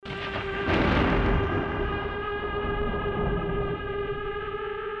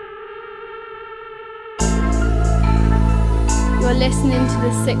listening to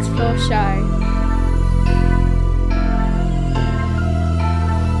the Sixth Floor Show.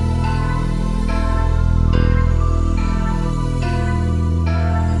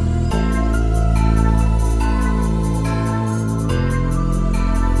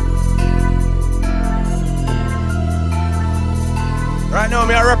 Right now,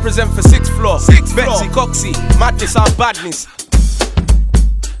 me I represent for Sixth Floor. Betsy, Coxie, Madness and Badness.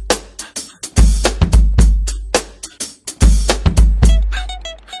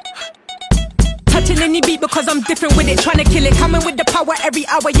 Touching any beat because I'm different with it, trying to kill it. Coming with the power every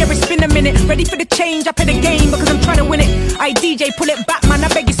hour, yeah, it's been a minute. Ready for the change, I play the game because I'm trying to win it. I DJ, pull it back, man, I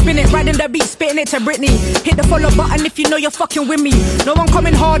beg you spin it. Riding the beat, spitting it to Britney. Hit the follow button if you know you're fucking with me. No one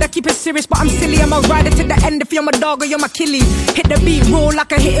coming hard, I keep it serious, but I'm silly. I'm a rider to the end if you're my dog or you're my killie. Hit the beat, roll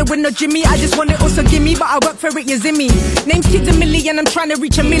like I hit it with no Jimmy. I just want it also gimme, but I work for it, you zimmy. Name's Keedz a million, I'm trying to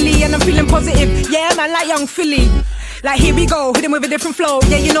reach a milli, and I'm feeling positive. Yeah, man, like young Philly. Like here we go, hit him with a different flow.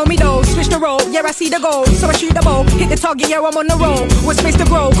 Yeah, you know me though, switch the road. Yeah, I see the goal, so I shoot the ball. Hit the target, yeah, I'm on the roll. With space to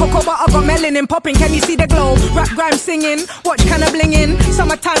grow, cocoa butter got melanin popping. Can you see the glow? Rap grime singing, watch kinda blinging.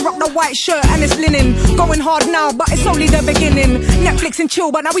 Summertime, rock the white shirt and it's linen. Going hard now, but it's only the beginning. Netflix and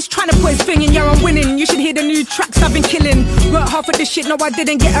chill, but now he's trying to put his thing in. Yeah, I'm winning. You should hear the new tracks I've been killing. Work hard for this shit, no I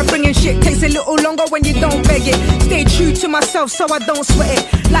didn't get a bringing shit. Takes a little longer when you don't beg it. Stay true to myself so I don't sweat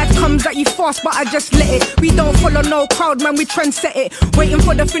it. Life comes at you fast, but I just let it. We don't follow no crowd, man, we trendset it. Waiting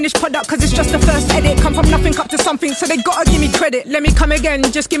for the finished product, cause it's just the first edit. Come from nothing up to something, so they gotta give me credit. Let me come again,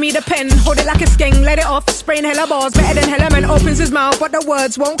 just give me the pen. Hold it like a skeng, let it off. Spraying hella bars, better than hella man. Opens his mouth, but the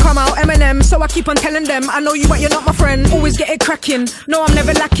words won't come out. Eminem, so I keep on telling them I know you, but you're not my friend. Always get it cracking, no I'm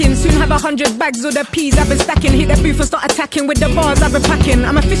never lacking. Soon have 100 bags of the peas I've been stacking. Hit the booth and start attacking with the bars I've been packing.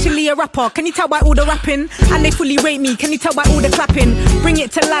 I'm officially a rapper, can you tell by all the rapping? And they fully rate me, can you tell by all the clapping? Bring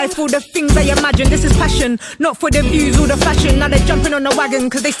it to life, all the things I imagine. This is passion, not for the views or the fashion. Now they're jumping on the wagon,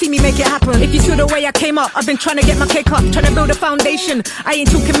 cause they see me make it happen. If you saw the way I came up, I've been trying to get my cake up. Trying to build a foundation, I ain't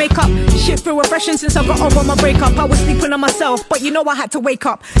talking makeup. Shit feel refreshing since I got over my breakup. I was sleeping on myself, but you know I had to wake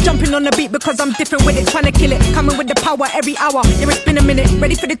up. Jumping on the beat because I'm different with it, trying to kill it. Coming with the power every hour, yeah it's been a minute.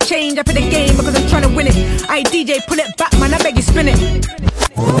 Ready for the change, I play the game because I'm trying to win it. I DJ, pull it back, man, I beg you spin it.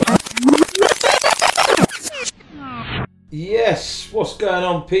 Yes, what's going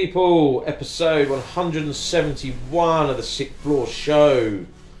on people? Episode 171 of the Sixth Floor Show.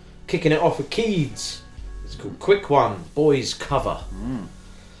 Kicking it off with Keedz. It's called Quick One, Boys Cover.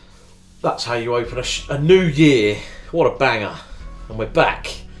 That's how you open a new year. What a banger. And we're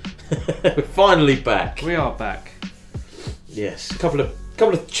back. We're finally back. We are back. Yes, a couple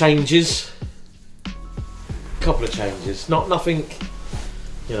of changes. Not nothing.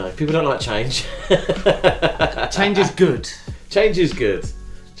 You know, people don't like change. Change is good. Change is good.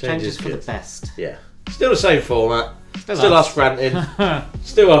 Change is for the best. Yeah. Still the same format. Still us. us ranting.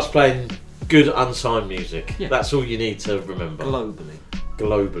 Still us playing good unsigned music. Yeah. That's all you need to remember.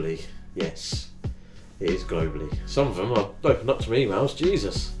 Globally. Yes. It is globally. Some of them I've opened up some emails.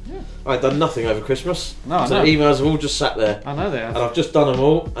 Jesus. Yeah. I've done nothing over Christmas. No, so I know. the emails have all just sat there. I know they have. And I've just done them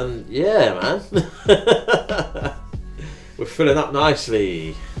all. And yeah, man. We're filling up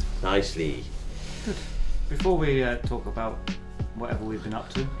nicely. Good. Before we talk about whatever we've been up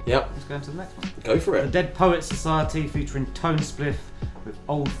to, Yep. let's go into the next one. Go for The it. Dead Poets Society featuring Tone Spliff with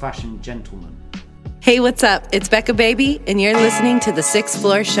Old Fashioned Gentleman. Hey, what's up? It's Becca Baby, and you're listening to The Sixth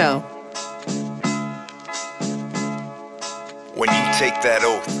Floor Show. When you take that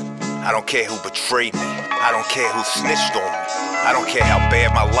oath, I don't care who betrayed me. I don't care who snitched on me. I don't care how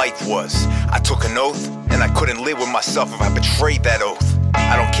bad my life was. I took an oath, and I couldn't live with myself if I betrayed that oath.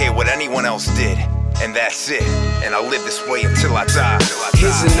 I don't care what anyone else did. And that's it, and I'll live this way until I die.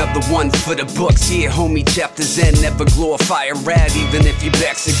 Here's another one for the books, yeah, homie, chapters in. Never glorify a rat, even if your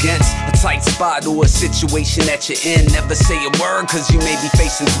back's against a tight spot or a situation that you're in. Never say a word, cause you may be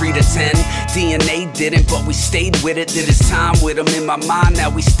facing 3 to 10. DNA didn't, but we stayed with it. Did his time with him in my mind, now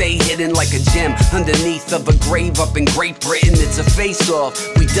we stay hidden like a gem underneath of a grave up in Great Britain. It's a face-off,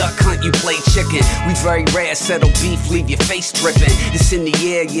 we duck hunt, you play chicken. We very rare, settle beef, leave your face dripping. It's in the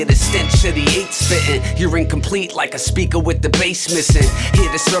air, yeah, the stench of the 8 spitting. You're incomplete like a speaker with the bass missing.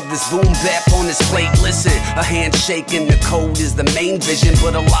 Here to serve this boom bap on this plate, listen. A handshake in the code is the main vision,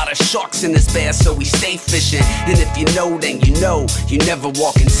 but a lot of sharks in this bass, so we stay fishing. And if you know, then you know. You never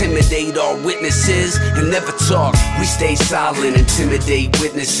walk, intimidate our witnesses, and never talk. We stay silent, intimidate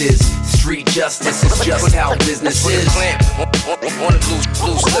witnesses. Street justice is just how business is.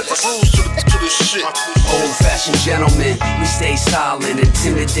 Old-fashioned gentlemen, we stay silent,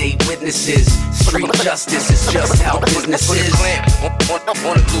 intimidate witnesses. Street justice is just how business is.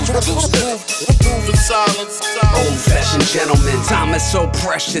 Old-fashioned gentlemen, time is so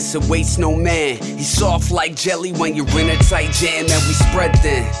precious, it waits no man. He's soft like jelly when you're in a tight jam and we spread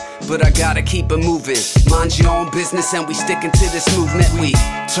thin. But I gotta keep it moving. Mind your own business and we sticking to this movement. We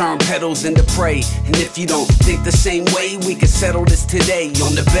turn petals into prey. And if you don't think the same way, we can settle this today.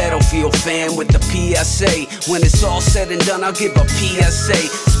 On the battlefield, fam, with the PSA. When it's all said and done, I'll give a PSA.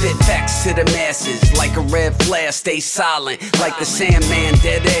 Spit facts to the masses like a red flare. Stay silent like the Sandman,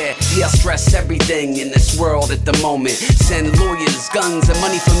 dead air. Yeah, I stress everything in this world at the moment. Send lawyers, guns, and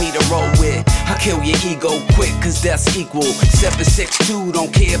money for me to roll with. I kill your ego quick, cause that's equal. 762,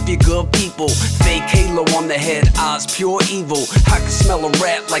 don't care if you're good people. Fake halo on the head, eyes pure evil. I can smell a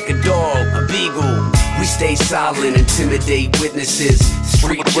rat like a dog, a beagle. We stay silent, intimidate witnesses.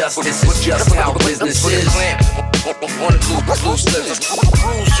 Street justice is just how business is.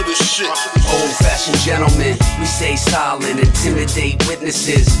 Old-fashioned gentlemen, we stay silent, intimidate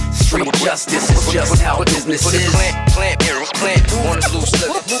witnesses. Street justice is just how business is.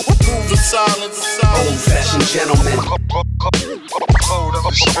 Old-fashioned gentlemen. Cold up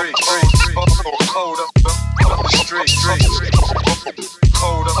the street, cold up the street, cold up the street,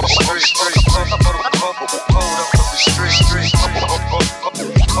 cold up the street, cold up the street,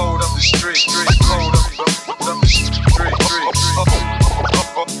 cold up the street,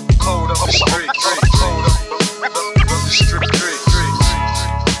 cold up the street, cold up the street, cold up the street.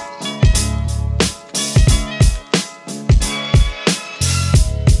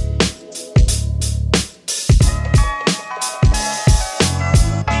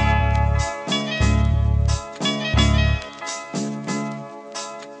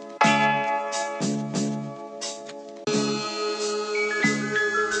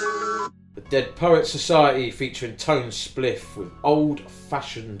 Dead Poet Society featuring Tone Spliff with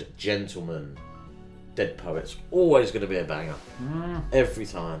Old-Fashioned Gentleman. Dead Poets, always going to be a banger. Every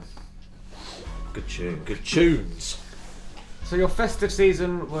time. Good tune, good tunes. So your festive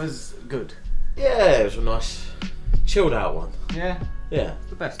season was good? Yeah, it was a nice, chilled out one. Yeah? Yeah.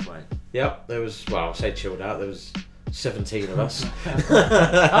 The best way. Yep, there was, well, I'll say chilled out, there was 17 of us.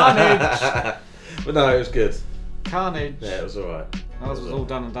 Carnage! But no, it was good. Carnage. Yeah, it was alright. Ours was all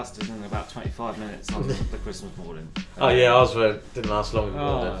done and dusted in about 25 minutes on the Christmas morning. Oh yeah, ours didn't last long.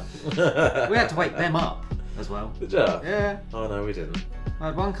 We had to wake them up as well. Did you? Yeah. Oh no, we didn't. I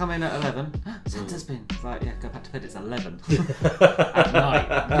had one come in at 11. Santa's been. It's like, yeah, go back to bed, it's 11. At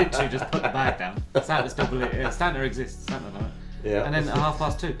night. Literally just put the bag down. Santa still believes. Santa exists. Santa knows it. Yeah. And then at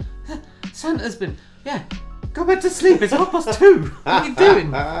 2:30. Santa's been. Yeah. Go back to sleep, it's 2:30. What are you doing?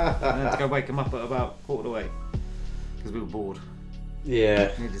 And I had to go wake him up at about 8:45. Because we were bored. Yeah.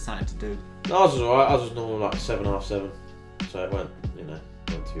 Needed something to do. Ours was alright. Ours was normal like 7, half 7. So it went,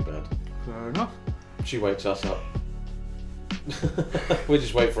 weren't too bad. Fair enough. She wakes us up. We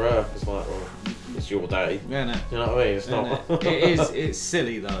just wait for her. It's like, well, it's your day. Yeah, no. You know what I mean? It's not. It's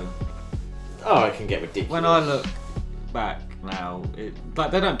silly though. Oh, it can get ridiculous. When I look back now, like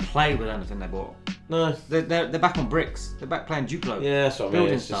they don't play with anything they bought. No. They're back on bricks. They're back playing Duplo. Yeah, that's what I mean.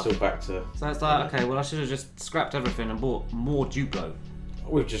 Building It's stuff. just all back to. So it's like, okay, well I should have just scrapped everything and bought more Duplo.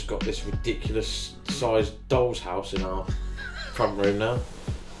 We've just got this ridiculous sized doll's house in our front room now.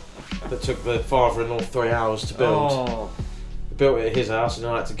 That took the father-in-law 3 hours to build. Oh. We built it at his house and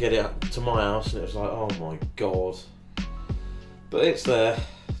I had to get it to my house, and it was like, oh my god. But it's there.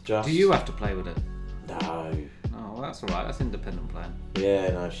 Just. Do you have to play with it? No. Oh, well, that's alright. That's independent playing.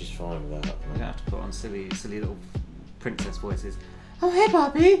 Yeah, no, she's fine with that. You don't have to put on silly little princess voices. Oh, hey,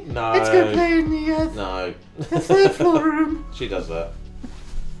 Bobby. No. Let's go play in the No. the third floor room. She does that.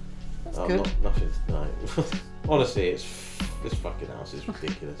 That's good. Nothing. No. Honestly, this fucking house is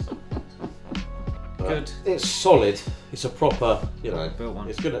ridiculous. But Good. It's solid. It's a proper, built one.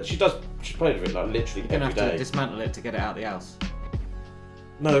 It's good. She played with it like literally You're gonna every have day. to dismantle it to get it out of the house.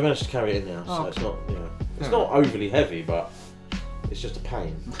 No, we managed to carry it in the house, Oh, so it's okay. not, it's not overly heavy, but it's just a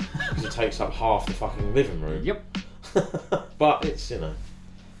pain because it takes up half the fucking living room. Yep. But it's,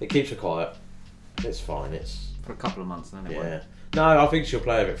 it keeps her quiet. It's fine. It's For a couple of months then it yeah. won't. No, I think she'll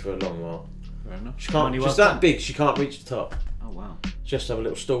play with it for a long while. Fair enough. She can't. Money She's well that spent. big. She can't reach the top. Oh wow. She has to have a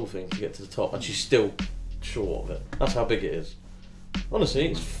little stool thing to get to the top, and she's still short of it. That's how big it is. Honestly,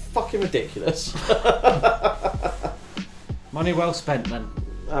 it's fucking ridiculous. Money well spent then.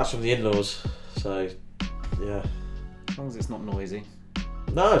 That's from the in-laws, so yeah. As long as it's not noisy.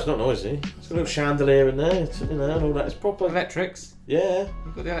 No, it's not noisy. It's got a little chandelier in there, it's, you know, and all that. It's proper. Electrics. Yeah.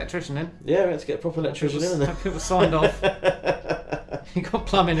 You've got the electrician in. Yeah, we had to get a proper electrician in there. People signed off. You got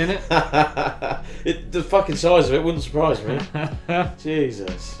plumbing in it. The fucking size of it wouldn't surprise me.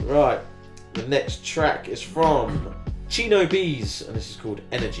 Jesus. Right. The next track is from Chino Bees, and this is called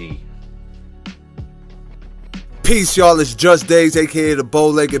Energy. Peace, y'all. It's Just Days, aka the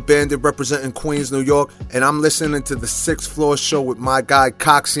Bow-Legged Bandit, representing Queens, New York, and I'm listening to the 6th Floor Show with my guy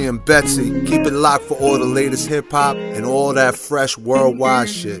Coxie and Betsy. Keep it locked for all the latest hip-hop and all that fresh worldwide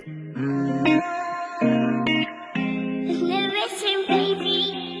shit.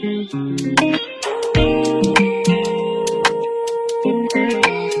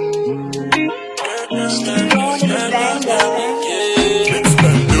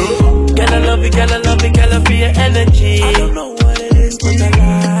 Girl, I love it, girl, I feel your energy. I don't know what it is, but I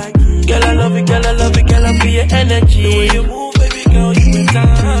like it. Girl, I love it, girl, I love it, girl, I feel your energy. The way you move, baby girl, you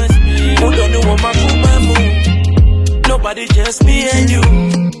entice me. Who don't know what my Cuban move? Nobody, just me and you.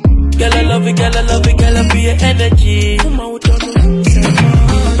 Girl, I love it, girl, I love it, girl, I feel your energy. Come on, we don't know.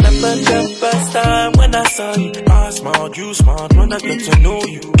 The first time when I saw you, I smiled, you smiled when I got to know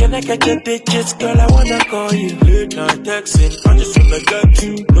you. Can I get your digits, girl? I wanna call you. Late night texting, I just wanna get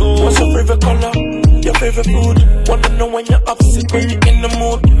to know. What's your favorite color? Your favorite food? Wanna know when you're upset, when you're in the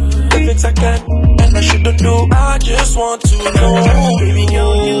mood. The things I can and I shouldn't do. I just want to know, baby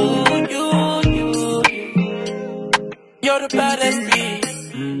girl, you're the baddest bee.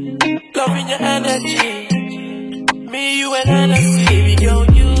 Loving your energy. Me, you and Hennessy, baby girl,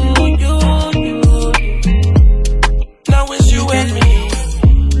 you. Now it's you and me,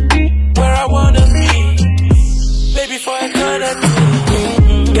 where I wanna be, baby, for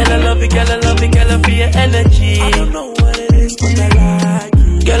eternity. Girl, I love it, girl, I love it, girl, I feel your energy. I don't know what it is, but I like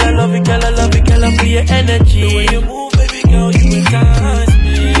it. Girl, I love it, girl, I love it, girl, I feel your energy. The way you move, baby girl, you entice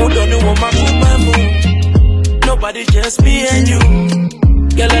me. Who don't know what my Cuban move? Nobody, just me and you.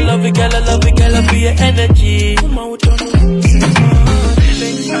 Girl, I love it, girl, I love it, girl, I feel your energy. Come on, we don't know.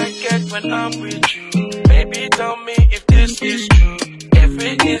 Feelings I get when I'm with you. Baby, tell me if this is true. If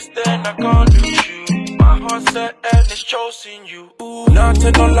it is, then I can't lose you. My heart set and it's chosen you. Ooh,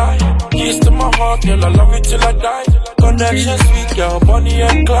 nothing no lie. Keys to my heart, girl, I love you till I die. Connection sweet, girl, Bonnie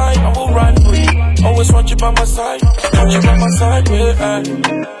and Clyde. I will ride for you. Always want you by my side. Want you by my side, yeah.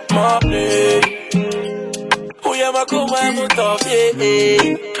 My play. Oh yeah, my cool man, my top, yeah.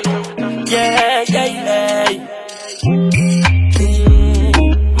 Yeah, yeah, yeah.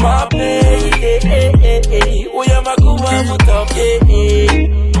 My play, oh yeah, my cool man, my top, yeah,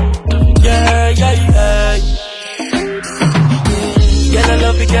 yeah, yeah. Girl, I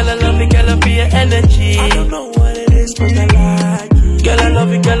love it, girl, I love it, girl, I feel your energy. I don't know what it is, but I like it. Girl, I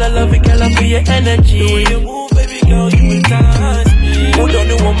love it, girl, I love it, girl, I feel your energy. The way you move, baby girl, you entice me. Who don't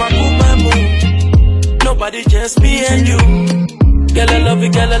know what my Cuban move? Nobody, just me and you. Girl, I love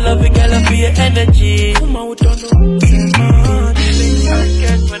it, girl, I love it, girl, I feel your energy. Come on, we don't know. Feelings I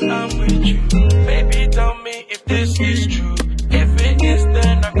get when I'm with you. Baby, tell me if this is true. If it is,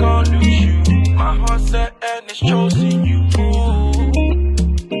 then I can't lose you. My heart set and it's chosen you.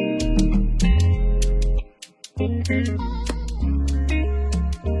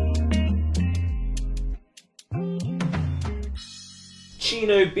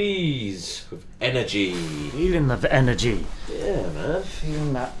 Chino Bees with Energy. Feeling the energy. Yeah, man.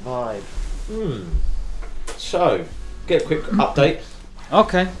 Feeling that vibe. So, get a quick update.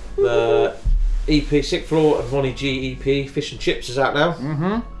 Okay. The EP, 6th Floor and Ronnie G EP, Fish and Chips, is out now.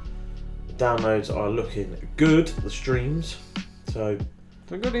 The downloads are looking good, the streams. So,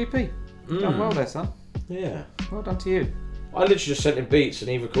 it's a good EP. Done well there, son. Yeah. Well done to you. I literally just sent him beats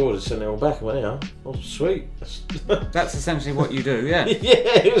and he recorded, sent it all back and went, yeah, oh sweet. That's essentially what you do, yeah.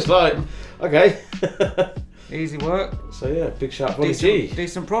 Yeah, it was like, okay. Easy work. So yeah, big shout out Ronnie G.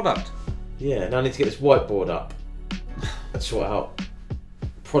 Decent product. Yeah, now I need to get this whiteboard up and sort out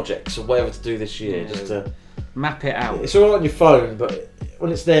projects or whatever to do this year. Just to map it out. It's all right on your phone, but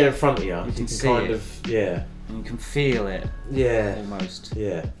when it's there in front of you, you can see kind it. of, yeah. And you can feel it. Yeah. Almost.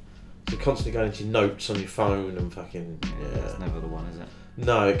 Yeah. So you're constantly going into your notes on your phone and fucking, yeah. That's never the one, is it?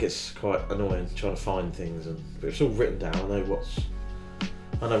 No, it gets quite annoying trying to find things, but it's all written down. I know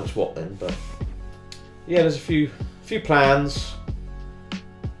what's what then, but yeah, there's a few plans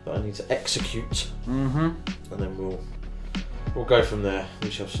that I need to execute, and then we'll go from there. We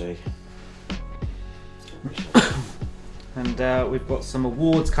shall see. And we've got some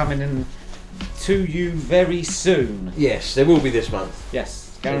awards coming in to you very soon. Yes, there will be this month.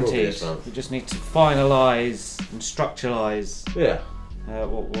 Yes, guaranteed. We just need to finalise and structuralise. Yeah.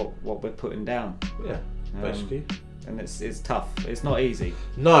 What we're putting down. Yeah, basically. and it's tough. It's not easy.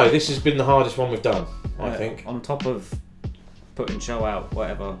 No, this has been the hardest one we've done, I think. On top of putting show out,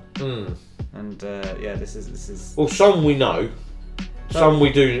 whatever. And this is. Well, some we know. Some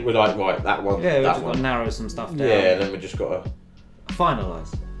we do. We're like, right, that one. Yeah, we've that just one. got to narrow some stuff down. Yeah, and then we just got to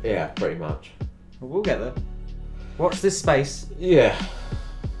finalise. Yeah, pretty much. Well, we'll get there. Watch this space. Yeah.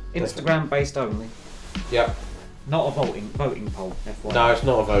 Instagram based only. Yep. Not a voting poll. FYI. No, it's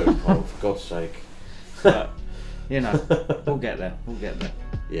not a voting poll. For God's sake. But, we'll get there.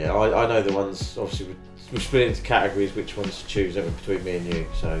 Yeah, I know the ones. Obviously, we split into categories. Which ones to choose between me and you.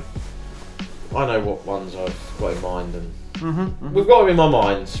 So I know what ones I've got in mind, and we've got them in my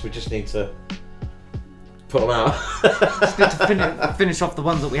mind. We just need to put them out. Just need to finish off the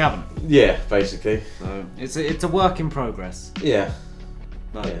ones that we haven't. Yeah, basically. So it's a work in progress. Yeah.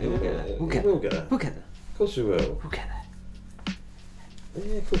 No, we'll get there. We'll get there. We'll get there. Of course we will. We'll get there.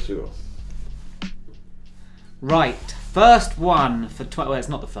 Yeah, of course we will. Right, first one for well, it's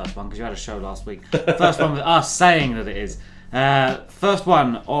not the first one because you had a show last week. First one with us saying that it is. First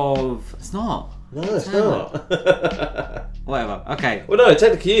one of it's not. No, it's not. Whatever. Okay. Well, no, it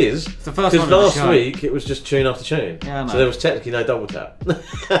technically is. It's the first one. Because last week it was just tune after tune. Yeah, I know. So there was technically no double tap.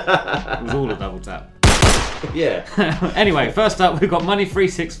 It was all a double tap. Yeah. Anyway, first up we've got Money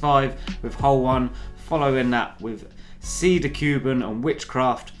 365 with Hole One, following that with C the Cuban and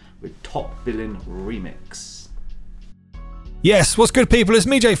Whichcraft with Top Villain Remix. Yes, what's good, people? It's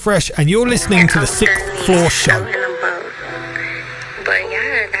me, J Fresh, and you're listening to the Sixth Floor Show. But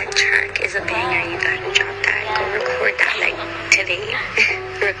yeah, that track is a banger. You gotta drop that. Go record that like today.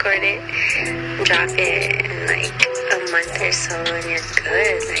 Record it, drop it in like a month or so, and you're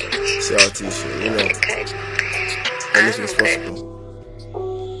good. Like CRT shit, you know. You're good. Anything's possible.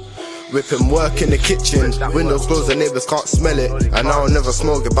 Whipping work in the kitchen, windows closed, the neighbours can't smell it. And I'll never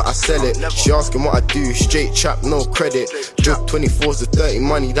smoke it, but I sell it. She asking what I do, straight trap, no credit. Drip 24s to 30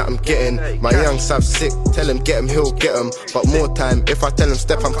 money that I'm getting. My young Sav sick, tell him get him, he'll get him. But more time, if I tell him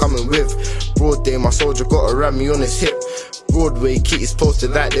step, I'm coming with. Broad day, my soldier got a ram me on his hip. Broadway, Keedz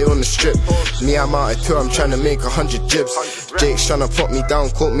posted that day on the strip. Me, I'm out at 2, I'm trying to make 100 jibs. Jake's trying to put me down,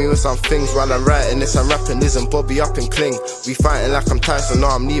 caught me with some things. While I'm writing this, I'm rapping this and Bobby up and cling. We fighting like I'm Tyson, now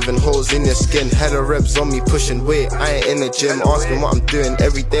I'm leaving holes in your skin. Hella reps on me, pushing weight, I ain't in the gym. Asking what I'm doing,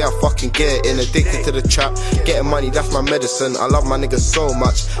 every day I fucking get in. Addicted to the trap, getting money, that's my medicine. I love my niggas so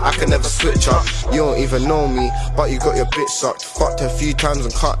much, I can never switch up. You don't even know me, but you got your bitch sucked. Fucked a few times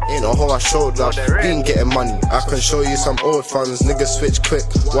and cut, ain't a hoe I showed love. Been getting money, I can show you some old funds. Niggas switch quick,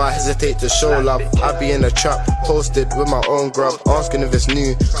 why hesitate to show love? I be in the trap, posted with my own grub. Asking if it's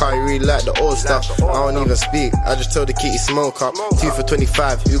new, can't you really like the old stuff? I don't even speak, I just tell the kitty smoke up. 2 for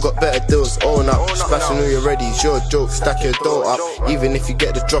 25, you got better deals, own up. Splashing all your readies, your joke, stack your dough up. Even if you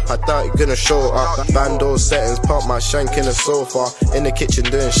get the drop, I doubt you're gonna show up. Bando settings, pump my shank in the sofa. In the kitchen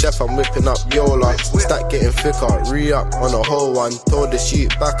doing chef, I'm whipping up Yola. Stack getting thicker, re-up on a whole one. Told the shoot,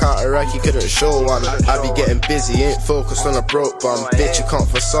 back out Iraq, he couldn't show one. I be getting busy, ain't focused on a broke bum. Bitch, you can't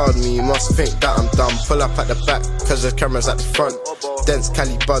facade me, you must think that I'm dumb. Pull up at the back, cause the camera's at the front. Dense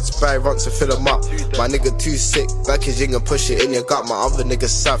Cali buds, buy runs to fill them up. My nigga too sick, back his ying and push it in your gut. My other nigga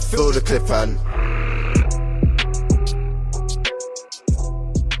sad, fill the clip and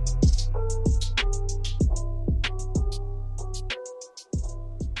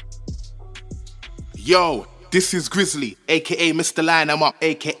Yo, this is Grizzly, aka Mr. Line I'm Up,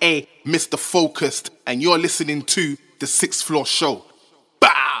 aka Mr. Focused, and you're listening to the Sixth Floor Show.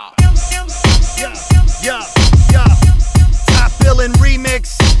 Bow! Yeah. Top BillN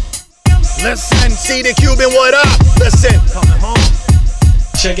remix. Listen, see the Cuban, what up? Listen. Coming home.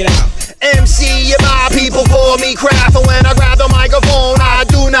 Check it out. MC and my people call me Craft, and when I grab the microphone, I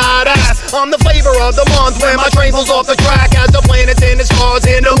do not ask. I'm the flavor of the month when my train pulls off the track as the planets and the stars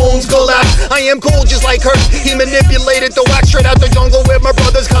and the moons collapse. I am cool just like Kurt. He manipulated the wax straight out the jungle with my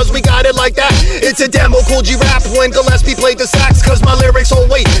brothers, cause we got it like that. It's a demo, Cool G rap when Gillespie played the sax, cause my lyrics hold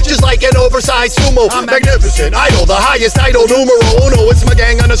weight just like an oversized sumo. I'm magnificent, idol, the highest title, numero uno. It's my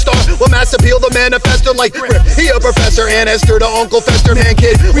gang on a star with mass appeal, the manifesto like Rip. He a professor and Esther, the Uncle Fester, man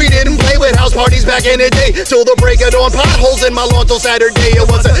kid. We didn't play with house parties back in the day till the break of dawn. Potholes in my lawn till Saturday. It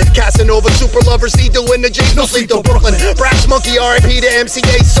was a Casanova, super lover, see doing the J's, no sleep till Brooklyn. Brass Monkey, R.I.P. to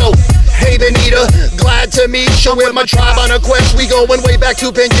MCA. So hey Benita, glad to meet you with my tribe on a quest. We going way back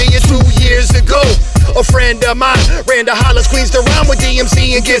to Pangea 2 years ago. A friend of mine ran to Hollis, Queens to rhyme with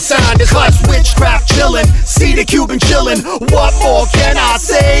DMC and get signed. It's class Whichcraft chillin', see the Cuban chillin'. What more can I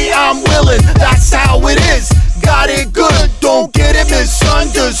say? I'm willing, that's how it is. Got it good, don't get it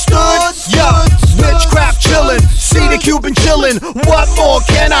misunderstood. Yeah, Whichcraft chillin', see the Cuban chillin'. What more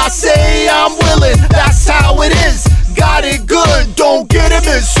can I say? I'm willing, that's how it is.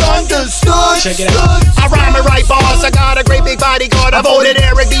 Check it out. I rhyme and write bars, I got a great big bodyguard. I voted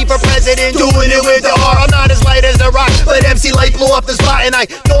Eric B for president, doing it with the R. I'm not as light as the rock, but MC Light blew up the spot. And I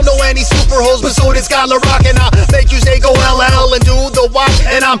don't know any super hoes, but so did Skylar Rock. And I'll make you say go LL and do the walk.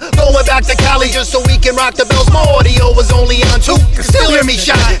 And I'm going back to Cali just so we can rock the bells. My audio was only on 2, can still hear me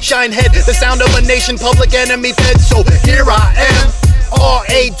shine. Shine head, the sound of a nation, public enemy fed. So here I am,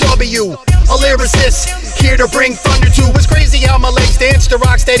 R-A-W, a lyricist, here to bring thunder to. It's crazy how my legs dance to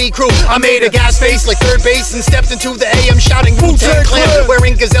Rocksteady crew. I made a gas face like third base and stepped into the AM shouting Wu-Tang Clan,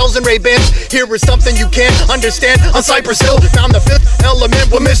 wearing gazelles and Ray-Bans. Here is something you can't understand. On Cypress Hill, found the fifth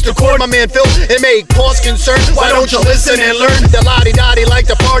element with Mr. Cord, my man Phil. It may cause concern, why don't you listen and learn that lottie-dottie like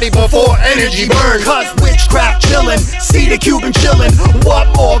to party before energy burn. Cause Whichcraft chillin', see the Cuban chillin'. What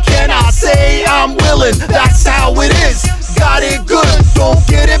more can I say? I'm willin', that's how it is. Got it good, don't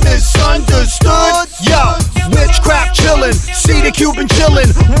get it misunderstood. Yeah, Whichcraft chillin', see the Cuban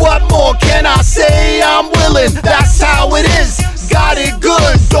chillin'. What more can I say? I'm willin', that's how it is. Got it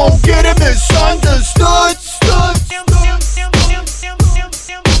good, don't get it misunderstood.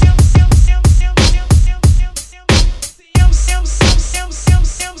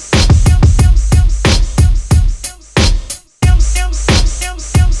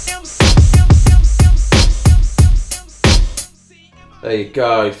 There you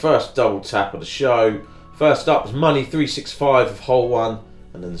go, first double tap of the show. First up was Money 365 of Hole 1,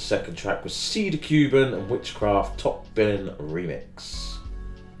 and then the second track was See the Cuban and Whichcraft Top BillN Remix.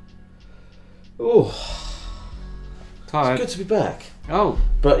 Ooh, tired. It's good to be back. Oh,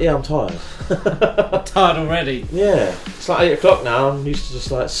 but yeah, I'm tired. I'm tired already. Yeah, it's like 8 o'clock now. I'm used to just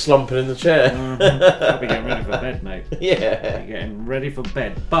like slumping in the chair. I'll be getting ready for bed, mate. Yeah, I'll be getting ready for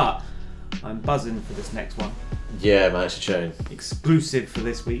bed, but I'm buzzing for this next one. Yeah, man, it's a tune. Exclusive for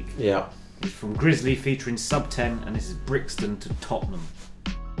this week. Yeah. It's from Grizzly featuring Subten, and this is Brixton to Tottenham.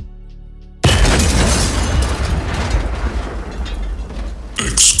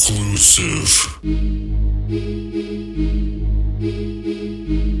 Exclusive.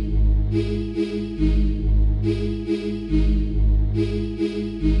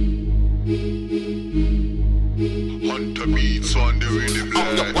 Hunter beats on the rhythm.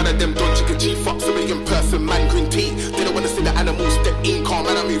 I'm not one of them don't chicken G fucks a million person man green tea. They don't wanna see the animals step in, calm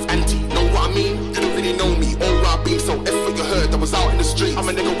and I move anti. Know what I mean? You don't really know me. All I beam, so F what you heard. I was out in the streets. I'm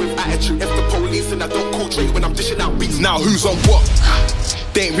a nigga with attitude. F the police and I don't call Drake when I'm dishing out beats. Now who's on what?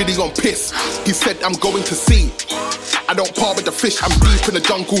 They ain't really on piss. He said I'm going to sea. I don't par with the fish. I'm deep in the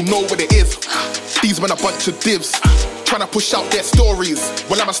jungle, know what it is. These men a bunch of divs. Trying to push out their stories.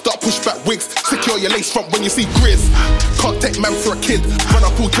 Well, I'ma start push back wigs. Secure your lace front when you see Grizz. Can't take man for a kid. Run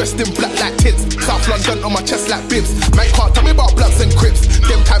up all dressed in black like tits. South London on my chest like bibs. Man can't tell me about Bloods and Crips.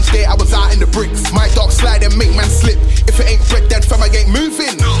 Them times there I was out in the bricks. My dog slide and make man slip. If it ain't bread then fam I ain't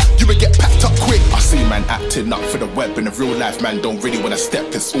moving. You would get packed up quick. I see man acting up for the web. In the real life man don't really wanna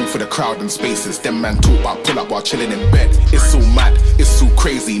step. It's all for the crowd and spaces. Them man talk about pull up while chilling in bed. It's all mad, it's all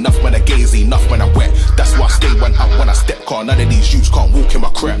crazy. Enough when I gazy, enough when I wet. That's why I stay when I step, car. None of these youths can't walk in my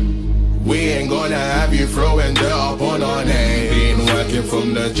crap. We ain't gonna have you throwing dirt up on our name. Been working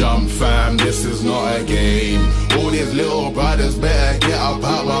from the jump, fam, this is not a game. All these little brothers better get up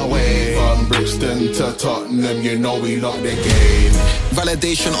out my way. From Brixton to Tottenham, you know we lock the game.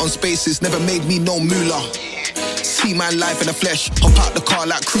 Validation on spaces never made me no moolah. See my life in the flesh, hop out the car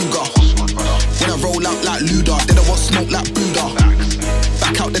like Kruger. When I roll out like Luda, they don't want smoke like Buddha.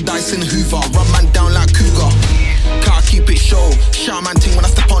 Back out the Dyson Hoover, run man down like Cougar. Car keep it show, shaman ting when I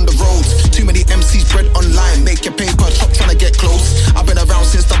step on the roads. Too many MCs bred online, make your paper chop tryna get close. I've been around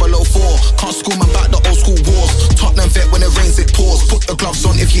since 004, can't school man back the old school wars. Tottenham vet when it rains it pours, put the gloves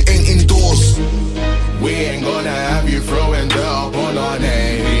on if you ain't indoors. We ain't gonna have you throwing dirt up on our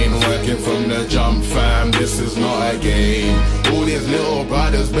name. Been working from the jump, fam, this is not a game. All these little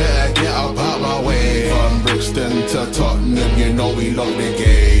brothers better get up out my way. From Brixton to Tottenham, you know we lock the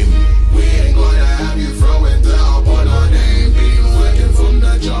game. We ain't gonna have you throwing dirt up on our name. Been working from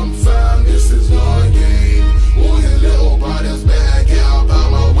the jump, fam, this is not a game. All these little brothers better get up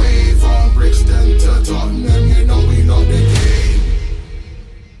out my way. From Brixton to Tottenham, you know we lock the game.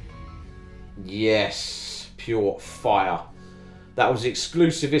 Yes, pure fire. That was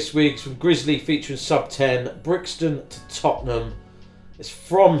exclusive this week from Grizzly featuring Subten, Brixton to Tottenham. It's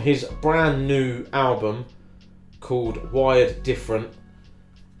from his brand new album called Wired Different.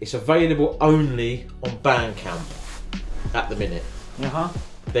 It's available only on Bandcamp at the minute.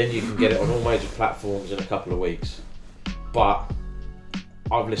 Then you can get it on all major platforms in a couple of weeks. But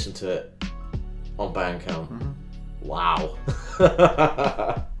I've listened to it on Bandcamp. Wow.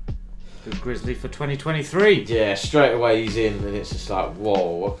 Good Grizzly for 2023. Yeah, straight away he's in and it's just like,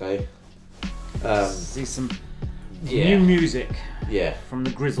 whoa, okay. See some Yeah. new music. Yeah. From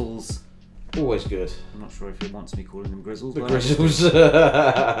the Grizzles. Always good. I'm not sure if he wants me calling them Grizzles. The but Grizzles.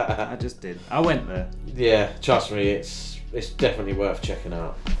 I just did. I went there. Yeah, trust me, it's definitely worth checking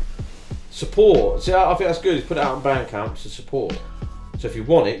out. Support. See, I think that's good. Is put it out on Bandcamp to support. So if you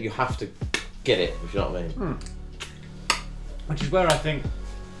want it, you have to get it. If you know what I mean. Which is where I think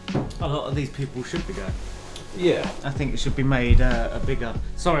a lot of these people should be going. Yeah. I think it should be made a bigger.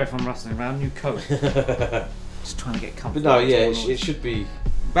 Sorry if I'm rustling around. New coat. Just trying to get comfortable. But no, yeah, it should be.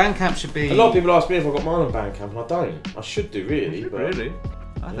 Bandcamp should be. A lot of people ask me if I've got mine on Bandcamp, and I don't. I should do, really. But, really?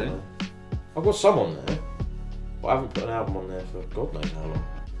 I think. I've got some on there, but I haven't put an album on there for God knows how long.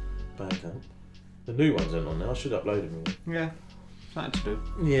 Bandcamp. The new ones in on there. I should upload them. Yeah. Something to do.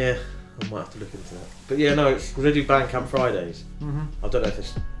 Yeah, I might have to look into that. But yeah, no, because they do Bandcamp Fridays. Mhm. I don't know if they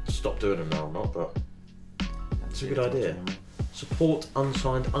stopped doing them now or not, but it's a good idea. Support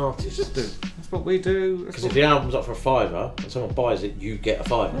unsigned artists. Just do. That's what we do. Because if the album's up for £5 and someone buys it, you get a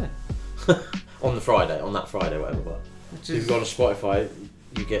 £5 on that Friday, whatever. But if you go on Spotify,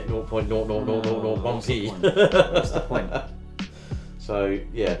 you get 0.00001p. What's the point? So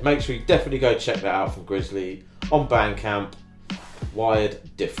yeah, make sure you definitely go check that out from Grizzly on Bandcamp. Wired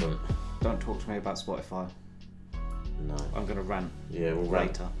different. Don't talk to me about Spotify. No. I'm gonna rant. Yeah, we'll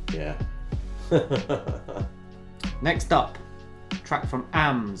later. Yeah. Next up, a track from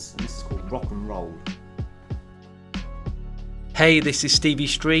Amzz, and this is called Rock and Roll. Hey, this is Stevie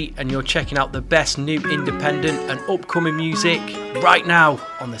Street, and you're checking out the best new independent and upcoming music right now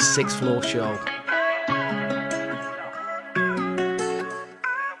on the Sixth Floor Show.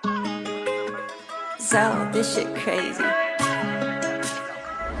 So, this shit crazy.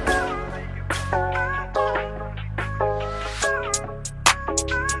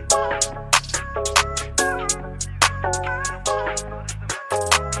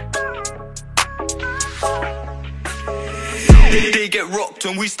 They get rocked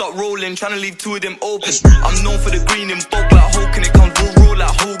when we start rolling, trying to leave two of them open. I'm known for the green in bulk like Hulk, and it comes raw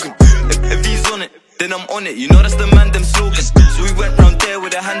like Hogan. If he's on it, then I'm on it. You know that's the man, them slogan. So we went round there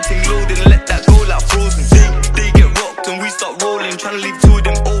with a hunting loaded and let that go like frozen. They get rocked when we start rolling, trying to leave two of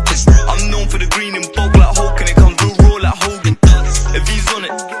them open. I'm known for the green in bulk like Hulk, and it comes raw like Hogan. If he's on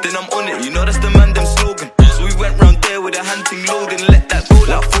it, then I'm on it. You know that's the man, them slogan. So we went round there with a hunting loaded and let that go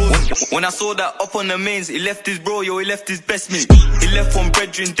like frozen. When I saw that up on the mains, he left his bro, he left his best mate. He left one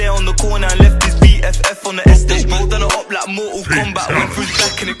brethren there on the corner and left his BFF on the estate. Bro done it up like Mortal Kombat, went through his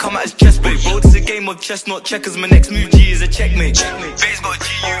back and it come out his chest plate. Bro, this is a game of chess, not checkers. My next move, G, is a checkmate. Bae's got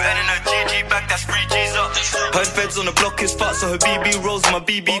GUN and a GG back, that's 3 G's up. Heard feds on the block is fat, so her BB rolls my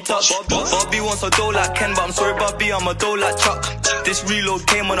BB touch. Bobby wants a dough like Ken, but I'm sorry, Bobby, I'm a dough like Chuck. This reload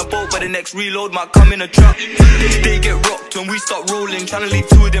came on a boat, but the next reload might come in a truck. They get rocked when we start rolling, trying to leave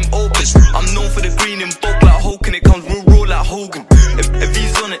two of them open. I'm known for the green in bulk like Hulk, and it comes raw like Hogan. If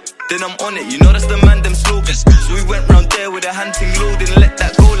he's on it, then I'm on it. You know that's the man, them slogans. So we went round there with a hunting load and let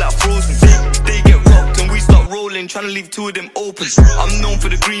that go like frozen. They get rocked when we start rolling, trying to leave two of them open. I'm known for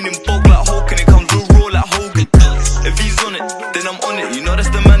the green in bulk like Hulk, and it comes raw like Hogan. If he's on it, then I'm on it. You know that's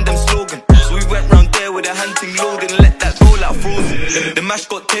the man, them slogan. So we went round there with a hunting load and let that go like frozen. The mash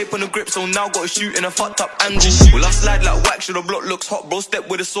got tape on the grip, so now got to shoot in a fucked up angle. Well, I slide like wax, so the block looks hot, bro. Step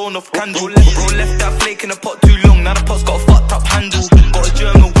with a sawn off candle. Bro left that flake in the pot too long, now the pot's got a fucked up handle. Got a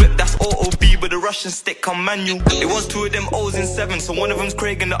German whip, that's auto B, but the Russian stick come manual. It wants two of them O's in 7, so one of them's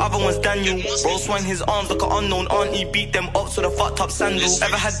Craig and the other one's Daniel. Bro swang his arms like an unknown auntie, beat them up to the fucked up sandal.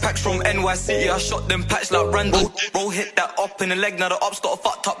 Ever had packs from NYC, I shot them packs like Randall. Bro hit that up in the leg, now the op's got a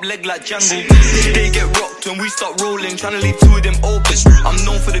fucked up leg like Django. They get rocked when we start rolling, trying to leave two of them open. I'm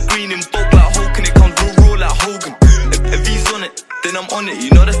known for the green in bulk like Hulk, and it comes raw like Hogan. If he's on it, then I'm on it. You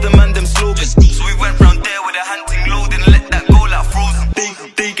know that's the man, them slogans. So we went round there with a hunting load and let that go like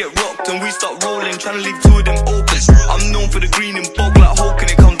frozen. They get rocked and we start rolling, trying to leave two of them open. I'm known for the green in bulk like Hulk, and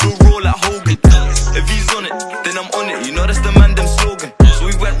it comes raw like Hogan. If he's on it, then I'm on it. You know that's the man, them slogan. So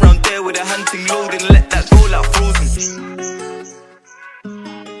we went round there with a hunting load and let that go like frozen.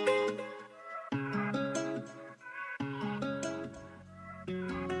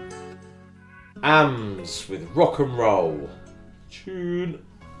 Amzz with Rock and Roll. Tune.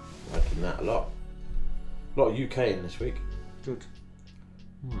 Liking that a lot. A lot of UK in this week. Good.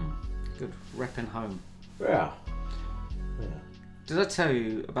 Good. Repping home. Yeah. Did I tell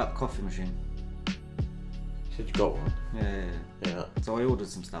you about the coffee machine? You said you got one. Yeah. So I ordered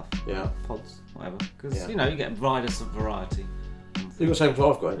some stuff. Yeah. Pods, whatever. Because, you know, you get various variety. You got the same as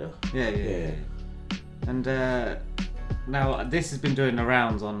what I've got, haven't you? Yeah. And now this has been doing the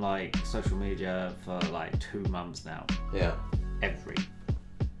rounds on like social media for like 2 months now. Yeah. And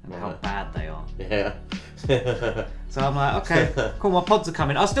how bad they are. Yeah. So I'm like, okay, cool, my pods are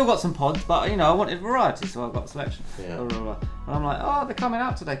coming. I still got some pods, but you know, I wanted variety, so I got a selection. Yeah. And I'm like, oh, they're coming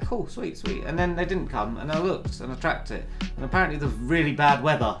out today. Cool, sweet. And then they didn't come, and I looked and I tracked it, and apparently there's really bad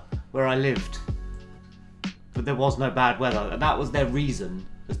weather where I lived, but there was no bad weather, and that was their reason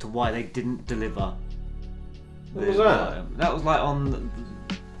as to why they didn't deliver. What was that? That was like on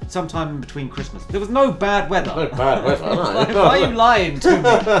sometime in between Christmas. There was no bad weather. No bad weather, no. Like, why are you lying to me?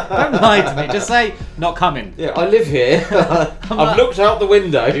 Don't lie to me. Just say, not coming. Yeah, I live here. I've looked out the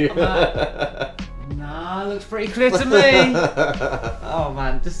window. Nah, looks pretty clear to me. Oh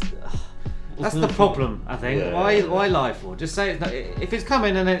man, just that's the problem, I think. Yeah. Why lie for? Just say it's not, if it's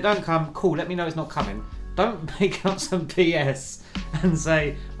coming and it don't come, cool, let me know it's not coming. Don't make up some BS and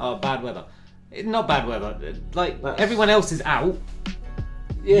say, oh, bad weather. It's not bad weather. Like, everyone else is out.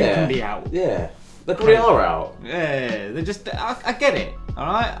 Yeah. You can be out. Yeah. They probably are out. Yeah, they're just. I get it. All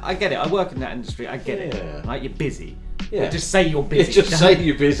right, I get it. I work in that industry. I get it. Right, you're busy. Yeah. But just say you're busy. Just say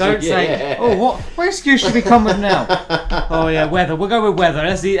you're busy. Don't say. Oh, what excuse should we come with now? Oh yeah, weather. We'll go with weather.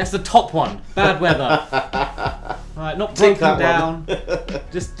 That's the top one. Bad weather. Right, not broken down.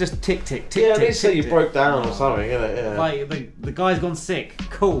 Just tick. Yeah, at least say you broke down or something, innit? Yeah. Like the guy's gone sick.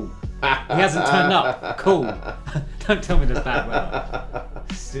 Cool. He hasn't turned up. Cool. Don't tell me there's bad weather.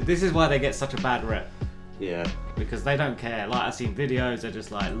 This is why they get such a bad rep. Yeah. Because they don't care. Like, I've seen videos, they're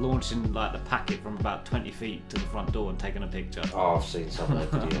just like launching like the packet from about 20 feet to the front door and taking a picture. Oh, I've seen some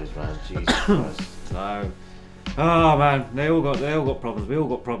of those videos, man. Jesus Christ. So, oh man, they all got problems. We all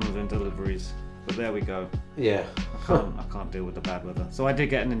got problems in deliveries. But there we go. Yeah. I can't deal with the bad weather. So I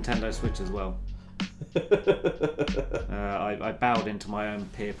did get a Nintendo Switch as well. I bowed into my own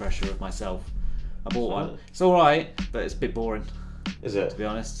peer pressure of myself. I bought one. It's alright, but it's a bit boring. Is it? To be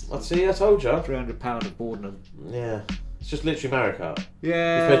honest. I see, I told you. £300 of boredom. Yeah. It's just literally Mario Kart.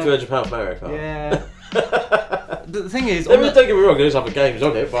 Yeah. You paid £300 for Mario Kart. Yeah. The thing is... Don't get me wrong, there's other games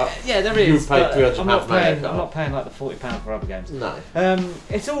on it, but... Yeah, there is. You paid £300 for Mario Kart. I'm not paying like the £40 for other games. No.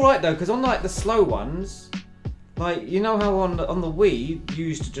 It's alright though, because on like the slow ones, like, you know how on the Wii, you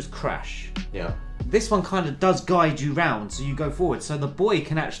used to just crash? Yeah. This one kind of does guide you round, so you go forward, so the boy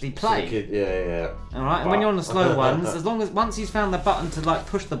can actually play. Yeah. All right, and when you're on the slow ones, as long as once he's found the button to like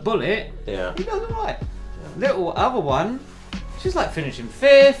push the bullet, yeah, he does alright. Little other one, she's like finishing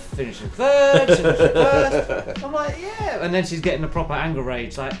 5th, finishing 3rd, finishing 1st. I'm like, yeah, and then she's getting a proper anger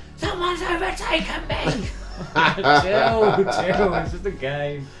rage, like, someone's overtaken me. chill, it's just a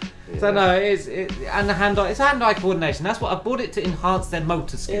game. Yeah. So no, and the hand-eye, it's hand-eye coordination. That's what I bought it to enhance their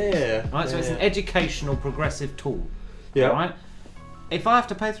motor skills. Yeah. Right, so it's an educational, progressive tool. Yeah. Right. If I have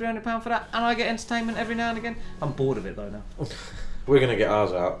to pay £300 for that, and I get entertainment every now and again, I'm bored of it though now. We're gonna get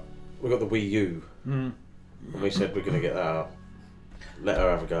ours out. We got the Wii U, and we said we're gonna get that out. Let her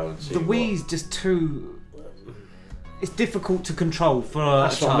have a go and see. The Wii's just too. It's difficult to control for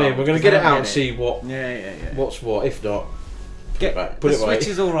That's a what child. I mean. We're gonna get it out and see what. Yeah. What's what? If not. The Switch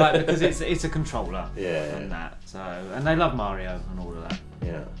is all right because it's a controller. Yeah. And that. So and they love Mario and all of that.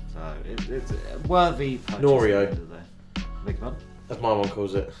 Yeah. So it's a worthy purchase. Norio. Big one. As my one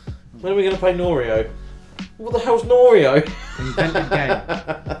calls it. When are we going to play Norio? What the hell's Norio? Invented game.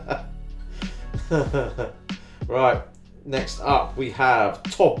 Right. Next up we have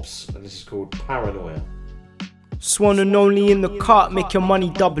Tobz, and this is called Paranoia. Swan and only in the cart, make your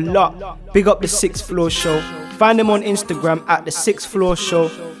money double up. Big up the 6th Floor Show. Find them on Instagram at the 6th Floor Show,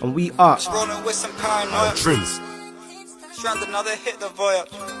 and we are. Rolling with some paranoia. Strand another hit the voyage.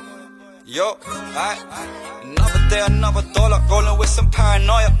 Yo, alright. Another day, another dollar. Rolling with some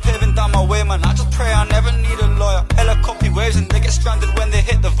paranoia. Paving down my way, man. I just pray I never need a lawyer. Helicopter waves and they get stranded when they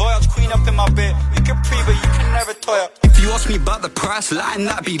hit the voyage. Queen up in my bed. You can pre, but you can never toy up. If you ask me about the price, lying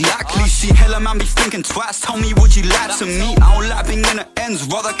that be likely. See, hella man be thinking twice. Tell me, would you like to meet? I don't like being in the ends,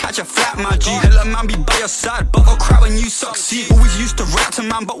 rather catch a flat, my G. Hella man be by your side, but I'll cry when you succeed. Always used to rap to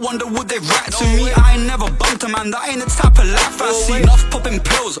man, but wonder would they write to me? I ain't never bumped a man, that ain't the type of life I see. Enough popping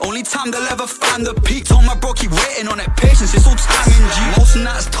pills, only time they'll ever find the peak. Told my bro keep waiting on it, patience, it's all timing, G. Most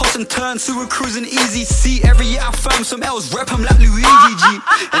nights toss and turn, so we're cruising easy C. Every year I firm some L's, rep 'em like Luigi, G.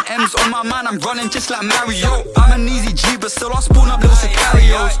 And M's on my mind, I'm running just like Mario. I'm an easy G, but still I spawn up little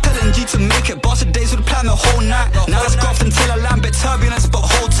sicarios. Telling G to make it, boss of days would plan the whole night. Now it's graft until I land, bit turbulence, but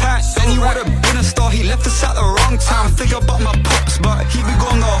hold tight. Then you would've been a a star, he left us at the wrong time. Think about my pops, but he be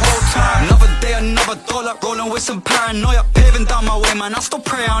gone the whole time. Another day, another dollar, rolling with some paranoia. Paving down my way, man, I still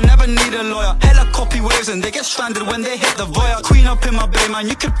pray I'll never need a lawyer. Hella copy waves and they get stranded when they hit the void. Queen up in my bay, man,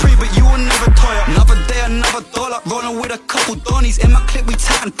 you could pray, but you will never toil. Another day, another dollar, rolling with a couple donnies. In my clip, we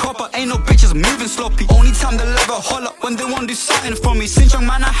tight and proper, ain't no bitches moving sloppy. Only time they'll ever holler when they want to do something from me. Since young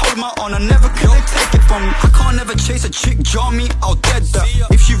man, I hold my honor, never could they take it from me. I can't ever chase a chick, jar me, I'll dead that.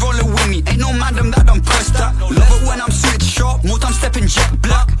 If she rollin' with me, ain't no madam that done press that. Love it when I'm suited sharp, more time stepping jet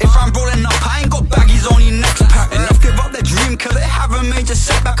black. If I'm rolling up, I ain't got baggies, only next pack. Enough give up their dream, cause they have a major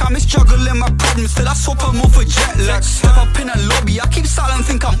setback. I miss juggling my problems, still I swap them more for jet lag. Step up in a lobby, I keep silent,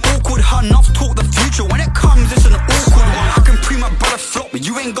 think I'm awkward. Enough talk the future, when it comes, it's an awkward one. I can pre my brother flop, but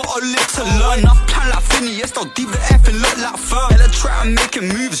you ain't got a live to learn. Enough plan like Finney, yes, they'll deep the F and look like firm. Ella try and making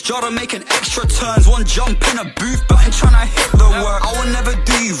moves, Jada making extra turns. One jump in a booth, but ain't tryna hit the work. I will never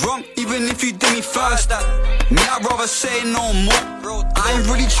do you wrong, even if you did me first. Me, I'd rather say no more. I ain't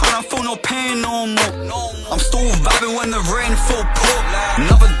really tryna feel no pain no more. I'm still vibing when the rain fall pour.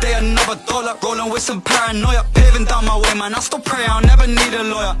 Another day, another dollar, rolling with some paranoia. Paving down my way, man, I still pray I'll never need a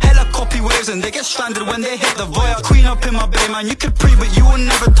lawyer. Hella copy waves and they get stranded when they hit the void. Queen up in my bay, man, you could pray, but you will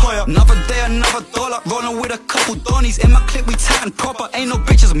never toil. Another day, another dollar, rolling with a couple donnies. In my clip, we tight and proper, ain't no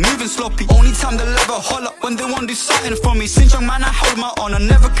bitches moving sloppy. Only time they'll ever holler when they want to do something from me. Since young man, I hold my honor,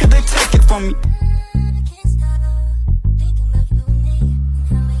 never could they take it from me.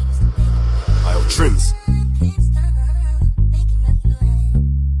 Ayo, Trins.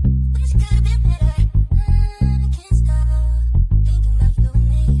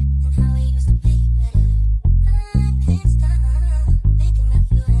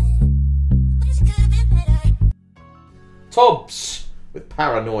 Tobz with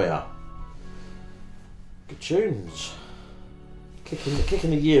Paranoia. Good tunes. Kicking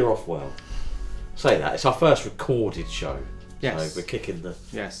the year off well. Say that, it's our first recorded show. Yes. So we're kicking the...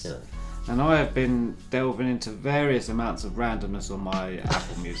 Yes. You know. And I have been delving into various amounts of randomness on my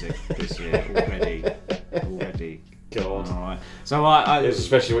Apple Music this year already. God. Alright. So I it's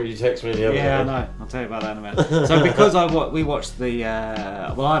especially what you text me the other day. Yeah, I know. I'll tell you about that in a minute. So because we watched the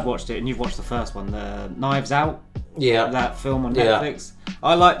I've watched it and you've watched the first one, the Knives Out. Yeah. That film on Netflix.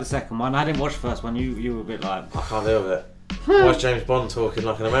 I liked the second one. I didn't watch the first one. You were a bit like, I can't deal with it. Why is James Bond talking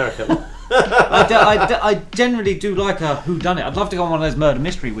like an American? I generally do like a whodunit. I'd love to go on one of those murder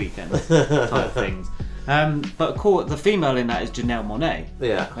mystery weekends type things. But the female in that is Janelle Monáe.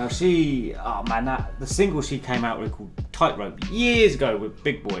 Yeah. Now the single she came out with called Tightrope years ago with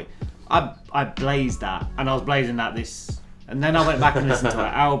Big Boy. I blazed that, and I was blazing that and then I went back and listened to her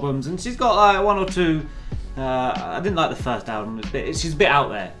albums, and she's got like one or two. I didn't like the first album. She's a bit out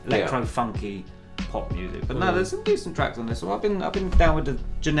there, electro funky pop music. But no, there's some decent tracks on this. So I've been down with the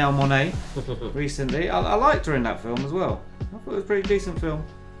Janelle Monáe recently. I liked her in that film as well. I thought it was a pretty decent film.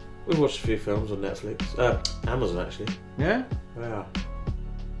 We've watched a few films on Netflix, Amazon actually. Yeah. Yeah.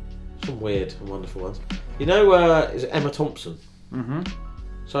 Some weird and wonderful ones. You know, is it Emma Thompson? Mm-hmm.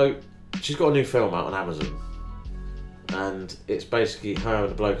 So she's got a new film out on Amazon, and it's basically her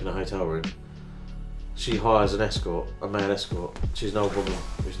and a bloke in a hotel room. She hires an escort, a male escort. She's an old woman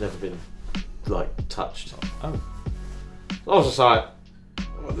who's never been touched. Oh. I was just like,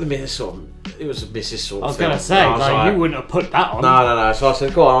 it was a Mrs. sort of I was thing. going to say, you wouldn't have put that on. No. So I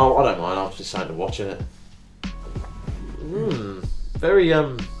said, go on, I don't mind. I'll just sat there watching it. Very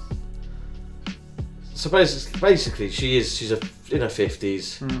So basically, she's in her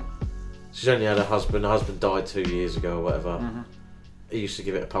 50s. She's only had a husband. Her husband died 2 years ago or whatever. Mm-hmm. He used to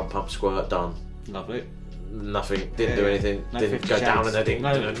give it a pump, squirt, done. Lovely. Nothing. Didn't do anything. No didn't go down in there. Didn't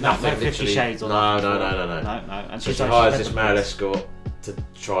do nothing. No 50 Shades. No. And so she hires this male escort to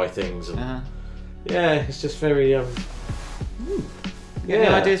try things, and yeah, it's just very Any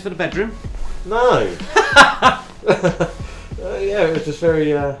ideas for the bedroom? No. Yeah, it was just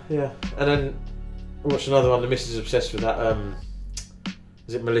very And then I watched another one. The missus is obsessed with that.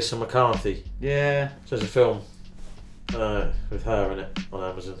 Is it Melissa McCarthy? Yeah. So there's a film with her in it on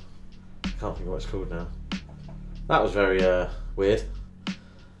Amazon. I can't think of what it's called now. That was very weird.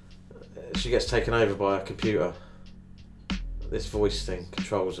 She gets taken over by a computer. This voice thing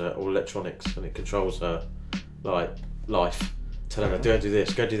controls her, all electronics, and it controls her life. Telling her, go do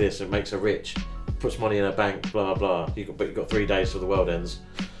this, and makes her rich. Puts money in her bank, blah blah. But you've got 3 days till the world ends.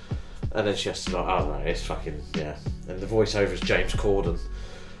 And then she has to it's fucking, yeah. And the voiceover is James Corden.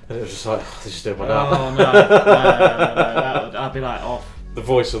 And it was just like, this is doing my nut. Oh no. I'd be like, off. The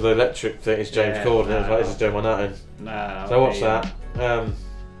voice of the electric thing is James Corden. And it was like, this is doing my nut in. No. So I watched that.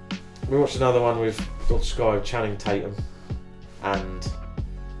 We watched another one on Sky with Channing Tatum. And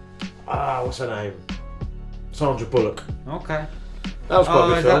what's her name? Sandra Bullock. Okay. That was quite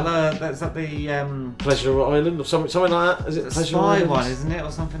a good film. Is that the Pleasure Island or something like that? Is it Pleasure spy Island? one, isn't it,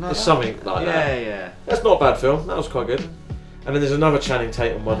 or something like It's that? something like that. Yeah. That's not a bad film. That was quite good. And then there's another Channing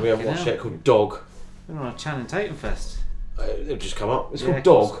Tatum one we haven't watched yet called Dog. We're on a Channing Tatum fest. It'll just come up. It's called Of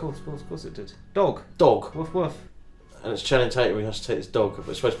Dog. course it did. Dog. Woof woof. And it's Channing Tatum. He has to take his dog, but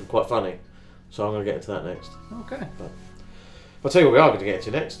it's supposed to be quite funny. So I'm going to get into that next. Okay. But I'll tell you what we are going to get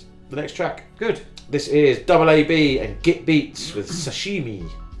into next. The next track. Good. This is AB and Get Beats with Sashimi.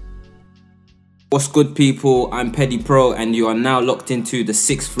 What's good, people? I'm Petty Pro, and you are now locked into the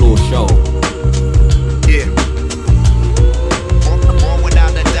 6th Floor Show. Yeah.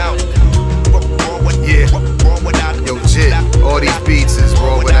 Yeah. Yo, Jit, all these beats is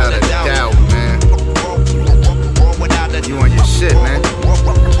raw without a doubt, man. You on your shit, man.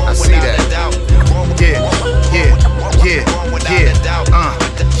 I see that.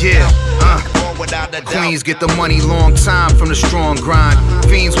 Queens get the money long time from the strong grind.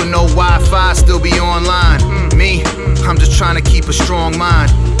 Fiends with no Wi-Fi still be online. Me, I'm just trying to keep a strong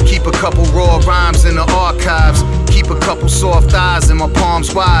mind. Keep a couple raw rhymes in the archives. Keep a couple soft thighs and my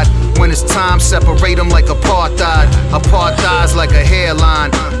palms wide. When it's time, separate them like apartheid. Apartheid's like a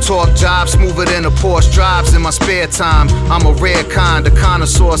hairline. Talk jobs smoother than a Porsche drives in my spare time. I'm a rare kind, a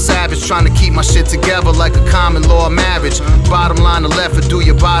connoisseur savage, trying to keep my shit together like a common law marriage. Bottom line to left or do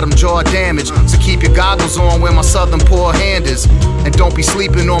your bottom jaw damage. So keep your goggles on where my southern poor hand is. And don't be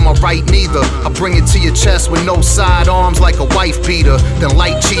sleeping on my right neither. I bring it to your chest with no side arms like a wife beater. Then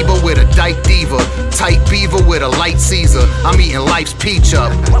light Chiba with a dyke diva. Tight beaver with a light Caesar. I'm eating life's peach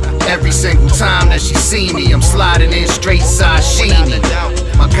up. Every single time that she see me, I'm sliding in straight Sashimi.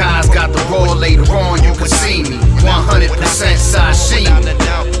 My guys got the raw later on, you can see me 100%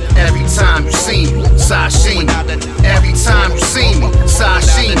 Sashimi. Every time you see me, Sashimi. Every time you see me,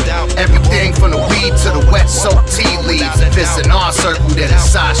 Sashimi. Everything from the weed to the wet soaked tea leaves. If it's an R circle, then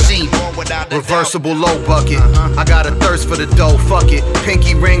it's Sashimi. Reversible low bucket. I got a thirst for the dough, fuck it.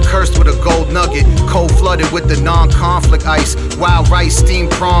 Pinky ring cursed with a gold nugget. Cold flooded with the non-conflict ice. Wild rice,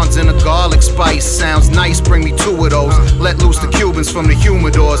 steamed prawns, and a garlic spice. Sounds nice, bring me 2 of those. Let loose the Cubans from the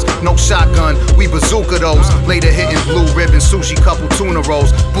humidors. No shotgun, we bazooka those. Later hitting blue ribbon, sushi, couple tuna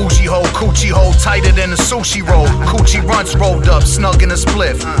rolls. Bougie hole, coochie hole, tighter than a sushi roll. Coochie runts rolled up, snug in a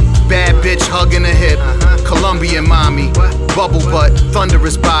spliff. Bad bitch hugging a hip. Colombian mommy, bubble butt,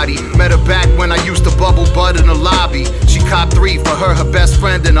 thunderous body. Met her back when I used to bubble butt in the lobby. She copped 3 for her best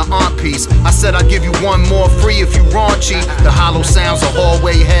friend, and her aunt piece. I said I'll give you 1 more free if you raunchy. The hollow sounds of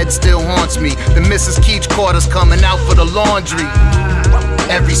hallway head still haunts me. The Mrs. Keedz quarters coming out for the laundry.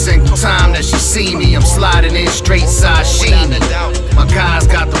 Every single time that she see me, I'm sliding in straight Sashimi. My guys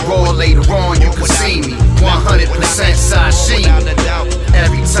got the raw later on, you can see me 100% Sashimi.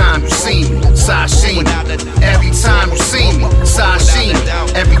 Every time you see me, Sashimi. Every time you see me, Sashimi.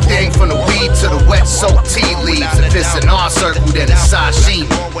 Everything from the weed to the wet soaked tea leaves. If it's an R circle, then it's Sashimi.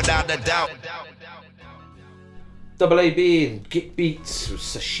 AB and Get Beats with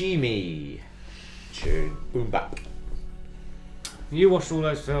Sashimi. Tune. Boom bap. You watched all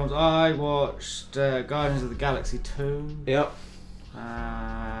those films. I watched Guardians of the Galaxy 2. Yep.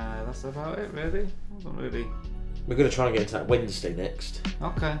 That's about it, really. Not really. We're going to try and get into that Wednesday next.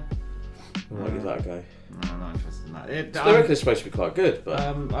 Okay. We might give that a go. No, I'm not interested in that. I reckon it's supposed to be quite good, but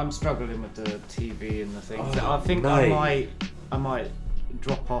I'm struggling with the TV and the things. Oh, I think mate. I might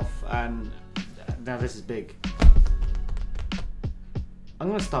drop off, and now this is big. I'm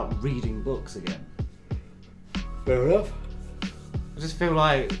going to start reading books again. Fair enough. I just feel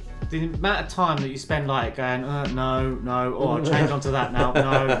like the amount of time that you spend like going, no, oh, I'll change onto that now,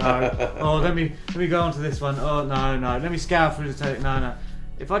 no, oh, let me go onto this one, oh, no, let me scour through the tape, no.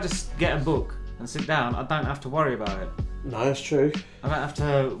 If I just get a book and sit down, I don't have to worry about it. No, that's true. I don't have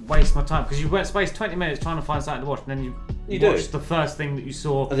to waste my time, because you won't space 20 minutes trying to find something to watch, and then you watch the first thing that you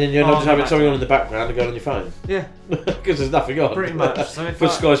saw. And then you're not just having something on in the background and going on your phone. Yeah. Because there's nothing on. Pretty much. So if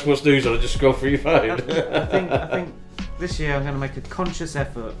put Sky Sports News on and just scroll through your phone. I think this year I'm going to make a conscious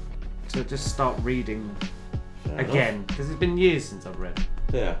effort to just start reading again, because it's been years since I've read.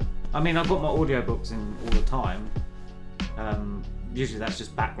 Yeah. I mean, I've got my audiobooks in all the time. Usually that's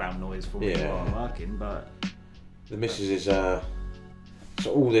just background noise for me while I'm working, but... The missus is, so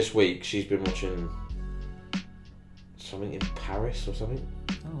all this week she's been watching something in Paris or something.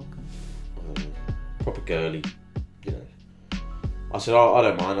 Oh, okay. Proper girly, you know. I said, I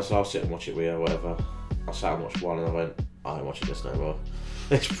don't mind. I said, I'll sit and watch it with you or whatever. I sat and watched one and I went, I ain't watching this no more.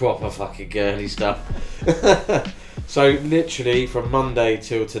 It's proper fucking girly stuff. So literally from Monday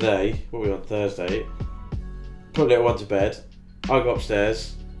till today, what are we on, Thursday, put little one to bed, I go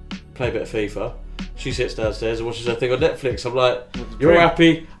upstairs, play a bit of FIFA. She sits downstairs and watches her thing on Netflix. I'm like, you're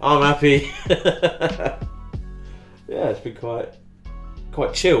happy, I'm happy. Yeah, it's been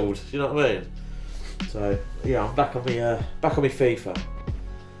quite chilled. You know what I mean? So yeah, I'm back on me FIFA.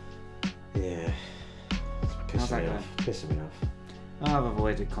 Yeah, it's pissing me off. I've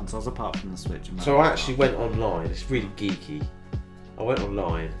avoided consoles apart from the Switch. So I actually went online. It's really geeky. I went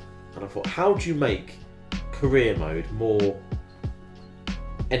online and I thought, how do you make career mode more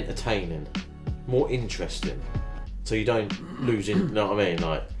entertaining, more interesting, so you don't lose in? You know what I mean?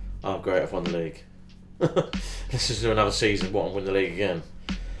 Like, oh great, I've won the league. Let's just do another season. What, and win the league again?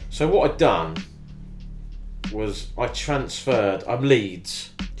 So what I'd done was I transferred. I'm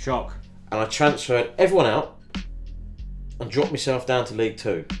Leeds. Shock. And I transferred everyone out and dropped myself down to League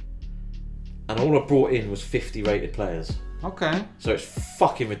 2. And all I brought in was 50 rated players. Okay. So it's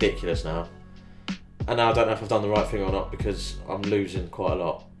fucking ridiculous now. And now I don't know if I've done the right thing or not, because I'm losing quite a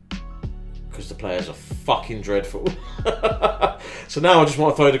lot. Because the players are fucking dreadful. So now I just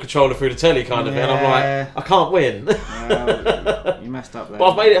want to throw the controller through the telly kind of thing. And I'm like, I can't win. You messed up there.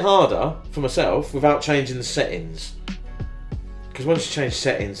 But I've made it harder for myself without changing the settings. Because once you change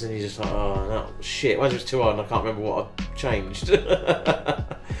settings, then you're just like, oh no, shit. Once it's too hard and I can't remember what I changed.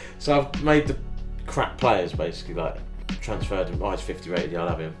 So I've made the crap players basically, like transferred him. Oh, he's 50 rated, yeah, I'll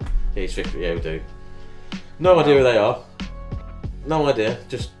have him. Yeah, he's 50, yeah, we'll do. No idea who they are. No idea.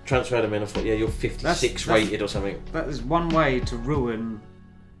 Just transferred them in. I thought, yeah, you're 56 rated or something. That is one way to ruin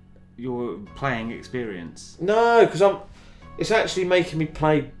your playing experience. No, because it's actually making me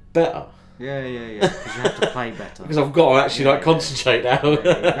play better. Yeah. Because you have to play better. Because I've got to actually concentrate now. You've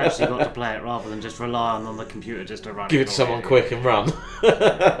actually got to play it rather than just rely on the computer just to run. Give it to someone quick and run.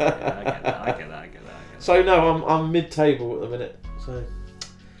 I get that. So no, I'm mid-table at the minute. So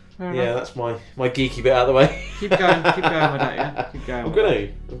yeah, that's my geeky bit out of the way. Keep going with that, yeah. Keep going.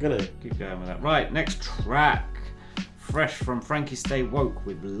 I'm gonna keep going with that. Right, next track, fresh from Frankie StayWoke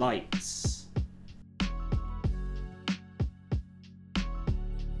with Lights.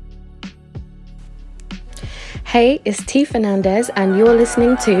 Hey, it's T Fernandez, and you're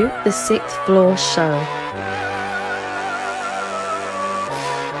listening to The 6th Floor Show.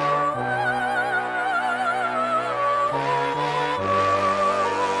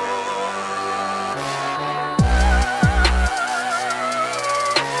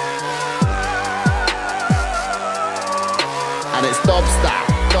 And it's Tobz that.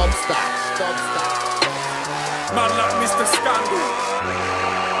 Man like Mr. Scandal.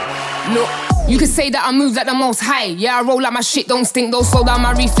 Look, you could say that I move like the most high. Yeah, I roll like my shit don't stink. Don't slow down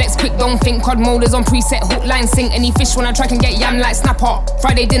my reflex quick, don't think. Cod molders on preset, hook, line, sink. Any fish when I try can get yam like snapper.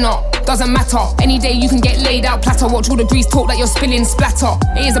 Friday dinner, doesn't matter. Any day you can get laid out platter. Watch all the grease talk like you're spilling splatter.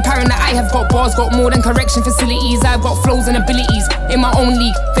 It is apparent that I have got bars, got more than correction facilities. I've got flows and abilities in my own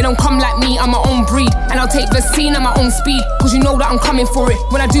league. They don't come like me, I'm my own breed. And I'll take the scene at my own speed, cause you know that I'm coming for it.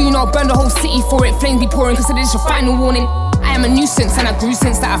 When I do, you know I'll burn the whole city for it. Flames be pouring, consider this your final warning. I am a nuisance and I grew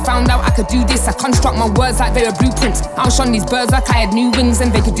since that I found out I could do this. I construct my words like they were blueprints. I'll shun these birds like I had new wings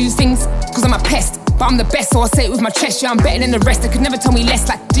and they could do things. Cause I'm a pest, but I'm the best, so I say it with my chest. Yeah, I'm better than the rest, they could never tell me less.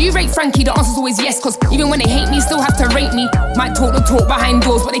 Like, do you rate Frankie? The answer's always yes, cause even when they hate me, still have to rate me. Might talk the talk behind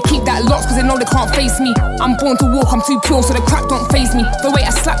doors, but they keep that locked cause they know they can't face me. I'm born to walk, I'm too pure, so the crap don't faze me. The way I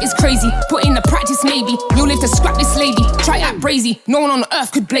slap is crazy, put in the practice maybe. You'll live to scrap this lady, try act brazy. No one on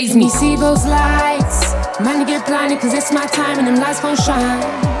earth could blaze me. You see those lights? Man, to get blinded cause it's my time and them lights gon' shine.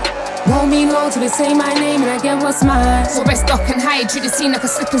 Won't be long till they say my name and I get what's mine. So best duck and hide, treat the scene like a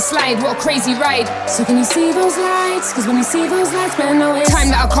slip and slide. What a crazy ride. So can you see those lights? Cause when you see those lights, better know it's time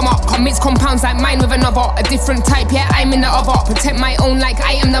that I'll come up, commits compounds like mine with another. A different type, yeah, I'm in the other. Protect my own like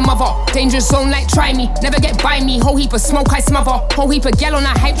I am the mother. Dangerous zone like try me, never get by me. Whole heap of smoke I smother. Whole heap of gal on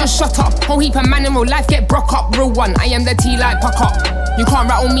a hype, just shut up. Whole heap of man in real life get broke up. Real one, I am the T like puck up. You can't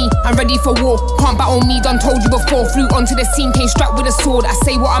rattle me, I'm ready for war. Can't battle me, done told you before. Flew onto the scene, came strapped with a sword. I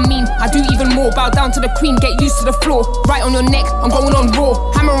say what I mean, I do even more. Bow down to the queen, get used to the floor. Right on your neck, I'm going on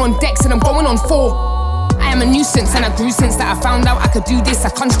raw. Hammer on decks and I'm going on 4. I am a nuisance and I grew since that I found out I could do this. I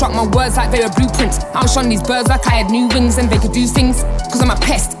construct my words like they were blueprints. I'll shun these birds like I had new wings and they could do things. Cause I'm a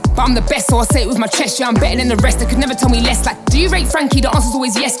pest, but I'm the best, so I say it with my chest. Yeah, I'm better than the rest, they could never tell me less. Like, do you rate Frankie? The answer's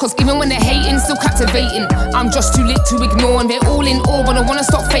always yes, cause even when they're hating, still captivating. I'm just too lit to ignore and they're all in awe, but I wanna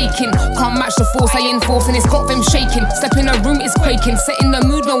stop faking. Can't match the force I enforce and it's got them shaking. Step in a room, it's quaking. Setting the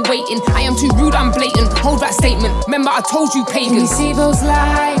mood, no waiting. I am too rude, I'm blatant. Hold that statement, remember I told you pagans. Can you see those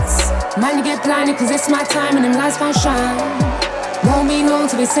lights? Man, you get blinded cause it's my time and them lights gon' shine. Won't be long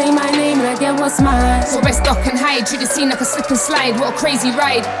till they say my name and I get what's mine. So best duck and hide, treat the scene like a slip and slide. What a crazy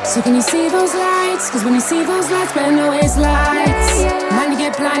ride. So can you see those lights? Cause when you see those lights, better know it's lights. Man, you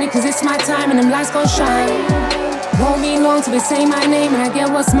get blinded cause it's my time and them lights gon' shine. Won't be long till they say my name and I get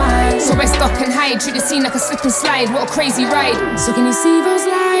what's mine. So best duck and hide, treat the scene like a slip and slide. What a crazy ride. So can you see those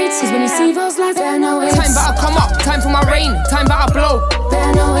lights? Cause when you see those lights, better know it's time that I come up, time for my rain, time that I blow.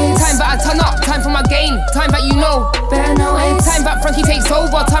 Better know it's time that I turn up, time for my gain, time that you know. Better know it's time that Frankie takes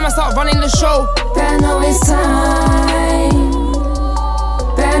over, time I start running the show. Better know it's time.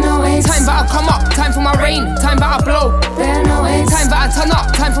 Better know it's time that I come up, time for my rain, time that I blow. Better know it's time that I turn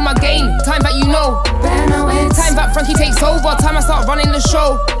up, time for my gain, time that you know. Better know it's time that Frankie takes over, time I start running the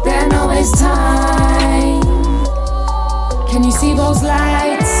show. Better know it's time. Can you see those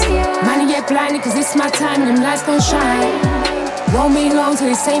lights? Man, you get blinded cause it's my time and them lights gon' shine. Won't be long till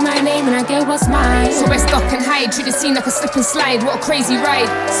they say my name and I get what's mine. So best duck and hide, treat the scene like a slip and slide. What a crazy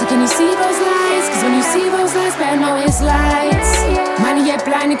ride. So can you see those lights? Cause when you see those lights, better know it's lights. Man, you get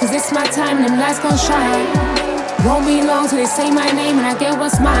blinded cause it's my time and them lights gon' shine. Won't be long till they say my name and I get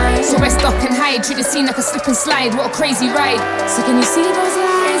what's mine. So best duck and hide, treat the scene like a slip and slide. What a crazy ride. So can you see those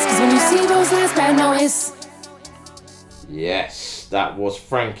lights? Cause when you see those lights, better know it's... Yes, that was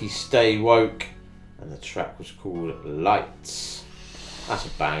Frankie StayWoke, and the track was called Lights. That's a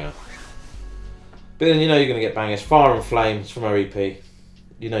banger. BillN, you know you're going to get bangers. Fire and Flames from our EP.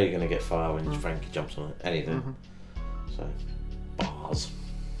 You know you're going to get fire when Frankie jumps on it. Anything. So, bars.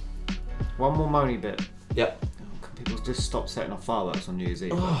 One more moany bit. Yep. Can people just stop setting off fireworks on New Year's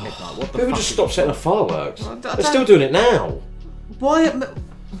Eve at midnight? What the People fuck just is stop the setting point? off fireworks. I They're still doing it now. Why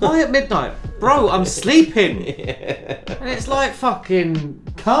at midnight? Bro, I'm sleeping. And it's like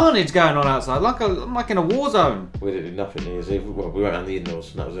fucking carnage going on outside. I'm like in a war zone. We didn't do nothing New Year's Eve. Well, we went around the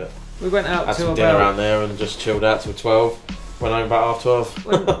indoors and that was it. We went out Had to some dinner around there and just chilled out till 12. Went home about half 12.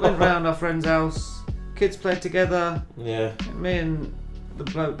 went round our friend's house. Kids played together. Yeah. Me and the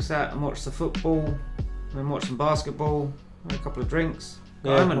bloke sat and watched the football. And then watched some basketball. Had a couple of drinks.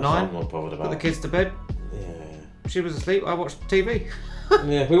 Got home at 9. I'm not bothered about. Put the kids to bed. Yeah. She was asleep. I watched TV.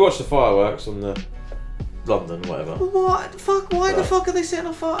 Yeah, we watched the fireworks on the London, whatever. What? Fuck, why the fuck are they setting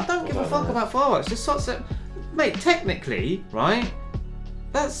off fire? I don't give a fuck about fireworks. Just sort of mate, technically, right?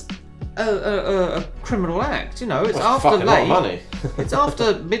 That's a criminal act, you know. It's That's after fucking lot of late. money. It's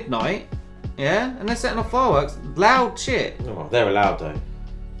after midnight, yeah? And they're setting off fireworks. Loud shit. Oh, they're allowed though.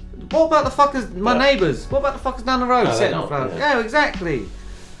 What about the fuckers, my neighbours? What about the fuckers down the road No, setting they're off not, fireworks? yeah. Yeah, exactly.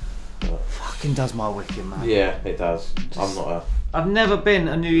 Fucking does my wicked, man. Yeah, it does. I'm not a... I've never been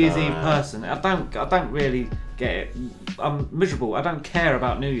a New Year's Eve person. I don't really get it. I'm miserable. I don't care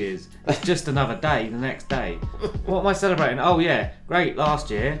about New Year's. It's just another day, the next day. What am I celebrating? Oh yeah, great last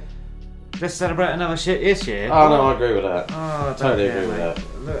year. Let's celebrate another shit this year. Oh no, I agree with that. Oh, I don't totally care, agree with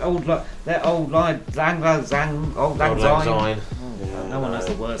mate. that. That old line, old lang syne. Yeah, No one knows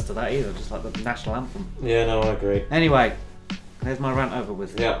the words to that either. Just like the national anthem. Yeah, no, I agree. Anyway, there's my rant over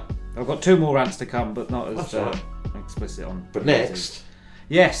with. Yeah. I've got 2 more rants to come, but not as That's all right. explicit on. But next,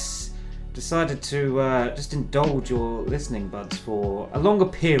 yes, decided to just indulge your listening buds for a longer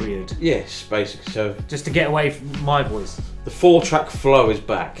period. Yes, basically. So just to get away from my voice. The 4-track flow is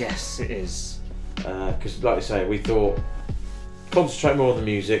back. Yes, it is. Because, like I say, we thought concentrate more on the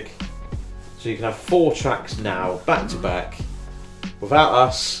music, so you can have 4 tracks now, back to back, without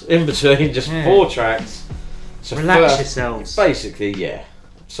us in between. Just 4 tracks. So relax yourselves. Basically, yeah.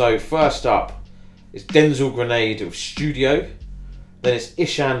 So first up is Denzil Grenade with Studio. Then it's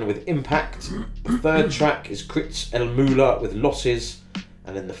Ishan with Impact. The 3rd track is Kritz lMula with Losses.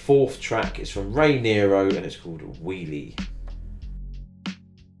 And then the 4th track is from Niro and it's called Wheelie.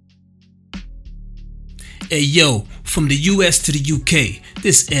 Hey yo, from the US to the UK,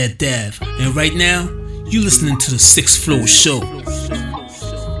 this Air Dav. And right now, you listening to the 6th Floor Show.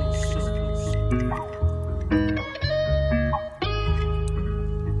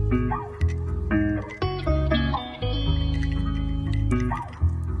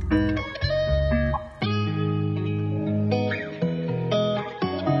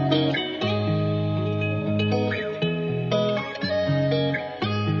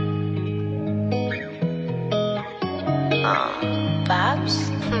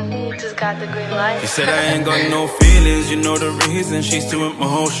 You said I ain't got no feelings, you know the reason, she's too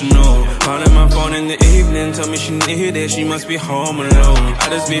emotional. Calling my phone in the evening, tell me she need it, she must be home alone. I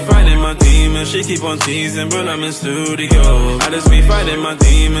just be fighting my demons, she keep on teasing, but I'm in studio. I just be fighting my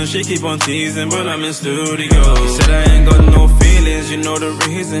demons, she keep on teasing, but I'm in studio. You said I ain't got no feelings. feelings, you know the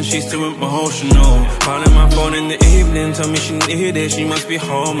reason she's too emotional. Calling my phone in the evening, tell me she need it, she must be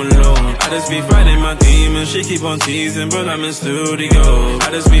home alone. I just be fighting my demons, she keep on teasing, but I'm in studio. I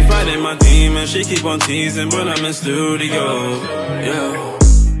just be fighting my demons, she keep on teasing, but I'm in studio. Yeah.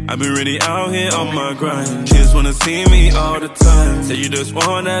 I've been really out here on my grind. Kids wanna see me all the time. Say you just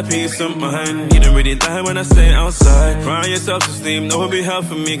want that peace of mind. You don't really lie when I stay outside. Crying yourself to sleep, no one be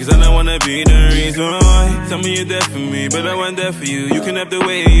helping me, cause I don't wanna be the reason why. Tell me you're there for me, but I wasn't there for you. You can have the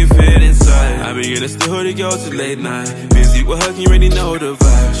way you fit inside. I be in the studio till late night. Busy working, you already know the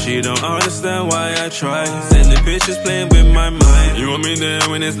vibe. She don't understand why I try. Sending pictures playing with my mind. You want me there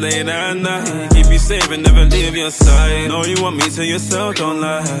when it's late at night. Keep you safe and never leave your side. No, you want me to yourself, don't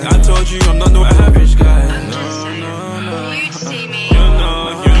lie. I told you I'm not no average guy. No, no, no. You'd see me. You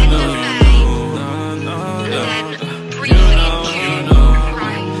know, you know. No, no, no. Breathing in June,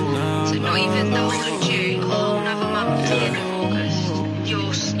 right? So not even the whole of June, another month in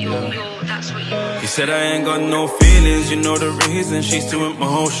August. You're, that's what you. He said I ain't got no feelings, you know the reason she's too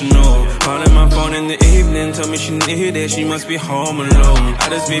emotional. Calling my phone in the evening, tell me she need it, she must be home alone. I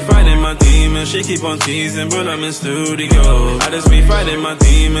just be fighting my demons, she keep on teasing, but I'm in studio. I just be fighting my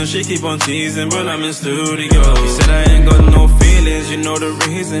demons, she keep on teasing, but I'm in studio. He said I ain't got no feelings, you know the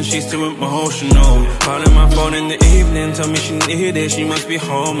reason she's too emotional. Calling my phone in the evening, tell me she need it, she must be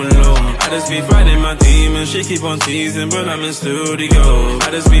home alone. I just be fighting my demons, she keep on teasing, but I'm in studio. I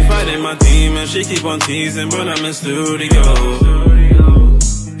just be fighting my demons, she keep on teasing, but I'm in studio.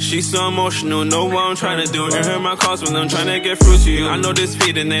 She's so emotional, know what I'm trying to do. You heard my calls when I'm trying to get through to you. I know this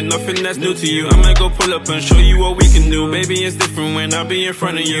feeling ain't nothing that's new to you. I might go pull up and show you what we can do. Baby, it's different when I be in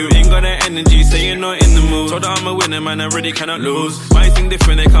front of you. Ain't got that energy, say you're not in the mood. Told her I'm a winner, man, I really cannot lose. Why you think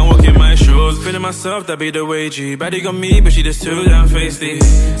different, they can't walk in my shoes. Feeling myself, that be the way G. Baddie got me, but she just too damn feisty.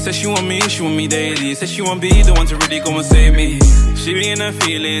 Says she want me daily. Says she won't be the one to really go and save me. She be in her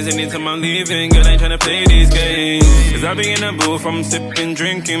feelings anytime I'm leaving. Girl, I ain't tryna play these games. Cause I be in a booth, I'm sipping,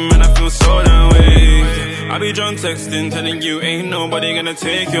 drinking, man, I feel so damn weak. I be drunk texting, telling you ain't nobody gonna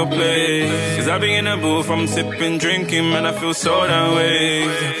take your place. Cause I be in a booth, I'm sipping, drinking, man, I feel so damn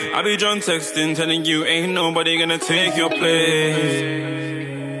weak. I be drunk texting, telling you ain't nobody gonna take your place.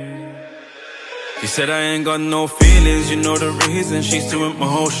 He said I ain't got no feelings, you know the reason she's too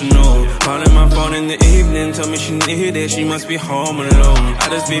emotional. Calling my phone in the evening, tell me she need it, she must be home alone. I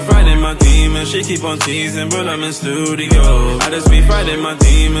just be fighting my demons, she keep on teasing, but I'm in studio. I just be fighting my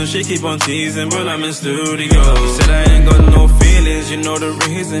demons, she keep on teasing, but I'm in studio. He said I ain't got no feelings, you know the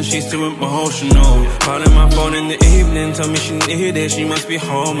reason she's too emotional. Calling my phone in the evening, tell me she need it, she must be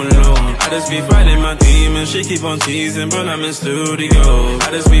home alone. I just be fighting my demons, she keep on teasing, but I'm in studio.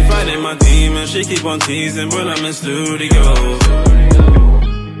 I just be fighting my demons, she keep on teasing, but I'm in studio.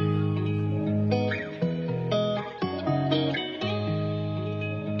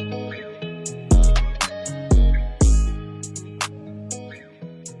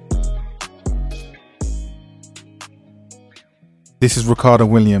 This is Ricardo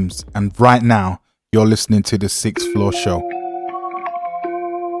Williams, and right now you're listening to the Sixth Floor Show.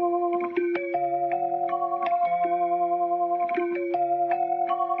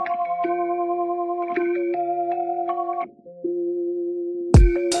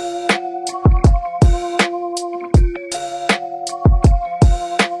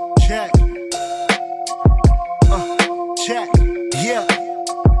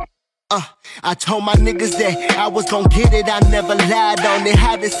 I told my niggas that I was gon' get it, I never lied on it.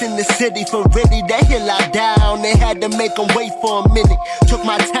 Had us in the city for really, that hill I down. They had to make them wait for a minute. Took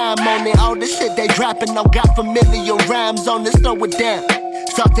my time on it, all the shit they dropping, no got familiar rhymes on it, slow it down.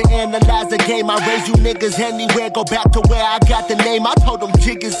 Start to analyze the game, I raise you niggas anywhere, go back to where I got the name. I told them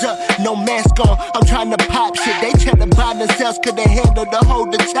jig is up, no mask on, I'm trying to pop shit. They try to buy themselves, could they handle the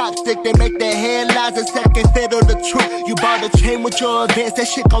hold the chopstick. They make their headlines a second fiddle the truth. You bought a chain with your advance, that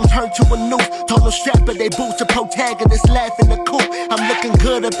shit gon' turn to a noose. Told them strap of they boots, the protagonist laughing the coop. I'm looking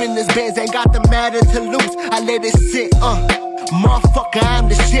good up in this Benz, ain't got the matter to lose. I let it sit, motherfucker, I'm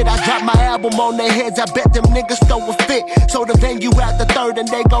the shit. I dropped my album on their heads, I bet them niggas throw a fit. So the venue at the third and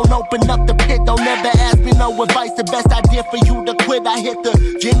they gon' open up the pit. Don't ever ask me no advice, the best idea for you to quit. I hit the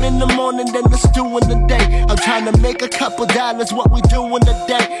gym in the morning, then the stew in the day. I'm trying to make a couple dollars, what we do in the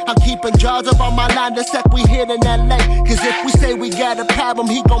day. I'm keeping jars up on my line, the sec we hit in LA. Cause if we say we got a problem,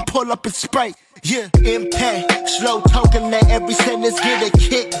 he gon' pull up and spray. Yeah, impact, slow token, let every sentence get a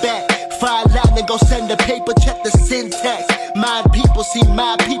kickback. Fire line and go send the paper, check the syntax. My people see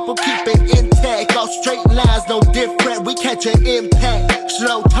my people keep it intact. All straight lines, no different, we catch an impact.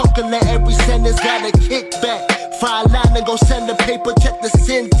 Slow token, let every sentence got a kickback. File line and go send the paper, check the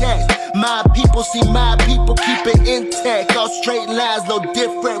syntax. My people see my people, keep it intact. All straight lines, no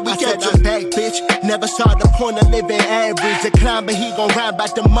different. We catch a back, bitch. Never saw the point of living average. A clown, but he gon' rhyme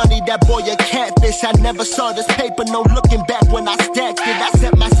about the money. That boy a catfish. I never saw this paper, no looking back when I stacked it. I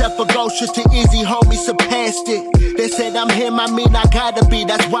set myself a goal, shit too easy, homie, surpassed it. They said I'm him, I mean I gotta be.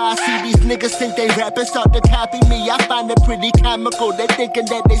 That's why I see these niggas think they rapping, start to copy me. I find it pretty comical. They thinking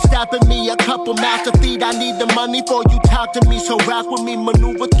that they stopping me. A couple mouths to feed, I need the money for you talk to me. So rock with me,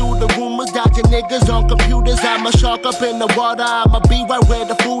 maneuver through the rumors, dodging niggas on computers. I'm a shark up in the water, I'ma be right where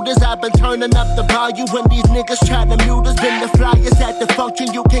the food is. I've been turning up the volume when these niggas try to mute us. Been the flyers at the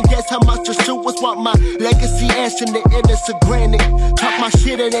function, you can guess how much the suits want my legacy ash in the innards of granite. Talk my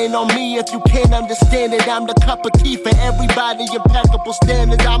shit, it ain't on me if you can't understand it. I'm the cup of tea for everybody, impeccable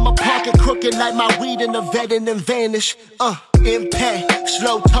standards. I'ma park it crooked like my weed in the vet and then vanish. Impact,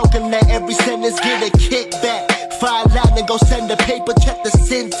 slow token, let every sentence get a kickback. File line and go send the paper, check the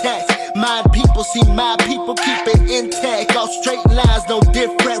syntax. My people see my people, keep it intact. All straight lines, no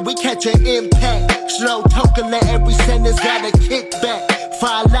different, we catch an impact. Slow token, let every sentence got a kickback.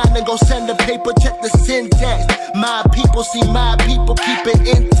 File line and go send the paper, check the syntax. My people see my people, keep it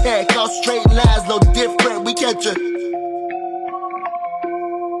intact. All straight lines, no different, we catch a...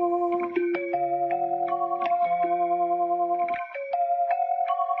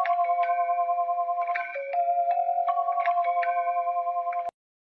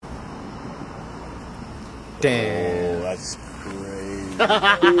 Damn. Oh, that's crazy.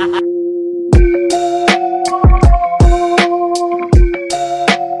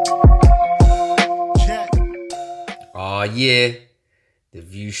 Ah, yeah. The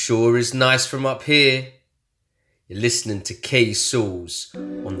view sure is nice from up here. You're listening to Casj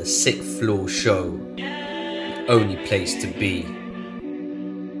on the 6th Floor Show. The only place to be.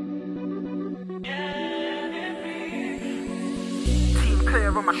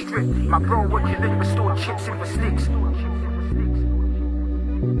 Clear on my strip, my bro working in with store chips in for sticks.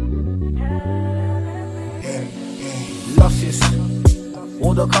 Losses,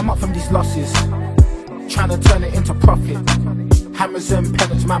 all that come up from these losses, trying to turn it into profit. Hammers and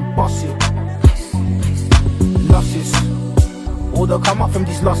pellets, man, boss it. Losses, all that come up from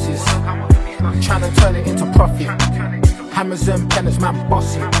these losses, trying to turn it into profit. Hammers and pellets, man,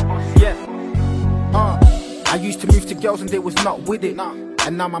 boss it. Yeah. I used to move to girls and they was not with it.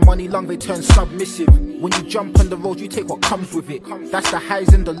 And now my money long, they turn submissive. When you jump on the road, you take what comes with it. That's the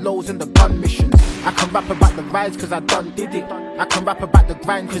highs and the lows and the gun missions. I can rap about the rides cause I done did it. I can rap about the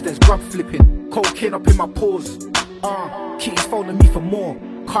grind cause there's grub flipping. Cocaine up in my pores. Kitty's phoning me for more.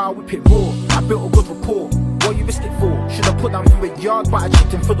 Car whip it raw, I built a good rapport. What you risk it for? Should've put down for a yard, but I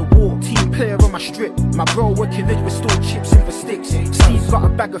chipped in for the war. Team player on my strip, my bro working lid with store chips in for sticks. Steve got a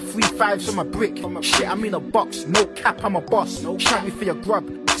bag of 3-5s on my brick. Shit, I'm in a box, no cap, I'm a boss. Shout me for your grub,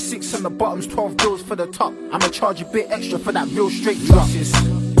 6 on the bottoms, 12 bills for the top. I'ma charge a bit extra for that real straight losses.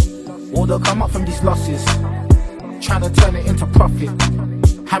 All that come up from these losses, trying to turn it into profit.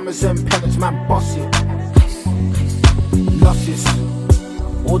 Hammers and pellets, man, boss it. Losses,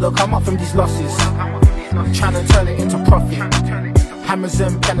 all that come up from these losses, trying to turn it into profit. Hammers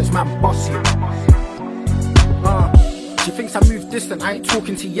and pellets, man, boss it. She thinks I move distant, I ain't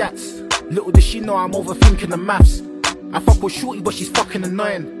talking to yats. Little does she know I'm overthinking the maths. I fuck with shorty but she's fucking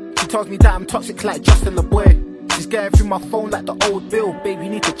annoying. She tells me that I'm toxic like Justin the boy. She's getting through my phone like the old bill. Baby,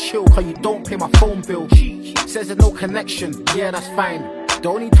 you need to chill cause you don't pay my phone bill. Says there's no connection, yeah that's fine. The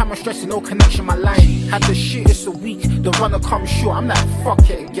only time I'm stressing, no connection, my line. Had the shit, it's a week, the runner comes short. I'm like, fuck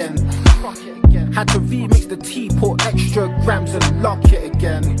it again. Had to remix the tea, put extra grams and lock it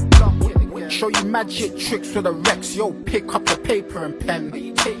again. Show you magic tricks with the Rex, yo, pick up the paper and pen.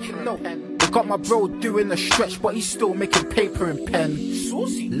 Taking note. They got my bro doing the stretch, but he's still making paper and pen.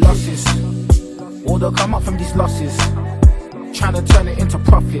 Losses, all that come up from these losses, trying to turn it into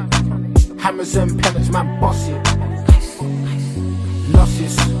profit. Hammers and pellets, man, boss it.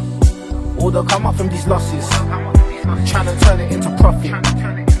 Losses, all that come up from these losses, trying to turn it into profit.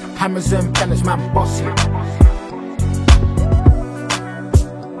 Hammers and pellets, man, boss it.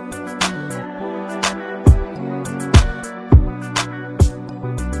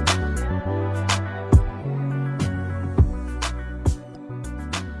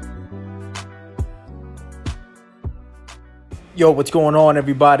 Yo, what's going on,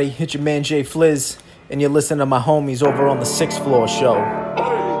 everybody? It's your man Jay Flizz, and you're listening to my homies over on the 6th Floor Show.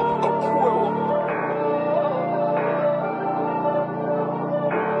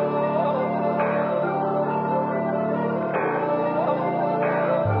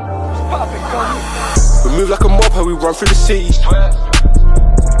 We move like a mob, how we run through the city.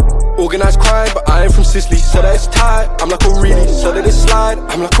 Organised crime, but I ain't from Sicily. So that it's tight, I'm like O'Reilly. So that it's slide,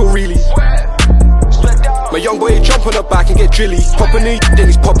 I'm like O'Reilly. My young boy jump on the back and get drilly. Popping it, then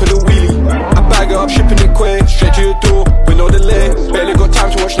he's popping a wheelie. I bag it up, shipping it quick, straight to your door, with no delay. Barely got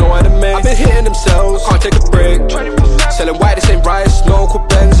time to watch no anime. I've been hitting them cells, can't take a break. Selling white, this ain't rice, no Uncle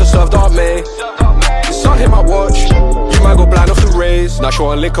Ben's, I served Aunt May. The sun hit my watch, you might go blind off the rays. Now she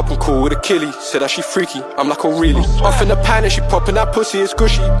wanna link up and cool with a killie. Said that she freaky, I'm like O'Reilly. Off in the pan and she popping that pussy, it's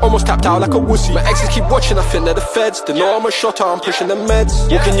gushy. Almost tapped out like a wussy. My exes keep watching, I think they're the feds. They know I'm a shotter, I'm pushing the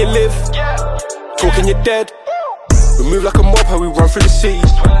meds. Walking you live, talking you dead. We move like a mob, how we run through the city.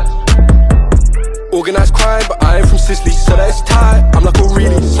 Organised crime, but I ain't from Sicily. So that it's tight, I'm like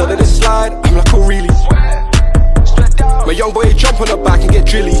O'Reilly. So that it's slide, I'm like O'Reilly. My young boy jump on the back and get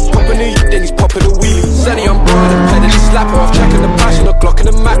drilly. Popping it, then he's popping a wheelie. Sunny on board and peddling the slapper off. Checking the patch on the Glock and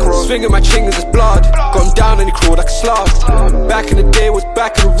the macro. Swinging my chingers as blood. Got him down and he crawled like a slug. Back in the day was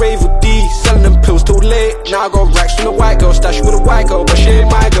back in the rave with D. Selling them pills till late. Now I got racks from the white girl. Stash with a white girl, but she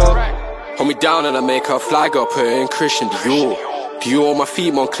ain't my girl. Hold me down and I make her fly girl. Put her in Christian Dior. Dior on my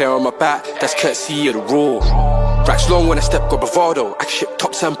feet, Moncler on my back. That's courtesy of the raw. Racks long when I step, got bravado. I can ship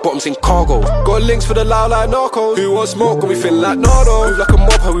tops and bottoms in cargo. Got links for the loud like narcos. Who wants smoke? Got me feeling like Nardo. Move like a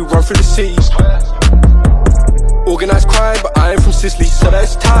mob, how we run through the city. Organised crime, but I ain't from Sicily. So that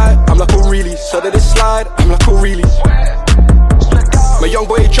it's tight, I'm like O'Reilly. So that it's slide, I'm like O'Reilly. My young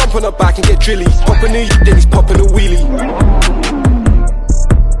boy jump on the back and get drilly. Popping it, then he's popping a wheelie.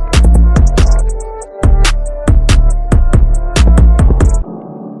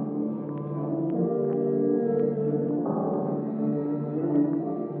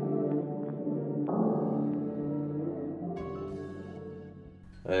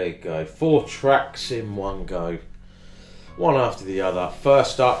 There you go, 4 tracks in one go, one after the other.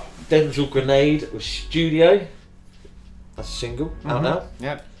 First up, Denzil Grenade with Studio, that's a single, out now.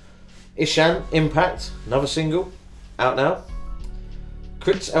 Yep. Ishan, Impact, another single, out now.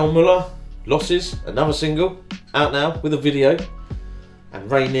 Kritz, lMula, Losses, another single, out now with a video. And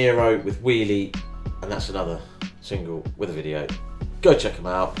Niro with Wheelie, and that's another single with a video. Go check them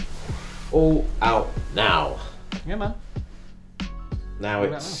out, all out now. Yeah, man. Now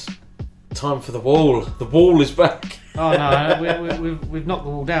it's time for the wall. The wall is back. Oh no, we've knocked the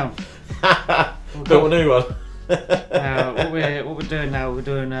wall down. Built a new one. What we're doing now? We're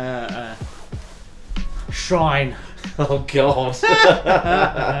doing a shrine. Oh god.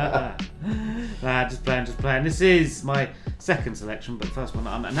 Nah, just playing. This is my second selection, but the first one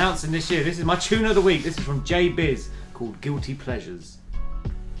I'm announcing this year. This is my tune of the week. This is from J Biz called Guilty Pleasures.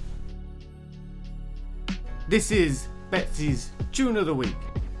 This is Betsy's tune of the week.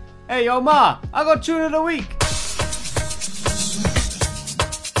 Hey yo ma, I got tune of the week.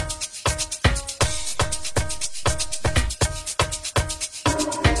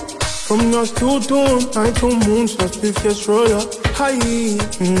 From dusk till dawn, night till moon, so Spliff gets roll up. Hi,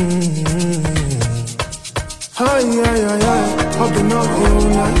 hi, I've been out here all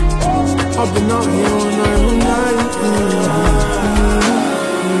night. I've been out here all night.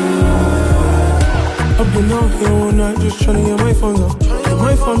 I've been out here all night just trying to get my funds up. Get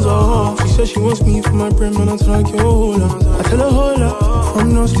my funds up. She said she wants me for my brain, man, until I get hold up. I tell her hold up.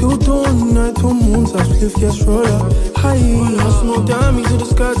 From dusk till dawn, night till moon, so Spliff gets roll up. Hi, I smoke diamonds to the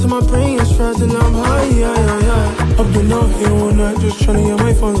sky till my brain is fried till I'm high. I've been out here all night just trying to get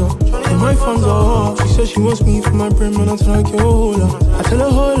my funds up. Get my funds up. She said she wants me for my brain, man, until I get hold up. I tell her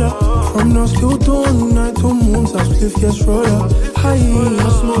hold up. From dusk till dawn, night till moon, so Spliff gets roll up. Hi, I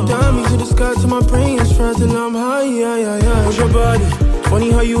smoke diamonds to the sky till my brain is fried till I'm high. What's your body?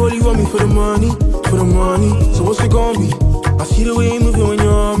 Funny how you only want me for the money, So what's it gonna be? I see the way you moving when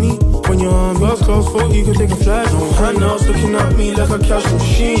you're on me. When you're on me, first class folk, you can take a flight. Right now, it's looking at me like a cash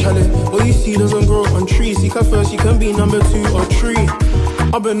machine. Challenge, what you see doesn't grow on trees. Seek at first, you can be number 2 or 3.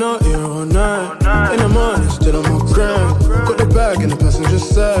 I've been out here all night. In the morning, still on my grind. Got the bag in the passenger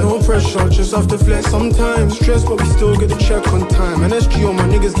side. No pressure, just have to flex sometimes. Stress, but we still get the check on time. And SG, all my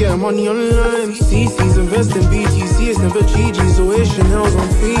niggas getting money online. CC's invest in BTC, it's never GG's. Always Chanel's on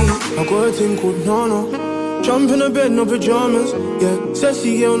feet. I got a thing called Nano. Jump in the bed, no pajamas. Yeah,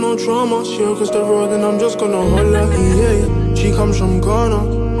 sexy girl, no trauma. She across the road and I'm just gonna holla. Yeah. She comes from Ghana.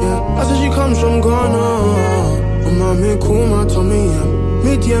 Yeah, I said she comes from Ghana. I'm me cool, my tummy,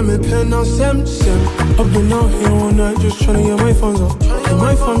 yeah. Me pen now, Sam. I've been out here all night just trying to get my funds up. Get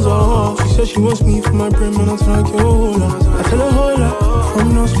my funds up. She said she wants me for my brain, man, until I get hold up. I tell her hold up.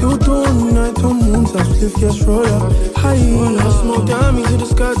 From dusk till dawn, night till moon, so Spliff gets roll up. Hi, I smoke diamonds to the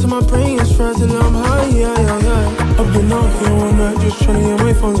sky till my brain is fried till I'm high. I've been out here all night just trying to get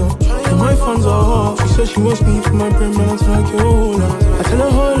my funds up. Get my funds are off. She said she wants me for my brain, man, until I get older. I tell her,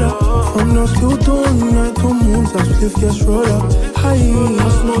 hold up, from now still dawn, night to moons, that Spliff gets rolled up. High, I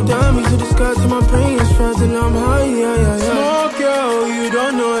smoke damage to the sky till my brain is fried till I'm high, yeah. Small girl, you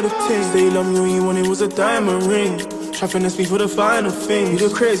don't know the taste. They love me when you want it was a diamond ring. Try finesse me for the final thing. You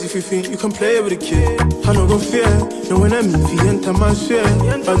look crazy if you think you can play with a kid. I no go fear, no when I move, you enter my sphere.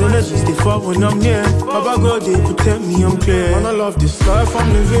 But the energies they fuck when I'm near. Baba God, they protect me, I'm clear. Man, I love this life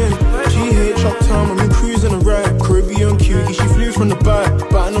I'm living. GH uptown, I'm cruising a ride. Caribbean cutie, she flew from the back.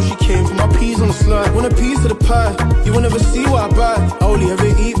 But I know she came for my peas on the slide. Want a piece of the pie, you will never see what I buy. I only ever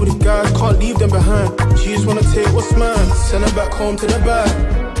eat with the guys, can't leave them behind. She just wanna take what's mine, send her back home to the bag.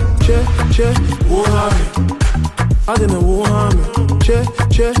 Check, war harmony. I don't know war harmony. Check,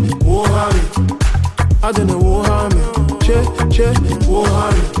 war harmony. I don't know war harmony. Check, war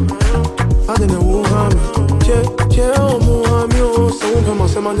harmony. I don't know war harmony. Check, war harmony. Someone put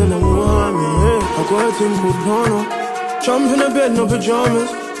myself under the war harmony. I got a thing called Lana. Jump in the bed, no pajamas.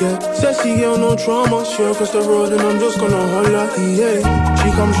 Yeah, sexy girl, no trauma. She across the road and I'm just gonna holler. Yeah,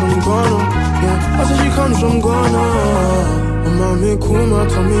 she comes from Ghana. Yeah, I said she comes from Ghana. My mommy cool, my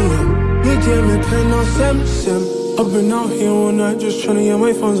tummy. Me get me pen, now sem. I've been out here all night just trying to get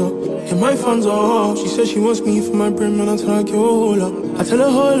my funds up. Yeah, my funds are off. She said she wants me for my brain, man, until I get hold up. I tell her,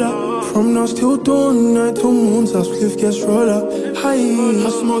 hold up, from now still dawn, night to moons, that Spliff gets rolled up. High, I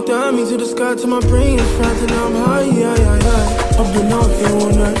smoke damage to the sky till my brain is fried till I'm high, yeah. I've been out here all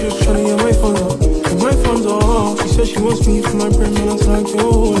night just trying to get my funds up. Yeah, my funds are off. She said she wants me for my brain, man, until I get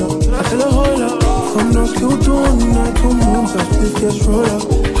hold up. I tell her, hold up, from now still dawn, night to moons, that Spliff gets rolled up.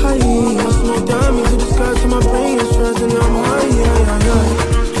 High, I smoke damage to the sky till my brain is fried till I'm high, yeah.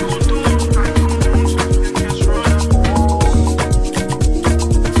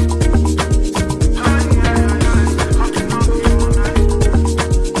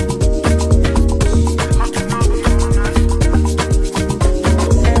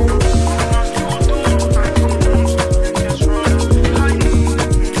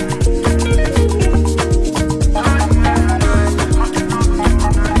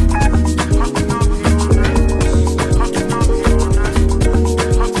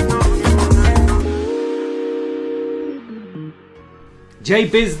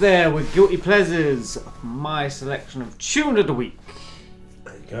 J-Biz there with Guilty Pleasures, my selection of Tune of the Week.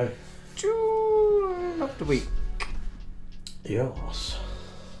 There you go. Tune of the Week. Yes.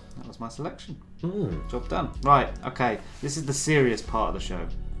 That was my selection. Job done. Right, okay. This is the serious part of the show.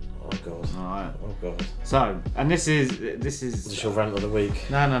 Oh god. Alright. Oh god. So, and this is This is your rant of the week.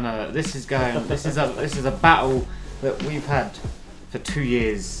 No. This is a battle that we've had for 2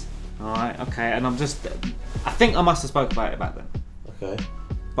 years. Alright, okay, and I think I must have spoke about it back then. Okay.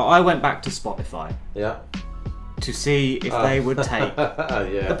 But I went back to Spotify. Yeah. To see if they would take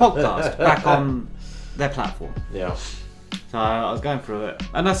the podcast back on their platform. Yeah. So I was going through it,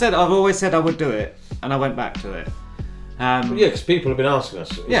 and I've always said I would do it, and I went back to it. Because people have been asking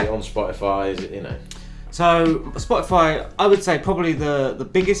us, is it on Spotify? Is it, you know? So Spotify, I would say probably the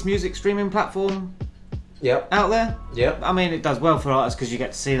biggest music streaming platform. Out there. Yep. I mean, it does well for artists because you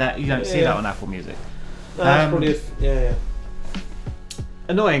get to see that. You don't see that on Apple Music. No, that's probably yeah.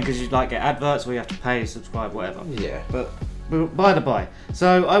 Annoying because you get adverts where you have to pay, subscribe, whatever. Yeah. But by the by.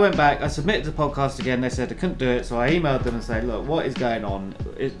 So I went back, I submitted the podcast again, they said I couldn't do it, so I emailed them and said, look, what is going on?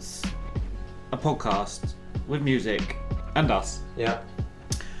 It's a podcast with music and us. Yeah.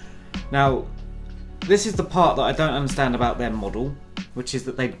 Now, this is the part that I don't understand about their model, which is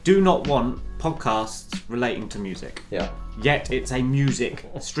that they do not want podcasts relating to music. Yeah. Yet it's a music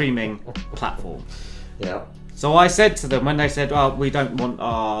streaming platform. Yeah. So I said to them when they said, "Oh, we don't want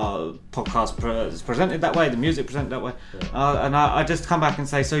our podcast presented that way, the music presented that way," and I just come back and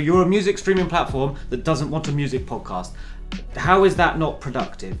say, "So you're a music streaming platform that doesn't want a music podcast? How is that not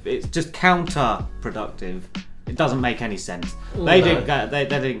productive? It's just counterproductive. It doesn't make any sense." They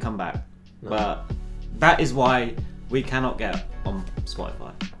didn't come back, but that is why we cannot get on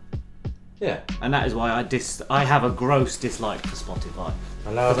Spotify. Yeah, and that is why I have a gross dislike for Spotify.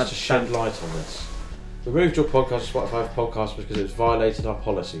 Allow us to shed light on this. We removed your podcast from Spotify for podcasts because it's violated our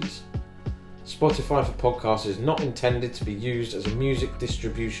policies. Spotify for podcasts is not intended to be used as a music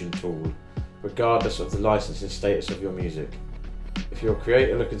distribution tool, regardless of the licensing status of your music. If you're a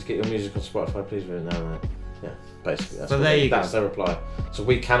creator looking to get your music on Spotify, please do it now. Yeah, basically. That's their reply. So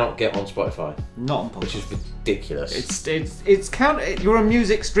we cannot get on Spotify. Not on podcasts. Which is ridiculous. You're a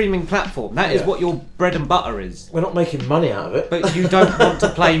music streaming platform. That is what your bread and butter is. We're not making money out of it. But you don't want to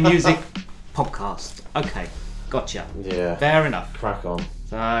play music podcast. Okay, gotcha. Yeah. Fair enough. Crack on.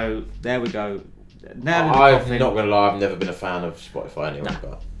 So there we go. I'm not going to lie, I've never been a fan of Spotify anyway.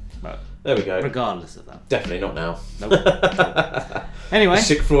 No. But there we go. Regardless of that. Definitely not now. Nope. Anyway. The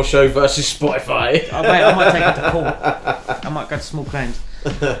Sixth Floor Show versus Spotify. Oh, wait, I might take it to court. I might go to small claims.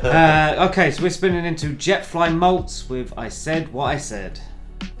 Okay, so we're spinning into Jetfly Multz with I Said What I Said.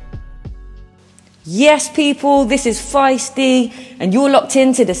 Yes, people, this is Feisty, and you're locked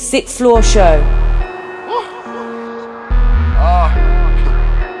into the Sixth Floor Show.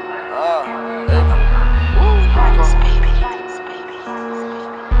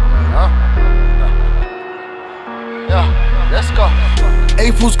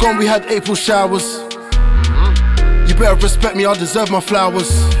 April's gone, we had April showers. You better respect me, I deserve my flowers.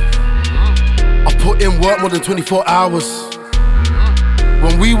 I put in work more than 24 hours.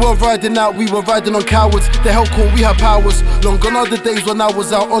 When we were riding out, we were riding on cowards. The hell call, we had powers. Long gone are the days when I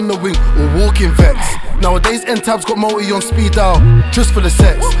was out on the wing or walking vex. Nowadays, N-Tabs got multi on speed dial, just for the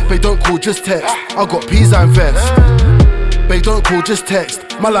sex. Babe, don't call, just text. I got P's I invest. Babe, don't call, just text.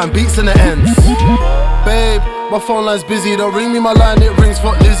 My line beats in the ends. Babe, my phone line's busy. Don't ring me, my line, it rings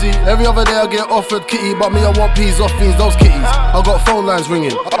for Lizzie. Every other day I get offered kitty, but me I want P's off fiends, those kitties. I got phone lines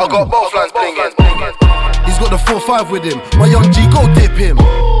ringing, I got both lines blinging. He's got the 4-5 with him, my young G, go dip him.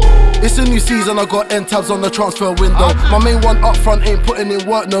 It's a new season, I got N-Tabs on the transfer window. My main one up front ain't putting in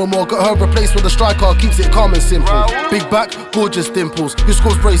work no more. Got her replaced with a striker, keeps it calm and simple. Big back, gorgeous dimples, who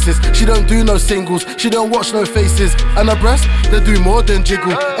scores braces. She don't do no singles, she don't watch no faces. And her breast, they do more than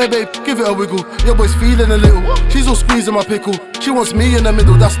jiggle. Hey babe, give it a wiggle, your boy's feeling a little. She's all squeezing my pickle, she wants me in the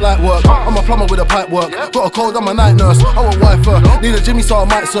middle, that's light work. I'm a plumber with a pipe work, got a cold, I'm a night nurse. I want wife, need a Jimmy so I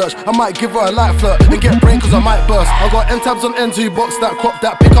might search. I might give her a light flirt, and get brain cause I might burst. I got N-Tabs on N2, box that, crop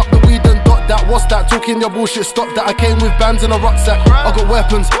that, pick up the weed and dot that. What's that, talking your bullshit, stop that. I came with bands in a rucksack, I got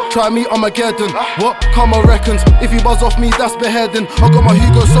weapons, try me Armageddon. What, karma reckons, if you buzz off me that's beheading. I got my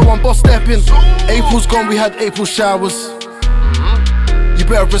Hugo so I'm boss stepping. April's gone, we had April showers. You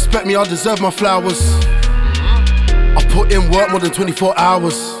better respect me, I deserve my flowers. I put in work more than 24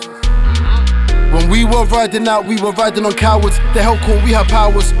 hours. When we were riding out, we were riding on cowards. The hell call, we had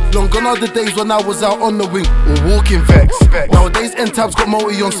powers. Long gone are the days when I was out on the wing or walking vex. Nowadays N-Tabs got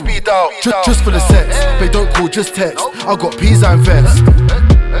multi on speed out, just for the sex. Babe, don't call, just text. I got P's I invest.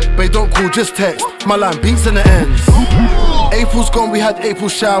 Babe, don't call, just text. My line beats in the ends. April's gone, we had April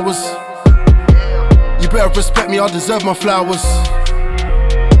showers. You better respect me, I deserve my flowers.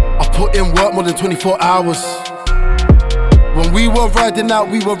 I put in work more than 24 hours. When we were riding out,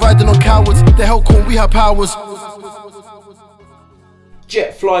 we were riding on cowards. The hell call, we had powers.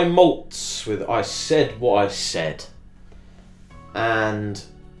 Jetfly Multz with I Said What I Said. And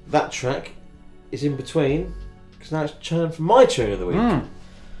that track is in between, because now it's turn for my tune of the week.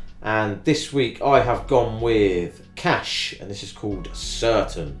 And this week I have gone with Casj, and this is called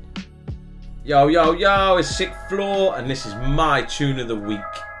Certain. Yo, yo, yo, it's Sixth Floor, and this is my tune of the week.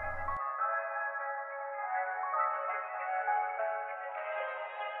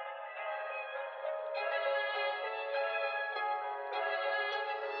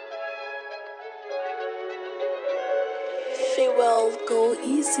 Go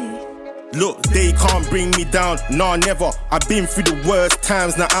easy. Look, they can't bring me down, nah never. I've been through the worst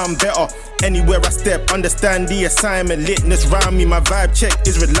times, now I'm better. Anywhere I step, understand the assignment. Litness round me, my vibe check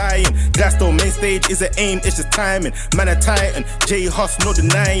is relying. Glasgow main stage is an aim, it's just timing. Man a titan, J-Hus no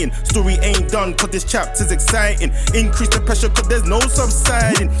denying. Story ain't done cause this chapter's exciting. Increase the pressure cause there's no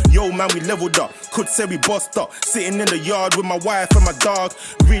subsiding. Yo man, we leveled up, could say we bossed up. Sitting in the yard with my wife and my dog.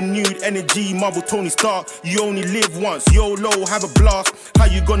 Renewed energy, Marvel Tony Stark. You only live once, YOLO, have a blast. How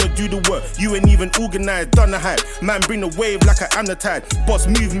you gonna do the work? You ain't even organized, done the hype. Man, bring the wave like I am the tide. Boss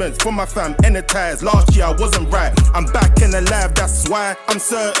movements for my fam, energized. Last year I wasn't right, I'm back and alive, that's why I'm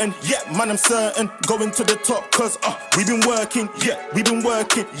certain. Yeah, man, I'm certain. Going to the top, cause we've been working. Yeah, we've been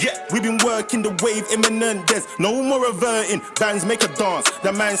working. Yeah, we've been working. The wave imminent, there's no more reverting. Bands make a dance,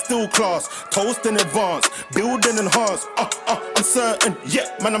 the man still class. Toast in advance, build and enhance. I'm certain. Yeah,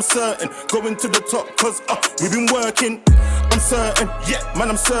 man, I'm certain. Going to the top, cause we've been working. I'm certain, yeah, man,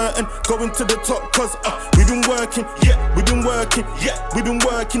 I'm certain. Going to the top, cause we've been working, yeah, we've been working, yeah, we've been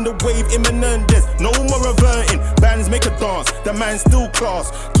working. The wave imminent, there's no more reverting. Bands make a dance, the man still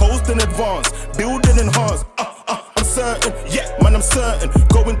class. Toast in advance, build and enhance. I'm certain, yeah, man, I'm certain.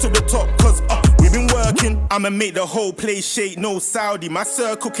 Going to the top, cause we've been working. I'ma make the whole place shake, no Saudi. My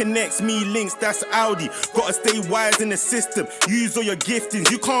circle connects me, links, that's Audi. Gotta stay wise in the system, use all your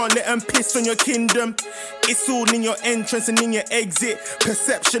giftings. You can't let them piss on your kingdom. It's all in your entrance and in your exit.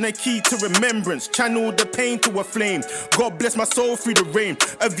 Perception a key to remembrance. Channel the pain to a flame. God bless my soul through the rain.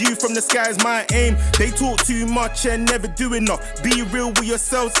 A view from the sky is my aim. They talk too much and never do enough. Be real with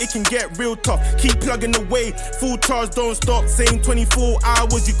yourselves, it can get real tough. Keep plugging away, full charge, don't stop. Same 24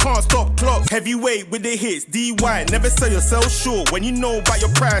 hours, you can't stop clocks. Heavyweight with the hits, DY. Never sell yourself short when you know about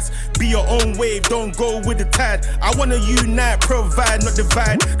your price. Be your own wave, don't go with the tide. I wanna unite, provide, not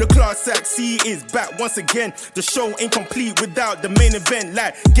divide. The class act C is back once again. The show ain't complete without the main event.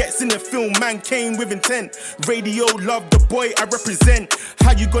 Like gets in the film, man came with intent. Radio love the boy I represent.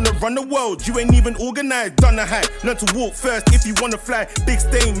 How you gonna run the world? You ain't even organized, done a high. Learn to walk first if you wanna fly. Big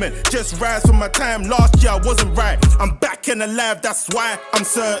statement, just rise from my time. Last year I wasn't right. I'm back and alive, that's why I'm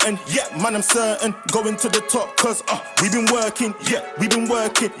certain. Yeah, man, I'm certain. Going to the top, cause we've been working. Yeah, we've been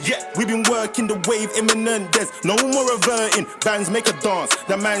working. Yeah, we've been working. The wave imminent, there's no more reverting. Bands make a dance,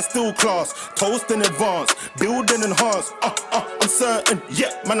 that man's still class. Toast in advance, build and enhance. I'm certain.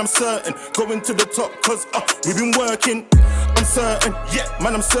 Yeah, man, I'm certain. Going to the top, cause we've been working. I'm certain, yeah,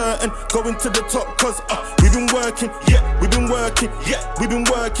 man, I'm certain. Going to the top, cause we've been working, yeah, we've been working, yeah, we've been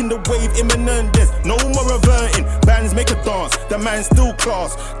working. The wave imminent, there's no more reverting. Bands make a dance, that man's still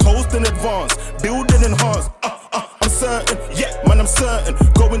class. Toast in advance, build and enhance. I'm certain, yeah, man, I'm certain.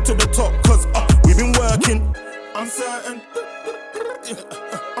 Going to the top, cause we've been working. I'm certain,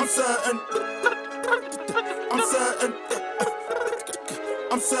 I'm certain, I'm certain,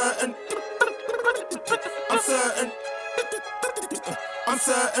 I'm certain, I'm certain. I'm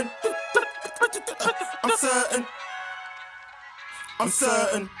certain. I'm certain. I'm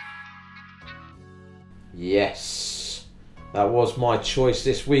certain. Yes, that was my choice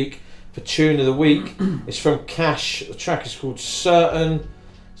this week for Tune of the Week. It's from Casj. The track is called Certain.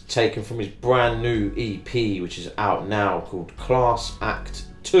 It's taken from his brand new EP, which is out now, called Class Act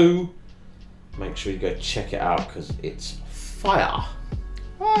 2. Make sure you go check it out because it's fire.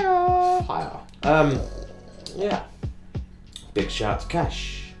 Fire. Yeah. Big shout out to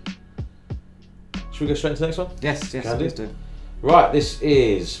Casj. Should we go straight into the next one? Yes, please do. Right, this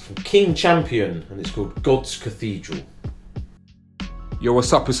is from King Champion and it's called God's Cathedral. Yo,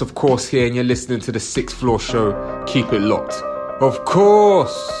 what's up? It's of course here and you're listening to the 6th Floor Show. Keep it locked. Of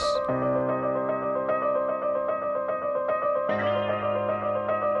course!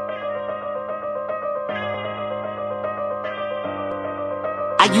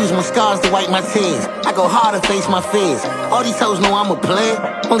 I use my scars to wipe my tears. I go hard and face my fears. All these hoes know I'm a player.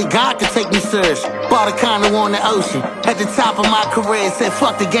 Only God can take me serious. Bought a condo on the ocean. At the top of my career, said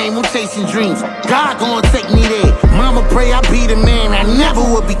fuck the game, I'm chasing dreams. God gonna take me there. Mama pray I be the man I never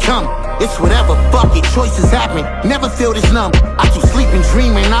would become. It's whatever, fuck it, choices happen. Never feel this numb. I keep sleeping,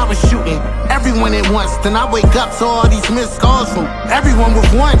 dreaming, I was shooting everyone at once. Then I wake up to all these missed calls from everyone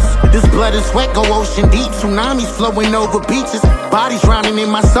with once. This blood and sweat go ocean deep. Tsunamis flowing over beaches. Bodies drowning in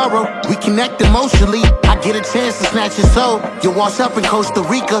my sorrow. We connect emotionally. I get a chance to snatch your soul. You wash up in Costa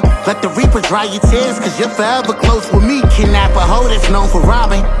Rica. Let the reaper dry your tears, cause you're forever close with me. Kidnap a hoe that's known for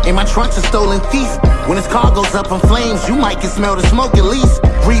robbing. In my trunk's a stolen thief. When his car goes up in flames, you might can smell the smoke at least.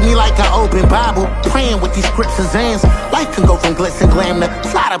 Read me like an open Bible, praying with these scripts and zans. Life can go from glitz and glam to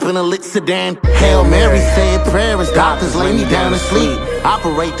slide up in a lit sedan. Hail Mary, say a prayer as doctors lay me down to sleep.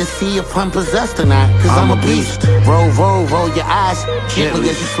 Operate to see if I'm possessed or not, cause I'm a beast. Roll your eyes, gently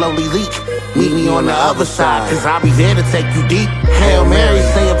as you slowly leak. Meet me on the other side, cause I'll be there to take you deep. Hail Mary,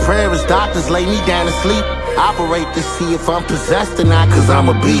 say a prayer as doctors lay me down to sleep. Operate to see if I'm possessed or not, cause I'm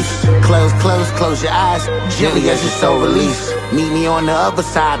a beast. Close your eyes, gently as your soul release. Meet me on the other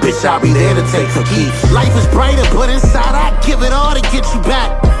side, bitch, I'll be there to take for keeps. Life is brighter, but inside I give it all to get you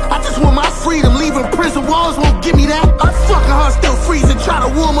back. I just want my freedom, leaving prison walls won't give me that. I fucking heart still freezing, try to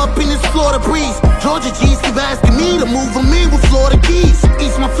warm up in this Florida breeze. Georgia G's keep asking me to move them in with Florida keys.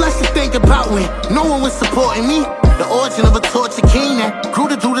 Eats my flesh to think about when no one was supporting me. The origin of a tortured king that grew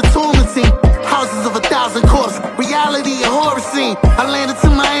to do the tormenting. Houses of 1,000 corpses, reality a horror scene. I landed to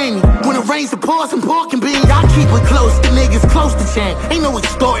Miami when it rains and pours and pork and beans. Y'all keep it close, the niggas close to chain. Ain't no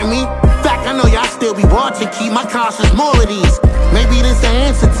extorting me. Fact, I know y'all still be watching, keep my conscience more at ease. Maybe this the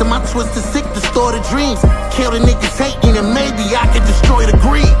answer to my twisted, sick, distorted dreams. Kill the niggas hating and maybe I can destroy the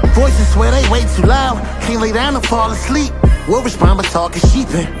greed. Voices swear they way too loud, can't lay down and fall asleep. We'll respond by talking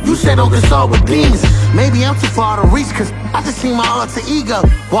sheepin'. You said don't consult with demons. Maybe I'm too far to reach, cause I just seen my alter ego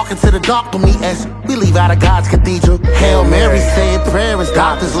walking to the dark with me as we leave out of God's cathedral. Hail Mary, say a prayer as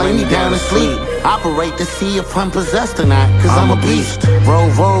doctors lay me down to sleep. Operate to see if I'm possessed or not, cause I'm a beast. Roll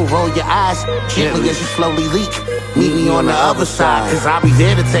your eyes gently as you slowly leak. Meet me on the other side, cause I'll be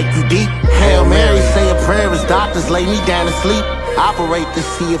there to take you deep. Hail Mary, say a prayer as doctors lay me down to sleep. Operate to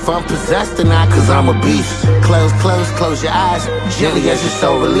see if I'm possessed or not, cause I'm a beast. Close your eyes gently as your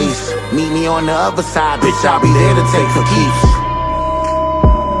soul release. Meet me on the other side, bitch, I'll be there to take for keeps.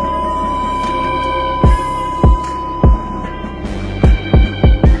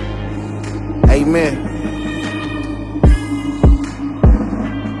 Amen.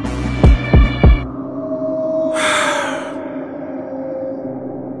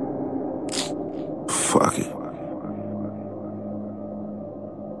 Fuck it.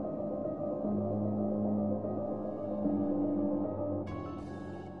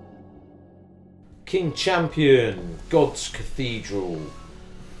 King Champion, God's Cathedral.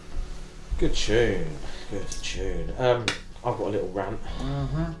 Good tune. Good tune. I've got a little rant.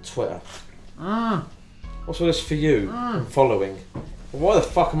 Twitter. What's all this for you? I'm following. Why the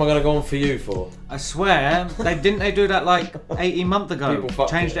fuck am I going to go on for you for? I swear, didn't they do that like 18 months ago? People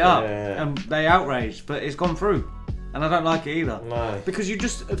changed it up, and they outraged, but it's gone through, and I don't like it either. No. Because you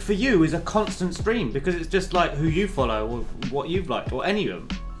just, for you, is a constant stream, because it's just like who you follow or what you've liked or any of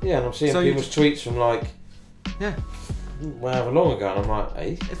them. Yeah, and I'm seeing people's tweets from like, however long ago, and I'm like,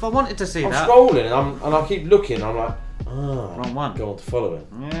 hey. If I wanted to see I'm that, scrolling and I keep looking, I'm like, wrong one. Go on to following.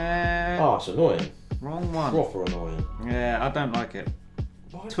 Yeah. Oh, it's annoying. Wrong one. Proper annoying. Yeah, I don't like it.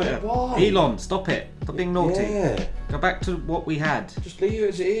 Why? Twitter. Why? Elon, stop it. Stop being naughty. Yeah. Go back to what we had. Just leave it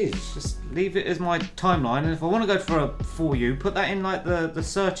as it is. Just leave it as my timeline, and if I want to go for a For You, put that in like the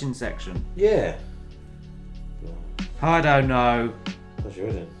searching section. Yeah. I don't know. That's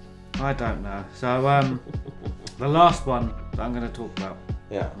yours then. I don't know. So, the last one that I'm going to talk about.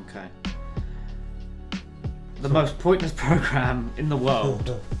 Yeah. Okay. The most pointless program in the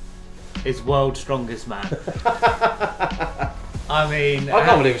world is World's Strongest Man. I mean, I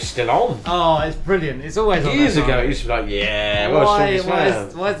can't believe it's still on. Oh, it's brilliant. It's always on. Years ago, it used to be like,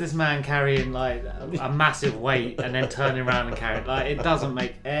 why is this man carrying like a massive weight and then turning around and carrying? Like, it doesn't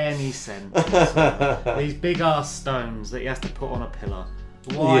make any sense. These big ass stones that he has to put on a pillar.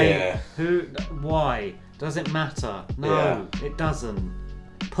 Why? Yeah. Why? Does it matter? No, it doesn't.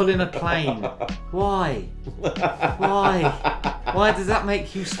 Pulling a plane. Why? Why does that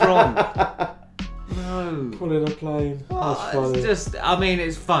make you strong? No. Pulling a plane. That's funny. It's just, I mean,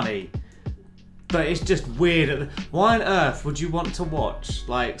 it's funny, but it's just weird. Why on earth would you want to watch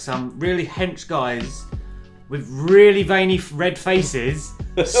like some really hench guys with really veiny red faces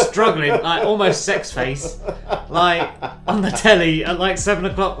struggling, like almost sex face, like on the telly at like 7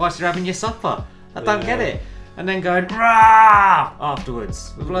 o'clock whilst you're having your supper? I don't get it. And then going rah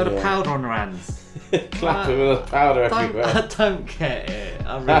afterwards with a load of powder on their hands. Clapping with powder everywhere. I don't get it.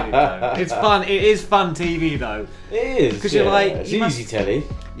 I really don't. It's fun. It is fun TV though. It is. Because you're like, it's easy telly.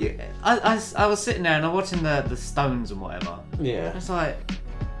 I was sitting there and I'm watching the Stones and whatever. Yeah. It's like,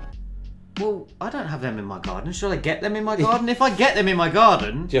 well, I don't have them in my garden. Should I get them in my garden? If I get them in my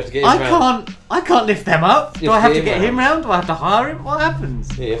garden, do you have to get him round? I can't lift them up. Do I have to get him round? Do I have to hire him? What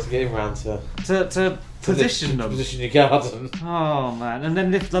happens? Yeah, you have to get him round to position them. Position your garden. Oh man, and then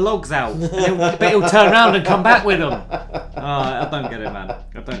lift the logs out. But he'll turn around and come back with them. I don't get it, man.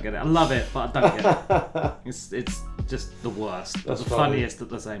 I don't get it. I love it, but I don't get it. It's just the worst. That's the funniest at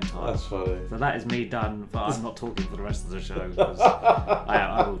the same time. That's funny. So that is me done, but I'm not talking for the rest of the show.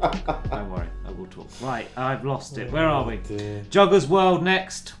 I will talk. Don't worry, I will talk. Right, I've lost it. Where are we? Dear. Jugger's World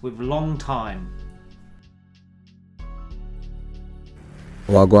next with Long Time.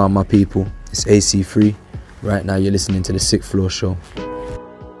 Well, go on, my people. It's AC3. Right now, you're listening to the 6th Floor Show.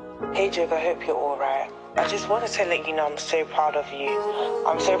 Hey, Jug, I hope you're alright. I just wanted to let you know I'm so proud of you.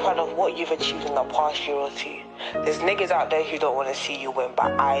 I'm so proud of what you've achieved in the past year or two. There's niggas out there who don't want to see you win,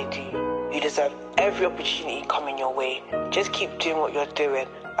 but I do. You deserve every opportunity coming your way. Just keep doing what you're doing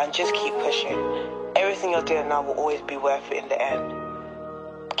and just keep pushing. Everything you're doing now will always be worth it in the end.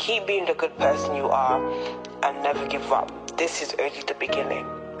 Keep being the good person you are and never give up. This is only the beginning.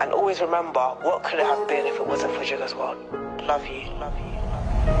 And always remember, what could it have been if it wasn't for Jugger's World? Love you. Love you.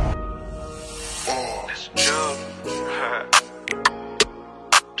 It's Jug.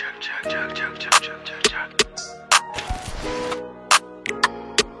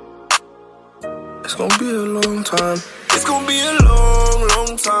 It's gonna be a long time. It's gonna be a long,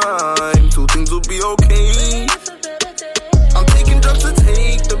 long time till things will be okay. I'm taking drugs to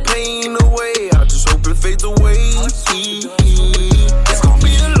take the pain away. I just hope it fades away. It's gonna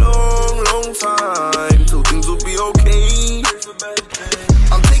be a long, long time till things will be okay.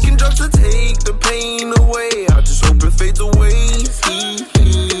 I'm taking drugs to take the pain away. I just hope it fades away.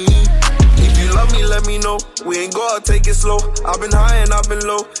 If you take it slow. I've been high and I've been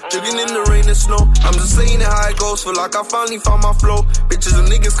low, jigging in the rain and snow. I'm just saying it how it goes, feel like I finally found my flow. Bitches and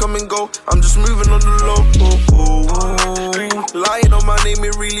niggas come and go, I'm just moving on the low. Lying on my name,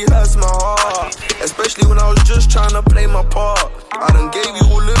 it really hurts my heart, especially when I was just trying to play my part. I done gave you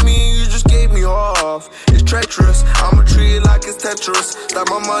all of me and you just gave me half. It's treacherous, I'ma treat it like it's Tetris. Stack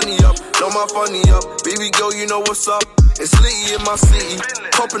my money up, know my funny up. Baby girl, you know what's up. It's litty in my city,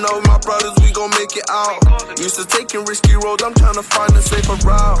 popping out with my brothers, we gon' make it out. Used to taking risky roads, I'm trying to find a safer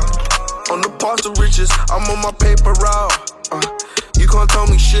route. On the path to riches, I'm on my paper route. You can't tell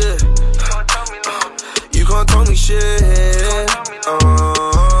me shit. You can't tell me shit.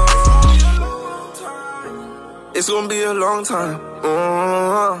 It's gonna be a long time.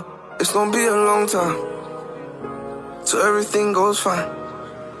 It's gonna be a long time till everything goes fine.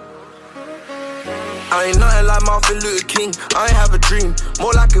 I ain't nothing like Martin Luther King. I ain't have a dream,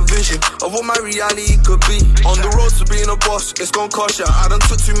 more like a vision of what my reality could be. On the road to being a boss, it's gon' cost ya. I done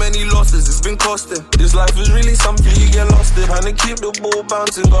took too many losses, it's been costing. This life is really something you get lost in. Trying to keep the ball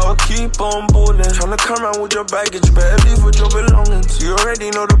bouncing, gotta keep on balling. Trying to come around with your baggage, better leave with your belongings. You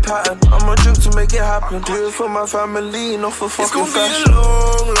already know the pattern, I'ma drink to make it happen. Do it for my family, not for fucking fashion. It's gonna be a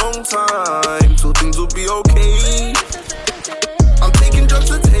long, long time till things will be okay. I'm taking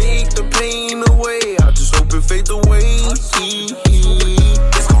drugs to take the pain away. I just hope it fades away. It's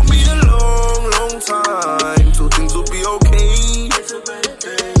gonna be a long, long time till things will be okay.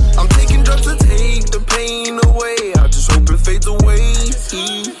 I'm taking drugs to take the pain away. I just hope it fades away. It's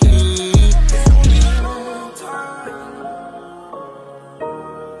gonna be a long time.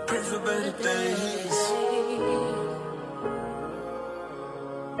 Pray for better days.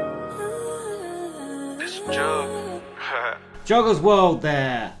 It's a joke. Jugger's World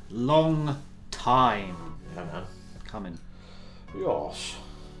there. Long time. Yeah, man. Coming. Gosh.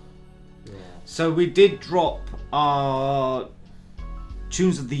 Yeah. So we did drop our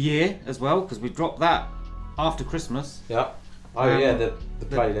tunes of the year as well, because we dropped that after Christmas. Yeah. Oh yeah, the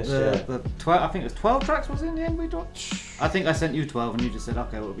playlist. The 12, I think it was 12 tracks was in the end we dropped. I think I sent you 12 and you just said,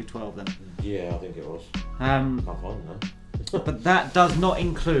 okay, well, it'll be 12 then. Yeah, I think it was. Can't find them. But that does not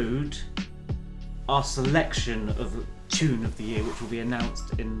include our selection of tune of the year, which will be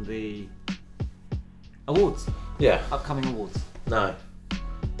announced in the awards. Yeah. Upcoming awards. No.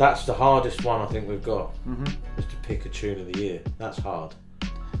 That's the hardest one I think we've got. Mm-hmm. Is to pick a tune of the year. That's hard.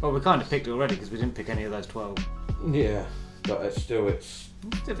 Well, we kind of picked it already because we didn't pick any of those 12. Yeah. But it's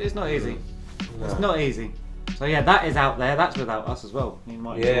not easy. No. It's not easy. So yeah, that is out there. That's without us as well. You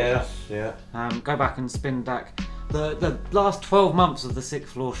might yeah. Go back and spin back the last 12 months of the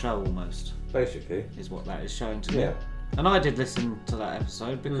Sixth Floor show almost. Basically. Is what that is showing to me. Yeah. And I did listen to that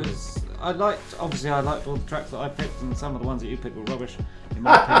episode because I liked all the tracks that I picked, and some of the ones that you picked were rubbish, in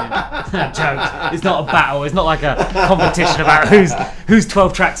my opinion. Jokes. It's not a battle. It's not like a competition about whose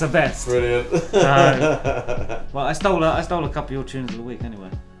 12 tracks are best. Brilliant. Well, I stole a couple of your tunes of the week anyway.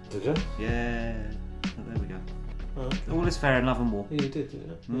 Did you? Yeah. Oh, there we go. Oh, okay. All is fair in love and war. Yeah, you did, didn't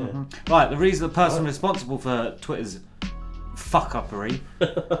you? Mm-hmm. Right. The person responsible for Twitter's fuck-uppery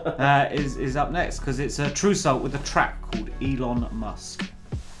is up next, because it's a Trusalt with a track called Elon Musk.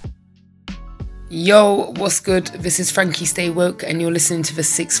 Yo, what's good? This is Frankie StayWoke and you're listening to the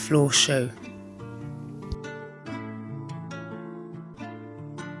Sixth Floor Show.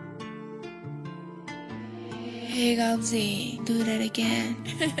 Hey Gobsy, do that again.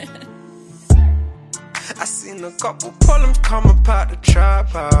 I seen a couple problems come up out the trap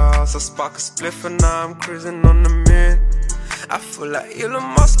house. I spark a spliff and now I'm cruising on the mid. I feel like Elon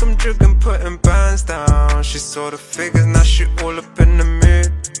Musk, I'm drinking, putting bands down. She saw the figures, now she all up in the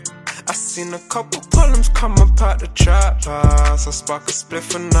mid. I seen a couple problems come up out the trap house. I spark a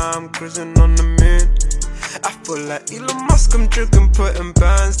spliff and now I'm cruising on the mid. I feel like Elon Musk, I'm drinking, putting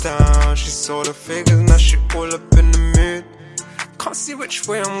bands down. She saw the figures, now she all up in the mid. Can't see which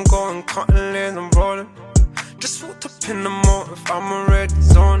way I'm going, cutting lanes, I'm rolling. Just walked up in the motor, I'm already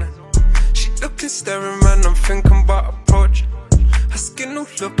zoning. She looking, staring, man, I'm thinking about approaching. Her skin all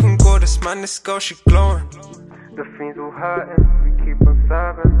looking gorgeous, man, this girl, she glowing. The fiends all hurting, we keep on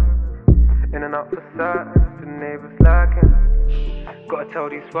serving. In and out for certain, the neighbours lacking. Gotta tell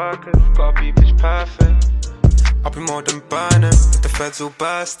these workers, gotta be bitch perfect. I'll be more than burning, if the feds all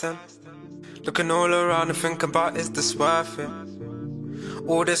bursting. Looking all around and thinking about, is this worth it?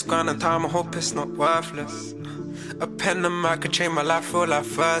 All this grind and time, I hope it's not worthless. A pen and I could change my life for life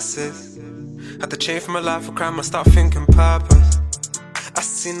verses. Had to change from my life for crime, I start thinking purpose. I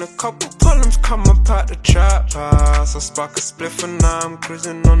seen a couple problems come up out the trap house. I spark a spliff and now I'm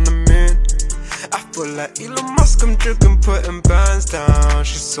cruising on the mid. I feel like Elon Musk, I'm drinking, putting bands down.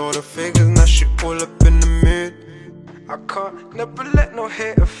 She saw the figures, now she all up in the mid. I can't never let no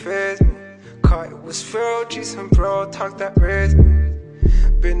hater faze me. Cause it was real G's and bro talk that raised me.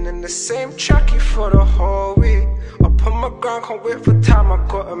 Been in the same tracky for the whole week. Up on my ground, can't wait for time, I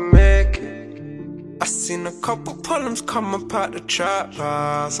gotta make it. I seen a couple problems come up out the trap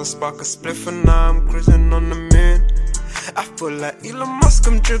house. I spark a spliff and now I'm cruising on the mid. I feel like Elon Musk,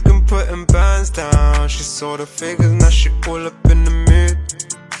 I'm drinking, putting bands down. She saw the figures, now she all up in the mid.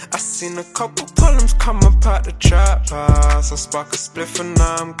 I seen a couple problems come up out the trap house. I spark a spliff and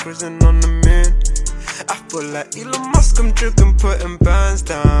now I'm cruising on the mid. I feel like Elon Musk, I'm drinking, putting bands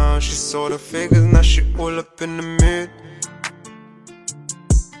down. She saw the figures, now she all up in the mid.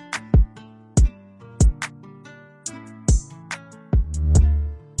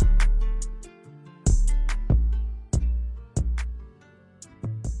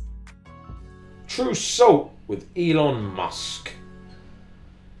 Trusalt with Elon Musk.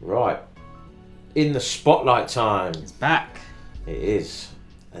 Right, in the spotlight time. It's back. It is.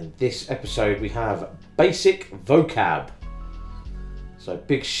 And this episode we have basic vocab. So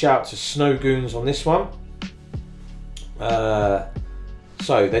big shout to Snow Goons on this one.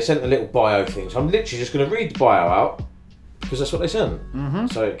 So they sent a little bio thing. So I'm literally just going to read the bio out because that's what they sent.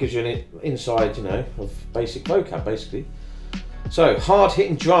 So it gives you an inside, you know, of basic vocab basically. So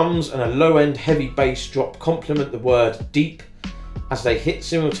hard-hitting drums and a low-end heavy bass drop complement the word deep as they hit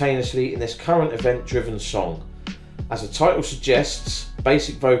simultaneously in this current event-driven song. As the title suggests,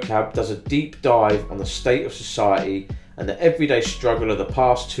 basic vocab does a deep dive on the state of society and the everyday struggle of the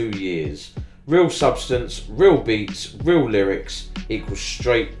past 2 years. Real substance, real beats, real lyrics equals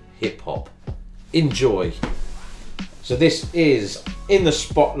straight hip-hop. Enjoy. So this is in the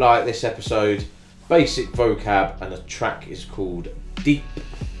spotlight, this episode, basic vocab, and the track is called Deep.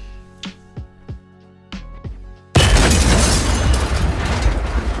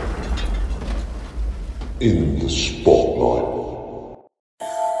 In the spotlight.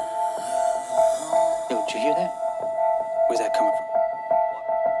 Yo, did you hear that? Where's that coming from?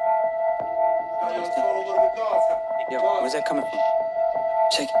 Yo, where's that coming from?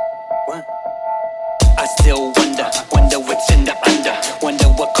 Check it. What? I still wonder what's in the under. Wonder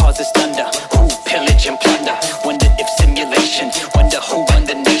what causes thunder. Who pillage and plunder? Wonder if simulation. Wonder who run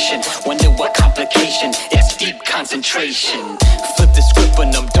the nation. Wonder what complication. It's deep concentration. Flip the script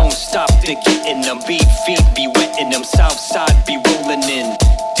on them. Don't stop to get in them. Beat feet be wetting them. South side be rolling in.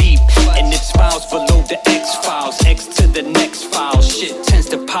 Deep and it smiles below the X files. X to the next file. Shit tends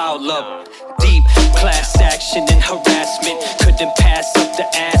to pile up. Deep class action and harassment. Couldn't pass up the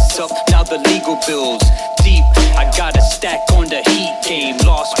ass up. Now the legal bills. Deep, I got a stack on the heat game.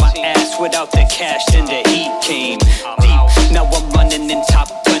 Lost my ass without the cash, then the heat came. Deep, now I'm running and top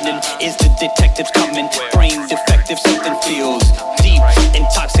gunning. Is the detectives coming? Brain defective, something feels deep.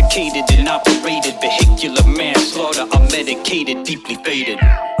 Intoxicated and operated. Vehicular manslaughter. I'm medicated, deeply faded.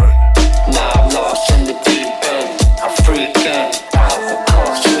 Now I'm lost in the deep end. I'm freaking out for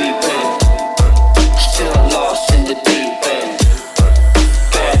call sleeping. Still lost in the deep end.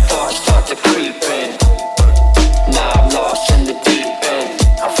 Bad thoughts start to creep in. Now I'm lost in the deep end.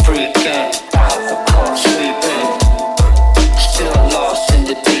 I'm freaking out for call sleeping. Still lost in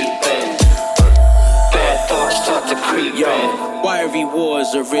the deep end. Bad thoughts start to creep in. Why every war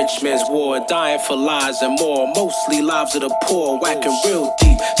is a rich man's war, dying for lies and more. Mostly lives of the poor, whacking real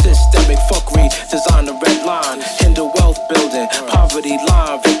deep. Systemic fuckery, design a red line, hinder wealth building, poverty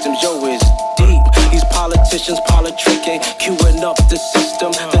line, victims, yo, is deep. These politicians politicking, queuing up the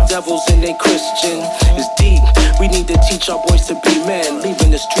system. The devil's in a Christian, is deep. We need to teach our boys to be men, leaving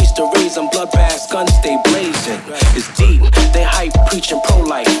the streets to raise them. Bloodbaths, guns stay blazing. It's deep. They hype, preaching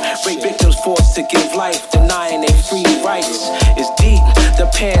pro-life. Rape victims forced to give life, denying their free rights. It's deep. The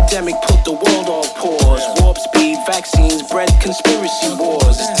pandemic put the world on pause. Warp speed, vaccines, bred conspiracy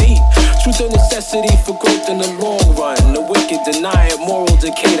wars. It's deep. Truth and necessity for growth in the long run. The wicked deny it, moral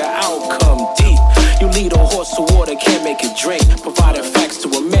decay, the outcome. Deep. You lead a horse to water, can't make it drink. Providing facts to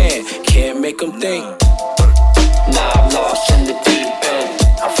a man, can't make him think. Now I'm lost in the deep end.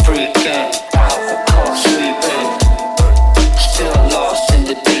 I'm freaking out for call sleeping. Still lost in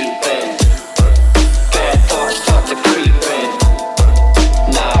the deep end. Bad thoughts start to creep in.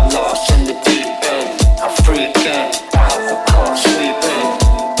 Now I'm lost in the deep end. I'm freaking out for call sleeping.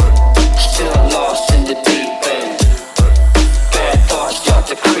 Still lost in the deep end. Bad thoughts start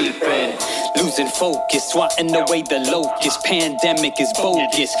to creep in. Losing focus, swatting away the locust. Pandemic is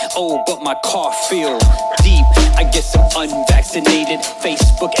bogus. Oh, but my car feel deep. I guess I'm unvaccinated,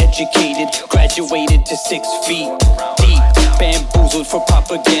 Facebook educated, graduated to 6 feet deep. Bamboozled for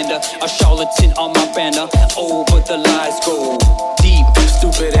propaganda, a charlatan on my banner. Oh, but the lies go deep.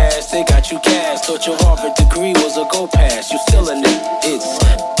 stupid ass, they got you cast. Thought your Harvard degree was a go pass. You still in it, it's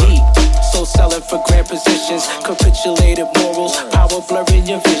deep. So selling for grand positions, capitulated morals, power blurring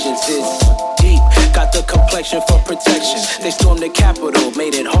your visions. It's deep. Got the complexion for protection. They stormed the Capitol,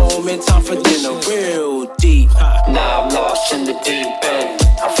 made it home in time for dinner. Real deep. Now I'm lost in the deep end.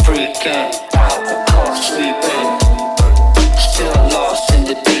 I'm freaking out the car sleeping. Still lost in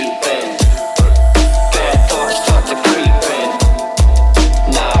the deep end. Bad thoughts start to creep in.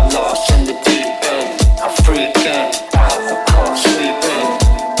 Now I'm lost in the deep end. I'm freaking out the car sleeping.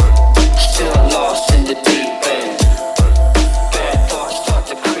 Still lost in the deep end. Bad thoughts start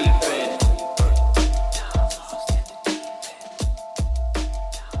to creep in.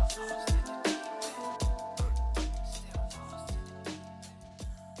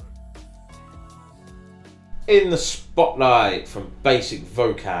 In the spotlight from Basic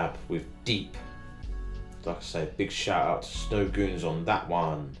Vocab with Deep. Like I say, big shout out to Snow Goons on that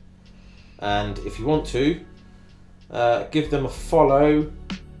one. And if you want to, give them a follow.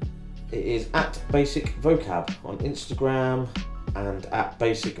 It is at Basic Vocab on Instagram and at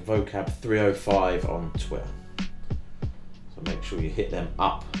Basic Vocab 305 on Twitter. So make sure you hit them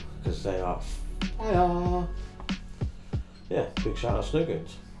up because they are fire. Yeah, big shout out to Snow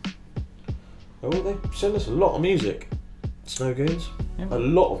Goons. Oh, they send us a lot of music, Snow Goons. Yeah. A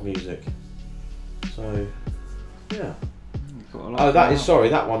lot of music. So, yeah. Oh, that is, sorry,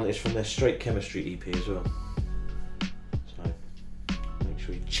 that one is from their Straight Chemistry EP as well. So, make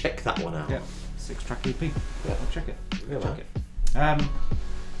sure you check that one out. Yeah, 6-track EP. Yeah. I'll check it. Yeah, check it.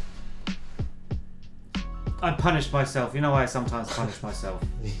 I punished myself. You know why I sometimes punish myself?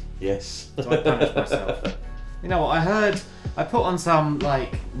 Yes. So I punished myself. You know what, I put on some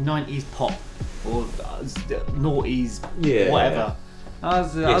like 90s pop or noughties, whatever. Yeah. I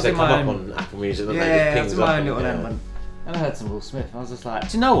was they in come my up own, on Apple Music, don't yeah, they? I was in my own little element. And I heard some Will Smith. I was just like,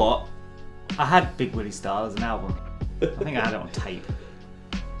 do you know what? I had Big Willie Star as an album. I think I had it on tape.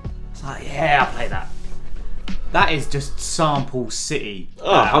 It's like, yeah, I'll play that. That is just sample city.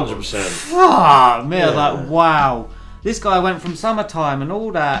 Oh, 100%. Ah, me, I was like, wow. This guy went from Summertime and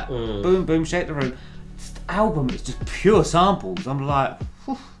all that, boom, boom, shake the room. This album is just pure samples. I'm like,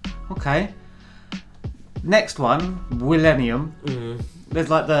 okay. Next one, Millennium.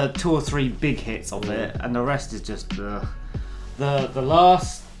 There's like the 2 or 3 big hits of it, and the rest is just the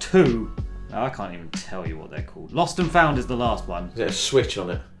last 2. I can't even tell you what they're called. Lost and Found is the last one. Is there a switch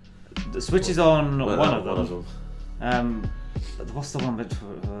on it? The switch is on one of them. What's the one?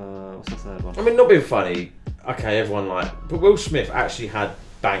 What's the third one? I mean, not being funny. Okay, everyone but Will Smith actually had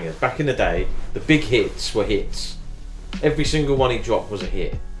bangers back in the day. The big hits were hits. Every single one he dropped was a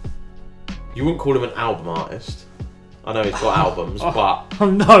hit. You wouldn't call him an album artist. I know he's got albums, but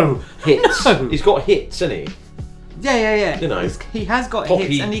no hits. No. He's got hits, hasn't he? Yeah. You know, he has got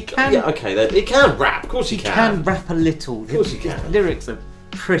hits, and he can. Yeah, okay. He can rap. Of course he can. He can rap a little. Of course he can. His lyrics are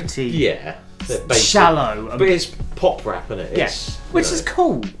pretty. Yeah. Shallow. But it's pop rap, isn't it? Yes. Which is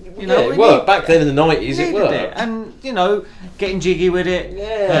cool. You know, it worked back then in the 90s. It worked. And you know, getting jiggy with it.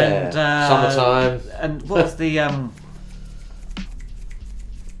 Yeah. And Summertime. And what's the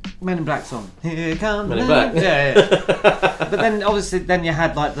Men in Black song? Here come Men in Black. Yeah. But then obviously you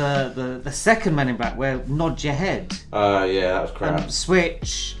had like the second Men in Black where Nod Your Head. Yeah, that was crap. And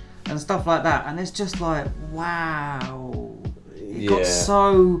Switch and stuff like that, and it's just like, wow. It got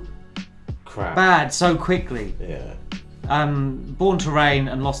so crap bad so quickly. Yeah. Born to Rain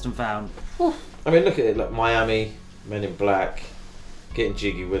and Lost and Found. I mean, look at it, like Miami, Men in Black, getting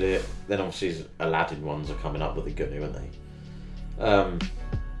jiggy with it. Then obviously Aladdin ones are coming up with the good, aren't they?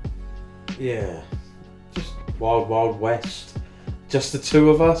 Yeah, just Wild Wild West. Just the two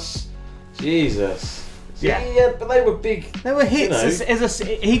of us. Jesus. Yeah, but they were big. They were hits. You know.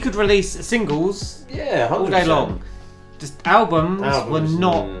 He could release singles. Yeah, 100%. All day long. Just albums were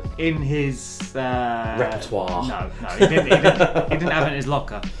not in his repertoire. No, he didn't have it in his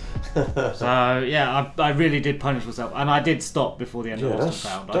locker. So yeah, I really did punish myself, and I did stop before the end of Lost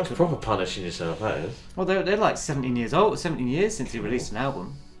and Found. That's proper punishing yourself, that is. Well, they're like 17 years old. 17 years since he released an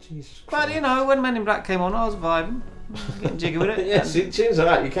album. Jesus Christ. But you know, when Men in Black came on, I was vibing, getting jiggy with it. Yeah, tunes like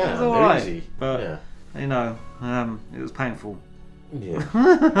that you can. It was They're alright, easy. but you know, it was painful. Yeah,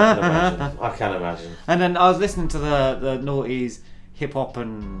 I can imagine. And then I was listening to the noughties, hip hop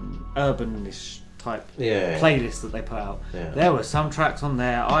and urbanish type playlist that they put out. Yeah. There were some tracks on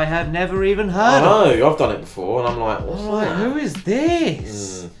there I had never even heard of. I've done it before, and I'm like, what's that? Who is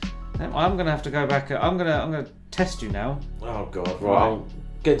this? I'm gonna have to go back. I'm gonna test you now. Oh god, right. I'll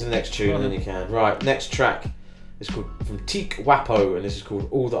get to the next tune, and then you can. Right, next track is called from Teak Wapo, and this is called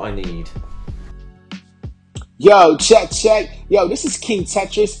All That I Need. Yo, check. Yo, this is King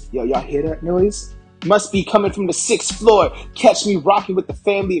Tetris. Yo, y'all hear that noise? Must be coming from the 6th floor. Catch me rocking with the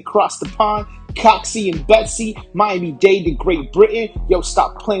family across the pond. Coxie and Betsy, Miami-Dade to Great Britain. Yo,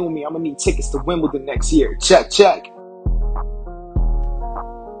 stop playing with me. I'm gonna need tickets to Wimbledon next year. Check.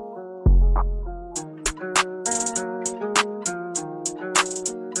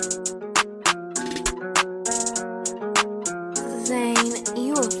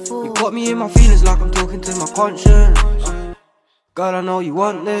 You got me in my feelings like I'm talking to my conscience. God, I know you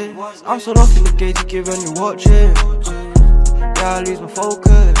want this. I'm so lost in the game to give and you watching. Yeah, I lose my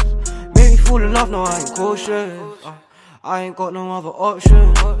focus. Make me fall in love, no, I ain't cautious. I ain't got no other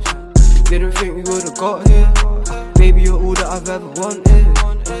option. Didn't think we would've got here. Baby, you're all that I've ever wanted.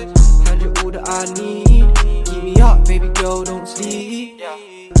 And you're all that I need. Keep me up, baby girl, don't sleep.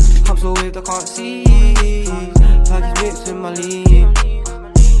 I'm so waved I can't see. Like it's mixed in my lean.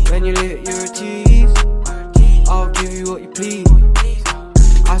 When you lit, you're a tease. I'll give you what you please.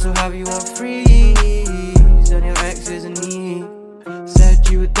 I still have you on freeze. And your ex isn't me. Said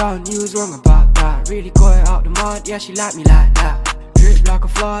you were done, you was wrong about that. Really got it out the mud, yeah, she like me like that. Drip like a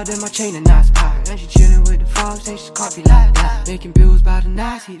flood in my chain and that's packed. And she chillin' with the farm, say she can't be like that. Making bills by the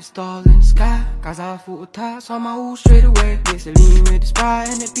night, see the stars in the sky. Guys, I thought with tats on my wool straight away. Mix the lean with the Sprite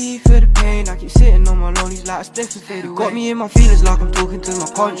and the beef for the pain. I keep sitting on my lonelies like a Spliff and fade away. Got me in my feelings like I'm talking to my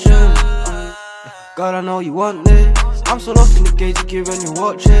conscience. God, I know you want this. I'm so lost in the game to give and you're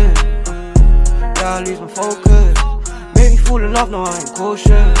watching. Yeah, I lose my focus. Make me fall in love, no, I ain't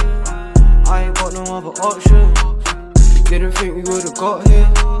cautious. I ain't got no other option. Didn't think we would've got here.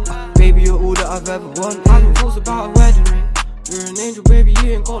 Baby, you're all that I've ever wanted. I've been thoughts about a wedding ring. You're an angel, baby,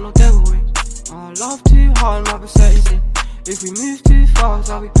 you ain't got no devil wings. I love too hard, my perception. If we move too fast,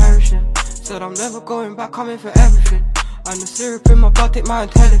 I'll be perishing. Said I'm never going back, coming for everything. And the syrup in my blood take my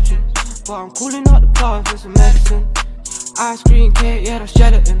intelligence. But I'm calling out the plant for some medicine. Ice cream cake, yeah, that's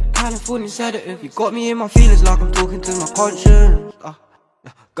gelatin. California sedative. You got me in my feelings like I'm talking to my conscience.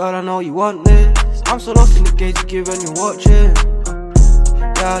 God, I know you want this. I'm so lost in the game to give and you're watching.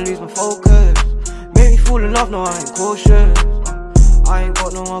 Yeah, I lose my focus. Make me fall in love, no, I ain't cautious. I ain't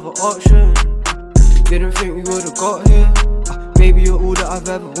got no other option. Didn't think we would've got here. Baby, you're all that I've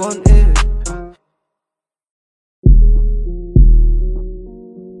ever wanted.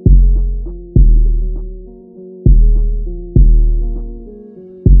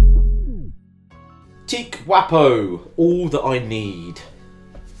 Teak Wapo, all that I need.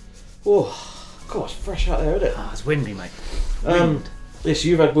 Oh, God, it's fresh out there, isn't it? It's windy, mate. Yes,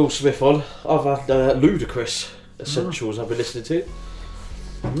 you've had Will Smith on. I've had Ludacris Essentials I've been listening to.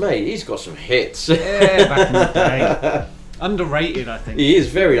 Mate, he's got some hits. Yeah, back in the day. Underrated, I think. He is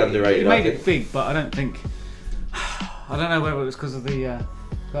very underrated. He made it big, but I don't think... I don't know whether it was because of the...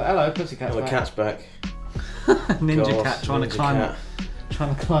 hello, Pussycat's back. The cat's back. Ninja cat trying to climb the...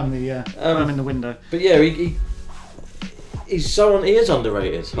 climb in the window. But yeah, he's so he is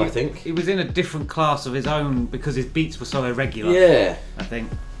underrated, I think. He was in a different class of his own because his beats were so irregular. Yeah. I think.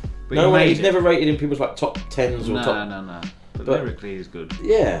 But no way, he's never rated in people's like top 10s or top... No. But lyrically he's good.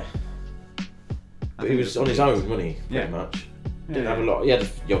 Yeah. But he was on his own, wasn't he? Pretty much. Didn't have a lot. He had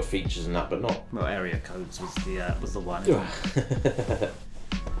the odd features and that, but not... Well, Area Codes was the one.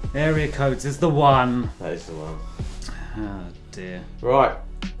 Area Codes is the one. That is the one. Oh dear. Right.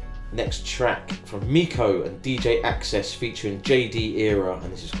 Next track from Miko and DJ Access featuring JD Era,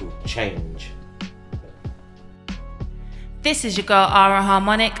 and this is called Change. This is your girl Ara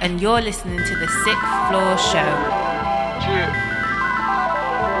Harmonic, and you're listening to the 6th Floor Show.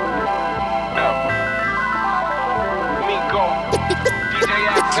 Miko, DJ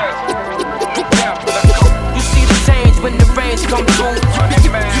Access. You see the change when the rains come through.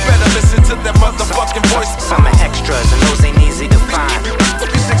 You better listen to that motherfucking voice. Some are extras and those ain't easy to find.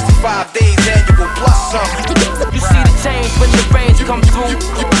 65 days annual plus some. You see the change when the rains come through.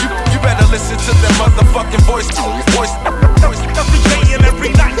 You better listen to that motherfucking voice. Every day and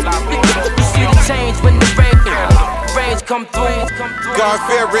every night. You see the change when the rains come through. God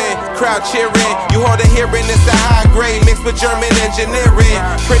fearing, crowd cheering. You hard of hearing, it's a high grade mixed with German engineering.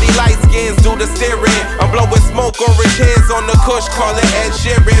 Pretty light skins do the steering. I'm blowing smoke, orange hairs on the kush, call it Ed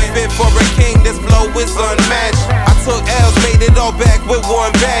Sheeran. Fit for a king, this flow is unmatched. I took L's, made it all back with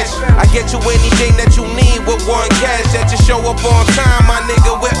one batch. I get you anything that you need with one cash. That you show up on time, my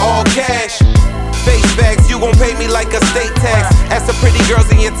nigga, with all cash. Face facts, you gon' pay me like a state tax. Ask the pretty girls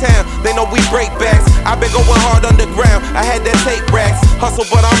in your town, they know we break backs. I been going hard underground, I had that tape racks. Hustle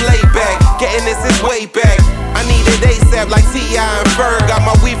but I'm laid back, getting this is way back. I need it ASAP like T.I. and Ferg. Got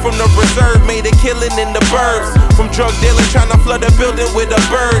my weed from the reserve, made a killing in the burbs. From drug dealer tryna flood the building with a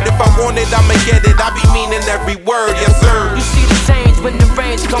bird. If I want it, I'ma get it. I be meaning every word, yes sir. You see the change when the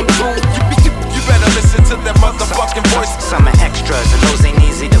rains come through. You better listen to that motherfucking voice. Some are extras and those ain't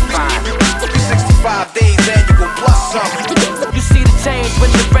easy to find. 65 days annual plus some. You see the change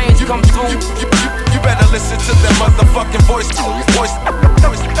when the rains come through. You better listen to that motherfucking voice.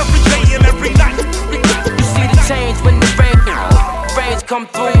 Every day and every night. You see the change when the rains come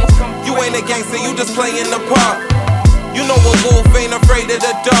through. You ain't a gangster, you just playing the part. You know a wolf ain't afraid of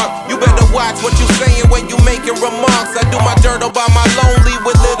the dark. You better watch what you saying when you making remarks. I do my dirt all by my lonely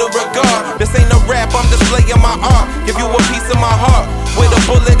with little regard. This ain't a rap, I'm displaying my art. Give you a piece of my heart with a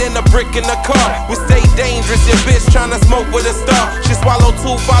bullet and a brick in the car. We stay dangerous, your bitch tryna smoke with a star. She swallow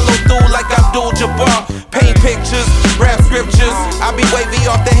two, follow through like Abdul-Jabbar. Paint pictures, rap scriptures. I be wavy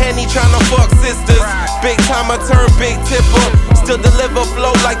off the Henny tryna fuck sisters. Big timer turn big tipper. Still deliver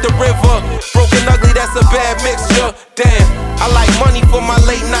flow like the river. Broken ugly, that's a bad mixture. Damn, I like money for my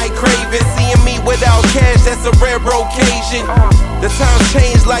late night craving. Seeing me without cash, that's a rare occasion. The times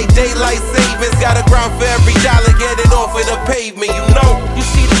change like daylight savings. Gotta grind for every dollar, get it off of the pavement, you know. You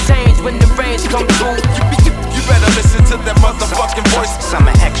see the change when the rains come through. You better listen to that motherfucking voice. Some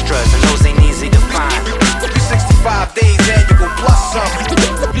are extras and those ain't easy to find. 65 days annual plus some.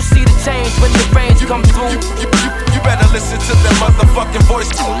 You see the change when the rains come through. You better listen to that motherfucking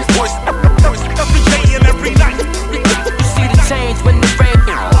voice. Every day and every night. You see the change when the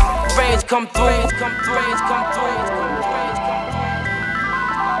rains come through. Rains come through.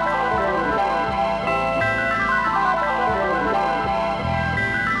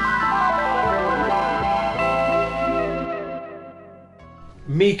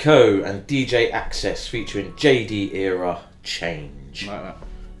 Miko and DJ Access featuring JD Era Change. Like that.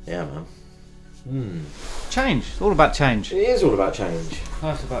 Yeah, man. Change. It's all about change. It is all about change.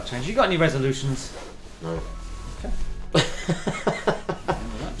 Life's about change. You got any resolutions? No. Okay.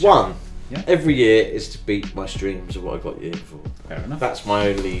 One. Yeah. Every year is to beat my streams of what I got the year before. Fair enough. That's my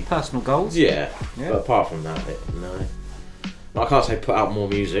only personal goals. Yeah. But apart from that, no. I can't say put out more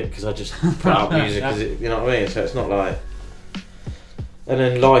music because I just put out music because you know what I mean. So it's not like. And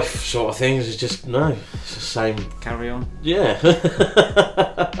then life sort of things is just no. It's the same. Carry on. Yeah.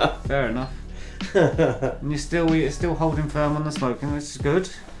 Fair enough. And you're still holding firm on the smoking, which is good.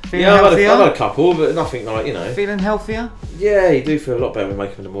 Feeling yeah, healthier? I've had a couple, but nothing like, you know. Feeling healthier? Yeah, you do feel a lot better when you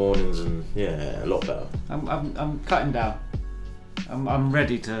wake up in the mornings, and yeah, a lot better. I'm cutting down. I'm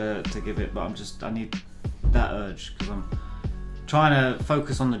ready to give it, but I need that urge because I'm trying to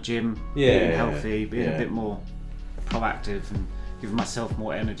focus on the gym, being healthy, being a bit more proactive, and giving myself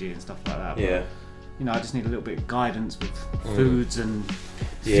more energy and stuff like that. Yeah. But, you know, I just need a little bit of guidance with foods and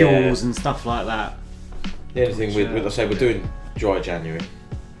fuels and stuff like that. The only thing with I say we're doing dry January.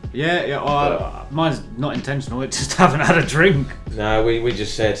 Yeah. Mine's not intentional. It just haven't had a drink. No, we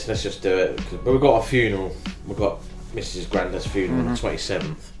just said let's just do it. But we've got a funeral. We've got Mrs. Grandad's funeral on the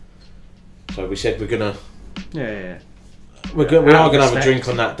 27th. So we said we're gonna. Yeah. We are gonna have a drink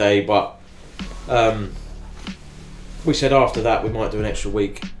on that day, but we said after that we might do an extra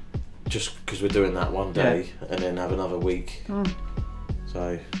week, just because we're doing that one day, and then have another week.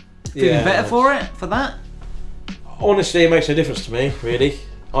 So. Feeling better for that? Honestly, it makes no difference to me, really.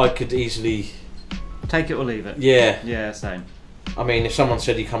 I could easily... Take it or leave it? Yeah. Yeah, same. I mean, if someone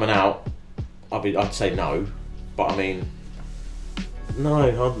said you're coming out, I'd say no. But I mean... No,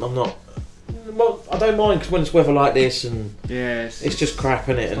 I'm not... Well, I don't mind when it's weather like this and... Yeah, it's just crap,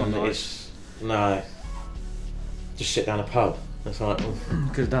 innit? It's And not it's... No. Just sit down a pub. It's like...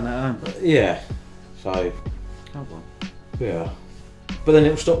 Could have done it at home. Yeah. So... Oh, well. Yeah. But then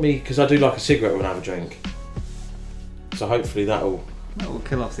it'll stop me, because I do like a cigarette when I have a drink. So hopefully that will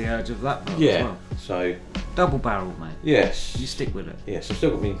kill off the urge of that part yeah, as well. So... Double barrel, mate. Yes. You stick with it. Yes, I've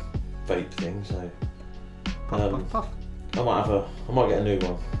still got my vape thing, so... Puff. I might get a new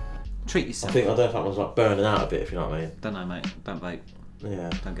one. Treat yourself. I don't know if that one's like burning out a bit, if you know what I mean. Don't know, mate. Don't vape. Yeah.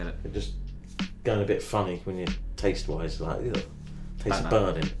 Don't get it. It's just going a bit funny when you taste-wise, like, tastes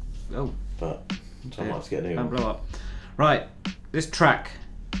burning. Oh. But so I might have to get a new one. Don't blow up. Right, this track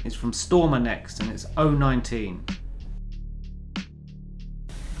is from Stormer next, and it's 019.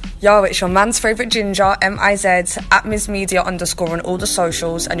 Yo, it's your man's favourite ginger, MIZ, at Ms Media _ on all the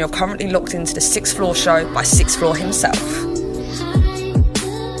socials, and you're currently locked into the 6th Floor show by 6th Floor himself.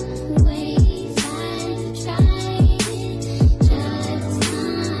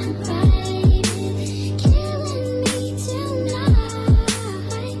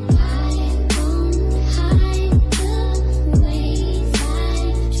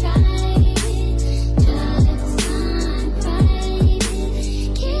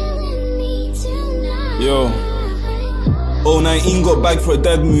 Yo. 019 got bagged for a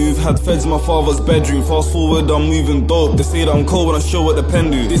dead move. Had feds in my father's bedroom. Fast forward, I'm moving dope. They say that I'm cold when I show what the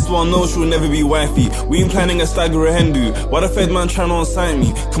pen do. This one knows she'll never be wifey. We ain't planning a stag or a hen do. Why the fed man trying to unsign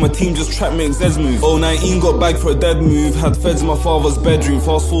me? Can my team just trap me Z's move? 019 got bagged for a dead move. Had feds in my father's bedroom.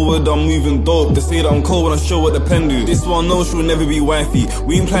 Fast forward, I'm moving dope. They say that I'm cold when I show what the pen do. This one knows she'll never be wifey.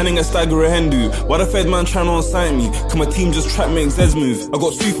 We ain't planning a stag or a hen do. Why the fed man trying to unsign me? Can my team just trap me Z's move? I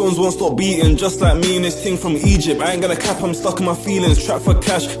got 2 phones, won't stop beating. Just like me and this thing from Egypt. I ain't gonna cap, I'm stuck in my feelings. Trap for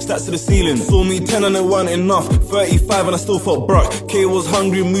cash, stats to the ceiling. Saw me 10 and it wasn't enough. 35 and I still felt broke. K was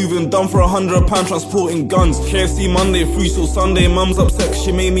hungry, moving, done for £100 transporting guns. KFC Monday, free till Sunday. Mum's upset 'cause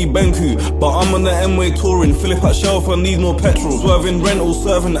she made me Benku. But I'm on the M-way touring. Philip at shelf, I need more petrol. Swerving rental,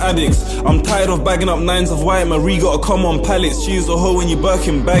 serving addicts. I'm tired of bagging up 9s of white. Marie gotta come on pallets. She's a hoe when you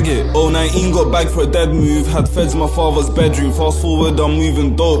Birkin bag it. 019 got bagged for a dead move. Had feds in my father's bedroom. Fast forward, I'm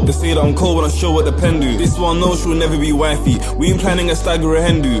moving dope. They say that I'm cold when I show what the pen do. This one knows she'll never be wifey. We ain't planning a stag or a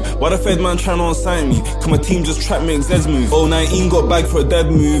hen do. Why the fed man trying to unsign me? Can my team just trap me Z's move? 019 got bagged for a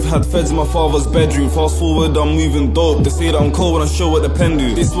dead move. Had feds in my father's bedroom. Fast forward, I'm moving dope. They say that I'm cold when I show what the pen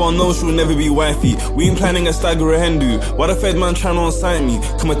do. This one knows she'll never be wifey. We ain't planning a stag or a hen do. Why the fed man trying to unsign me?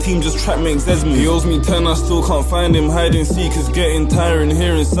 Can my team just trap me Z's move? He owes me 10, I still can't find him. Hide and seek is getting tiring,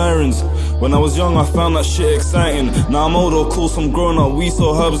 hearing sirens. When I was young, I found that shit exciting. Now I'm older, cool, some grown up. We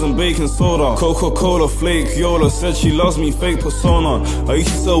saw herbs and baking soda. Coca-Cola, flake, Yola. Said she loves me, fake persona. I used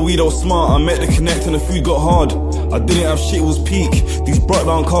to sell weed, I was smart. I met the connect and the food got hard. I didn't have shit, it was peak. These brought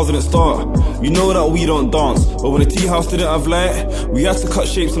down cars didn't start. You know that we don't dance. But when the tea house didn't have light, we had to cut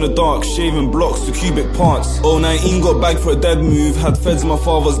shapes in the dark. Shaving blocks to cubic parts. 019 got bagged for a dead move. Had feds in my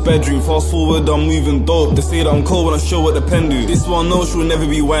father's bedroom. Fast forward, I'm moving dope. They say that I'm cold when I show what the pen do. This one knows she'll never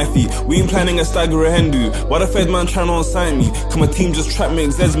be wifey. We ain't planning a stag or a hen do. Why the fed man trying to unsign me? Can my team just trap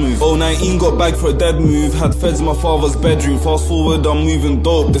me Z's move? 019 got bagged for a dead move. Had feds in my father's bedroom. Fast forward, I'm moving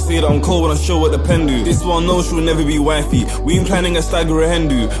dope. They say that I'm cold when I show what the pen do. This one knows she'll never be wifey. We ain't planning a stag or a hen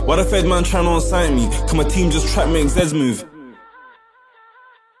do. Why the fed man trying to unsign me? Can my team just trap me Z's move?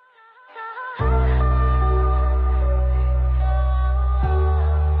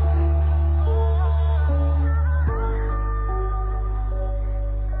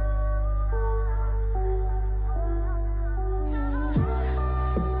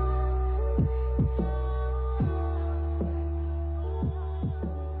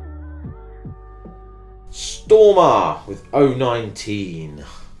 Stormer with 019.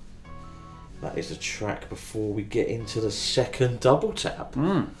 That is a track before we get into the second double tap.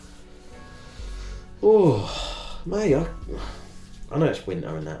 Oh, mate, I know it's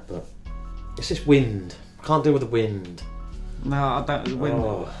winter and that, but it's this wind. Can't deal with the wind. No, I don't. The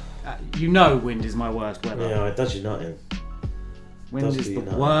wind. You know, wind is my worst weather. Yeah, it does you nothing. Wind is the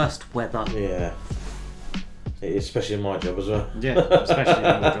worst weather. Yeah, especially in my job as well. Yeah, especially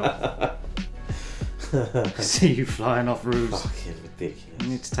in your job. See you flying off roofs. Fucking ridiculous. You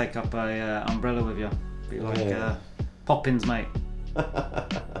need to take up a umbrella with you. Be like Poppins, mate.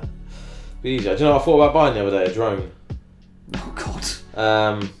 Be easier. Do you know what I thought about buying the other day? A drone. Oh God.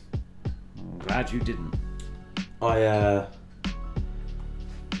 I'm glad you didn't. No,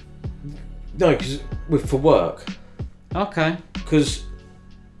 because for work. Okay. Because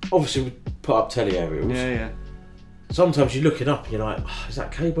obviously we put up telly aerials. Yeah. Sometimes you're looking up and you're like, oh, is that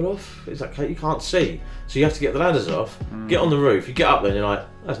cable off? Is that cable? You can't see. So you have to get the ladders off, get on the roof, you get up there and you're like,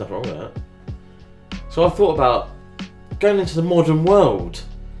 there's nothing wrong with that. So I thought about going into the modern world.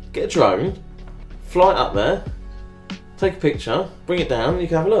 Get a drone, fly it up there, take a picture, bring it down and you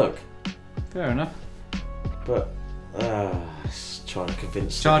can have a look. Fair enough. But, it's trying to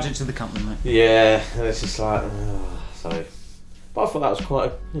convince Charge them. it to the company, mate. Yeah, and it's just like, so. But I thought that was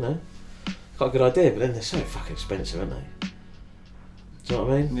quite a good idea, but then they're so fucking expensive, aren't they? Do you know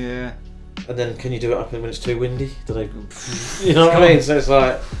what I mean? Yeah. And then can you do it up when it's too windy? Do they? You know what I mean? So it's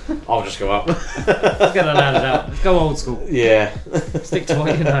like, I'll just go up. Let's get it landed out. Let's go old school. Yeah. Stick to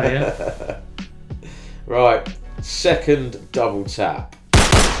what you know, yeah? Right, second double tap.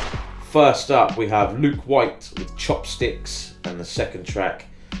 First up, we have Luke White with Chopsticks, and the second track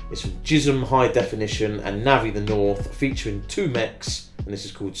is from Jism High Definition and Navi the North, featuring 2 mechs, and this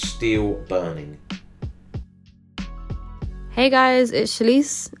is called Steel Burning. Hey guys, it's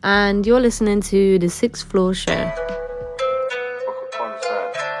Shalise, and you're listening to the 6th Floor Show. I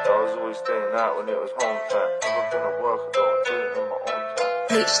was always staying out when it was home time. Never been a worker though, do it in my own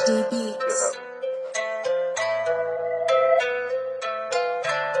time. HD Beats.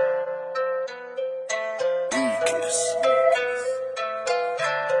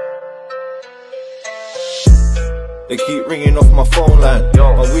 They keep ringing off my phone line.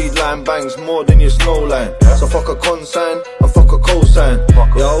 My weed line bangs more than your snow line. So fuck a consign and fuck a cosign.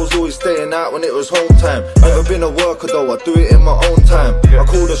 Yeah, I was always staying out when it was home time. Never been a worker though, I do it in my own time. I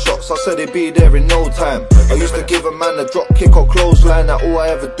call the shots, I said they'd be there in no time. I used to give a man a drop kick or clothesline. Now all I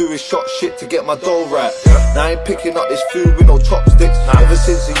ever do is shot shit to get my dough right. Now I ain't picking up this food with no chopsticks. Ever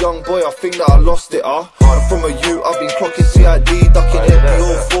since a young boy, I think that I lost it, And from a youth, I've been clocking CID, ducking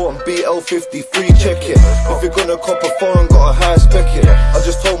NPO4 and BL53, check it. If you're gonna cop a foreign, gotta high spec it. I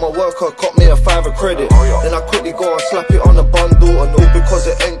just told my worker, cop me a $5 credit. Then I quickly go and slap it on the bundle. And all because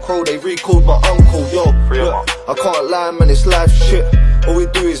of Encro, they recalled my uncle. Yo, look, I can't lie, man, it's life shit. All we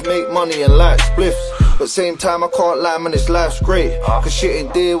do is make money and light spliffs. But same time I can't lie, man, this life's great. Cause shit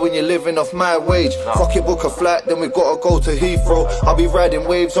ain't dear when you're living off my wage. Fuck it, book a flight, then we gotta go to Heathrow. I'll be riding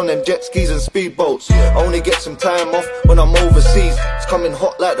waves on them jet skis and speedboats. I only get some time off when I'm overseas. It's coming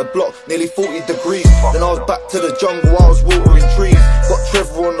hot like the block, nearly 40 degrees. Then I was back to the jungle, I was watering trees. Got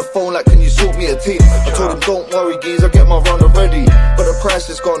Trevor on the phone like, can you sort me a team? I told him, don't worry, geez, I get my runner ready. But the price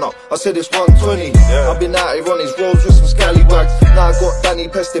has gone up, I said it's 120. I've been out here on these roads with some scallywags. Now I got Danny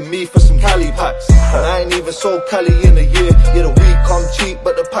pesting me for some Cali packs. And I ain't even sold Cali in a year. Yeah, the weed come cheap,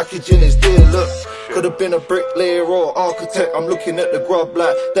 but the packaging is dear. Look, could have been a bricklayer or architect. I'm looking at the grub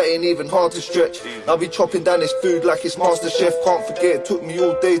like that ain't even hard to stretch. I'll be chopping down this food like it's Master Chef. Can't forget it took me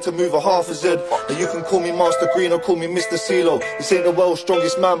all day to move a half a Z. And you can call me Master Green or call me Mr. CeeLo. This ain't the world's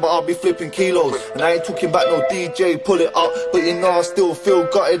strongest man, but I'll be flipping kilos. And I ain't talking about no DJ, pull it up. But you know I still feel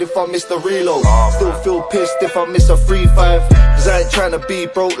gutted if I miss the reload. Still feel pissed if I miss a 3-5. Cause I ain't trying to be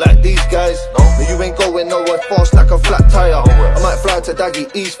broke like these guys. But you ain't going nowhere fast like a flat tire. I might fly to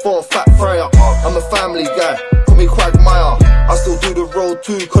Daggy East for a fat fryer. I'm a family guy, call me Quagmire. I still do the road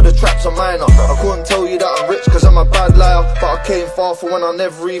too, cause the traps are minor. I couldn't tell you that I'm rich cause I'm a bad liar. But I came far for when I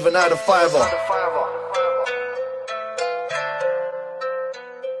never even had a fiver.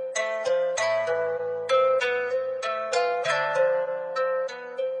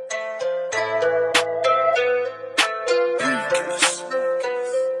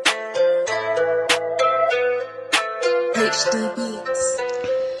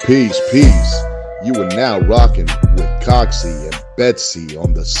 Peace. You are now rocking with Coxie and Betsy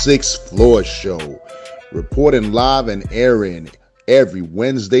on the 6th Floor Show, reporting live and airing every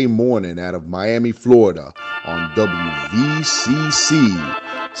Wednesday morning out of Miami, Florida on WVCC.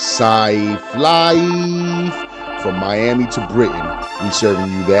 Sci-Fly from Miami to Britain. We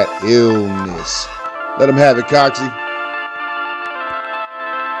serving you that illness. Let them have it, Coxie.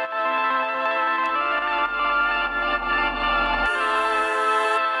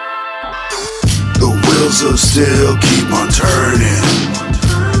 So still keep on turning,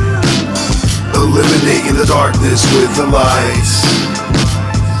 eliminating the darkness with the lights.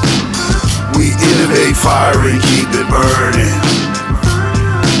 We innovate fire and keep it burning,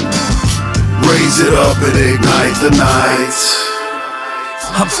 raise it up and ignite the nights.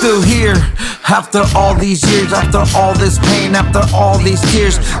 I'm still here, after all these years, after all this pain, after all these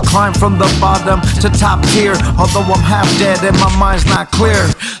tears. Climb from the bottom to top tier, although I'm half dead and my mind's not clear.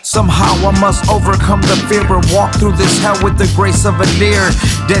 Somehow I must overcome the fear and walk through this hell with the grace of a deer.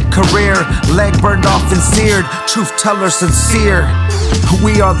 Dead career, leg burned off and seared, truth teller sincere.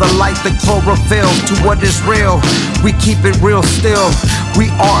 We are the light, the chlorophyll to what is real. We keep it real still. We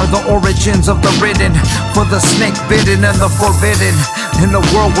are the origins of the ridden, for the snake bitten and the forbidden. In a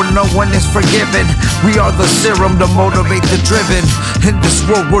world where no one is forgiven, we are the serum to motivate the driven. In this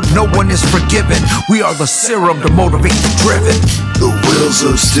world where no one is forgiven, we are the serum to motivate the driven. The wheels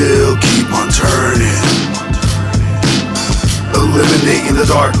of steel keep on turning, eliminating the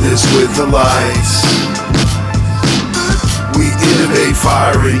darkness with the lights. We innovate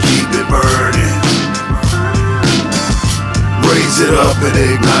fire and keep it burning, raise it up and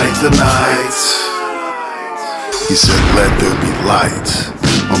ignite the nights. He said let there be light.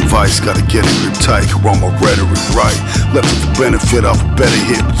 On Vice, gotta get it grip tight, run my rhetoric right. Left with the benefit of a better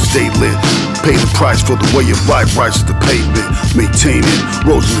hit, stay lit. Pay the price for the way your life rises to pavement. Maintain it,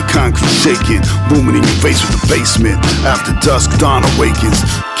 roads in the concrete shaking, booming in your face with the basement. After dusk, dawn awakens.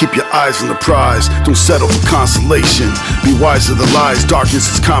 Keep your eyes on the prize, don't settle for consolation. Be wise of the lies, darkness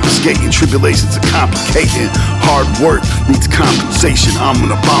is confiscating, tribulations are complicating. Hard work needs compensation. I'm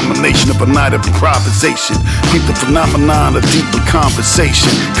an abomination of a night of improvisation. Keep the phenomenon of deeper conversation.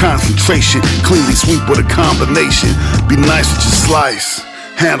 Concentration, cleanly sweep with a combination. Be nice with your slice,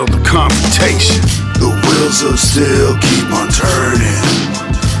 handle the confrontation. The wheels of steel keep on turning,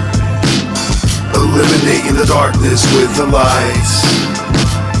 eliminating the darkness with the lights.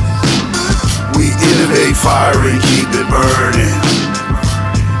 We innovate fire and keep it burning,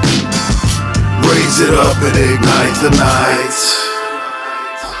 raise it up and ignite the nights.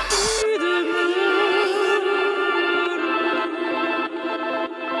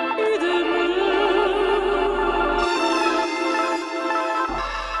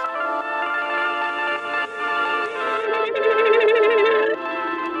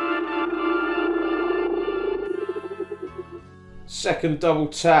 Second double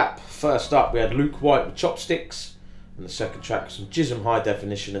tap. First up, we had Luke White with Chopsticks, and the second track was from Jism High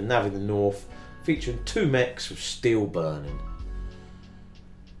Definition and Nav in the North, featuring 2 mechs with Steel Burning.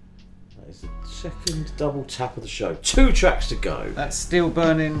 That is the second double tap of the show. 2 tracks to go. That Steel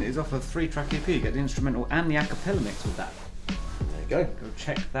Burning is off a 3-track EP. You get the instrumental and the a cappella mix with that. There you go. Go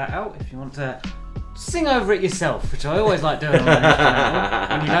check that out if you want to sing over it yourself, which I always like doing on an instrumental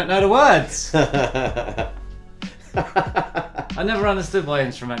when you don't know the words. I never understood why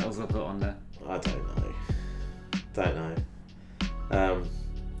instrumentals are put on there. I don't know.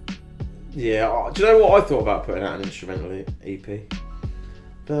 Yeah, do you know what I thought about putting out an instrumental EP?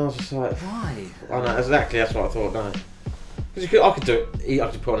 But I was just like, why? I know, exactly, that's what I thought, no. Because I could do it, I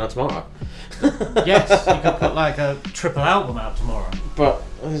could put it out tomorrow. Yes, you could put like a triple album out tomorrow. But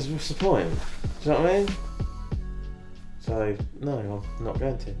what's the point? Do you know what I mean? So, no, I'm not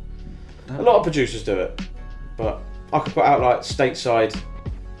going to. A lot of producers do it, but I could put out like stateside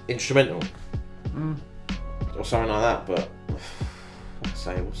instrumental or something like that, but like I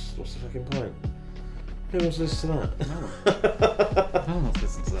say, what's the fucking point? Who wants to listen to that? No one wants to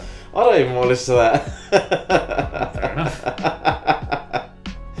listen to that. I don't even want to listen to that. Fair enough.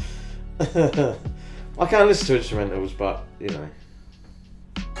 I can listen to instrumentals, but you know,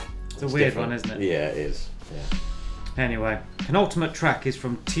 it's a weird different one, isn't it? Yeah, it is. Yeah. Anyway, penultimate track is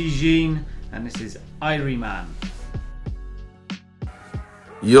from Tijin, and this is Irie Man.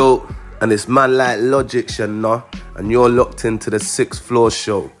 Yo, and it's man like Logic, you know, and you're locked into the 6th Floor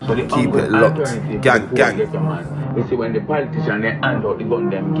show. So keep it locked. Gang. You see, when the politicians they hand out the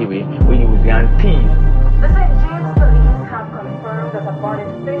gun them give it, we use the anti. The St. James police have confirmed that a body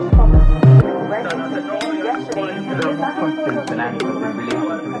fish from the sea yesterday.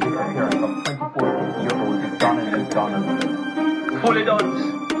 Fully done.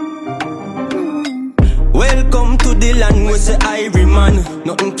 Welcome to the land where say Irie man.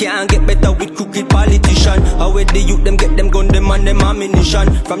 Nothing can get better with crooked politician. How where the youth them get them gun, them and them ammunition.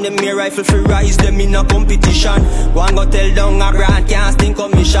 From them mere rifle for rise them in a competition. Go and go tell down a brand can't sting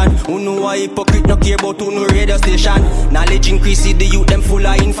commission. Who know a hypocrite no care about who no radio station. Knowledge increase the youth them full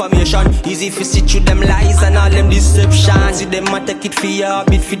of information. Easy fi see through them lies and all them deception. See them a take it for ya,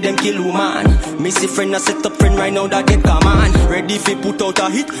 bit fi them kill woman. Missy friend a set up friend right now that get command. Ready fi put out a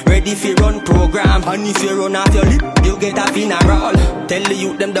hit, ready fi run program. And if you run off your lip, you get a funeral. Tell the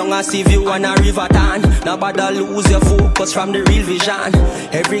youth them down a see you on a river town. Now bother lose your focus from the real vision.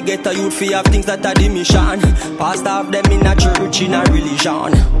 Every ghetto youth fi have things that are the mission. Past of them in a church, in a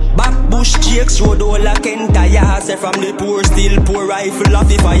religion. Back bush jakes, road all a Kentaya. Say from the poor still poor rifle off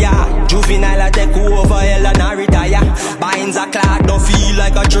the fire. Juvenile a take over hell and a retire. Binds a cloud don't feel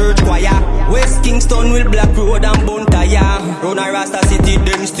like a church choir. West Kingston will black road and bone tire. Run a Rasta city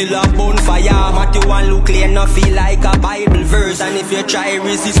them still a bonfire. Matthew and Luke clear no feel like a Bible verse. And if you try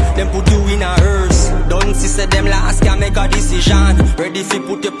resist, them put you in a hearse. Don't see say them last can make a decision. Ready fi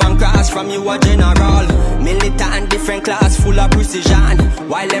put you on cross from you a general. Militant different class full of precision.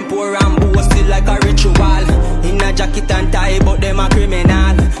 While them poor and boast still like a ritual. In a jacket and tie but them a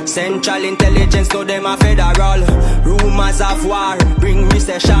criminal. Central intelligence know them a federal. Rumors of war bring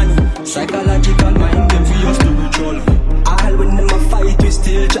recession. Psychological mind them for your spiritual. All when them a fight we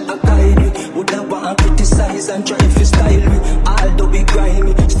still try to guide me. Would I want to criticize and try to style me. Although we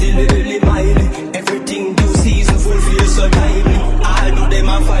grimy, still early miley. Everything due season fulfill so timely. Although them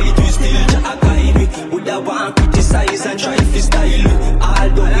a fight we still try to guide me. Would I want to criticize and try to style me.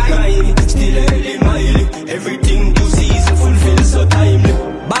 Although we grimy, still early miley. Everything due season fulfill so timely.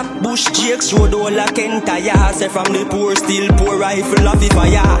 Back bush jakes, road all a Kentaya. Say from the poor still poor rifle off the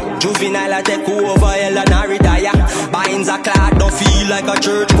fire. Juvenile a take over hell and a retire. Binds a cloud don't feel like a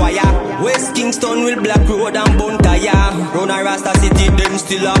church choir. West Kingston will black road and bone tire. Run a Rasta city them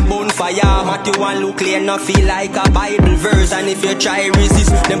still a bonfire. Matthew and Luke clear no feel like a Bible verse. And if you try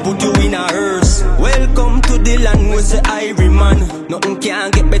resist, them put you in a hearse. Welcome to the land where say Irie man. Nothing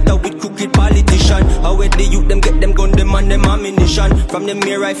can get better with crooked politician. How where the youth them get them gun, them and them ammunition. From them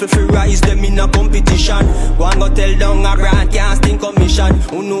mere rifle for rise them in a competition. Go and go tell down a brand can't sting commission.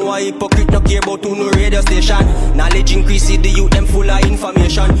 Who know a hypocrite no care about who no radio station. Knowledge increase the youth them full of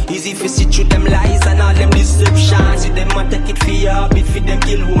information. Easy fi see through them lies and all them deception. See them a take it for ya, bit fi them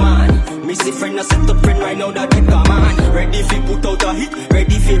kill woman. Me see friend I set up friend right now that they come on. Ready fi put out a hit,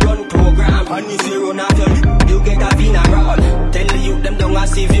 ready fi run program. And if you run off your lip, you get a vinegar. Tell the youth them down and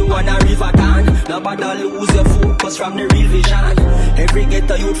see if you wanna river can. Nobody lose your focus from the real vision. Every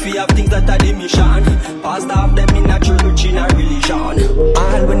ghetto youth fi have things that are the mission. Past half them in a church in a religion.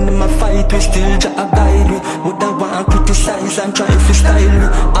 All when them a fight we still just a guide me. Would I want criticize and try to style me.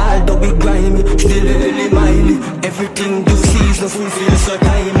 Although we grimy, still early miley. Everything do season fulfill so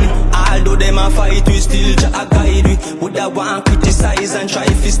timely. Although them a fight we still just a guide me. Would I want criticize and try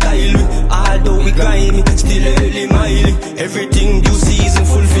to style me. Although we grimy, still early miley. Everything do season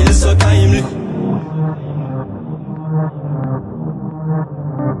fulfill so timely.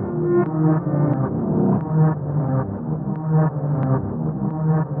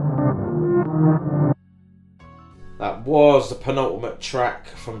 That was the penultimate track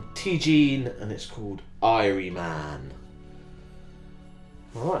from T-Gene and it's called Irie Man.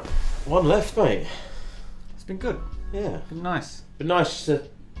 Alright, one left, mate. It's been good. Yeah. Been nice. Been nice to...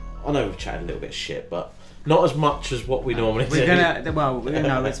 I know we've chatted a little bit of shit, but not as much as what we normally do. We're gonna, well, you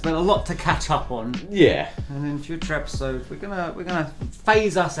know, it's been a lot to catch up on. Yeah. And in future episodes, we're gonna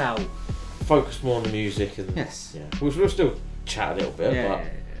phase us out. Focus more on the music and... Yes. Yeah. We'll still chat a little bit, Yeah, but...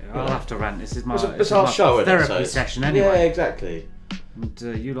 I'll have to rant. This is my, it's our show, therapy session anyway. Yeah, exactly. And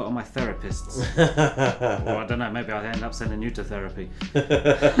you lot are my therapists. Or I don't know, maybe I'll end up sending you to therapy.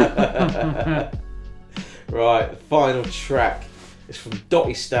 Right, the final track is from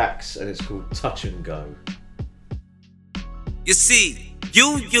Dotty Stacks and it's called Touch and Go. You see,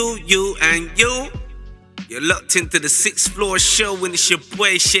 you, and you. You're locked into the 6th Floor show and it's your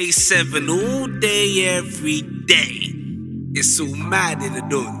boy Shay 7 all day, every day. It's so mad in the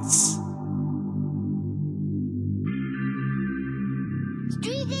dunes.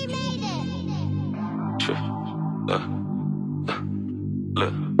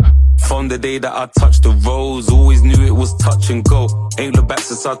 Look. From the day that I touched the rose, always knew it was touch and go. Ain't look back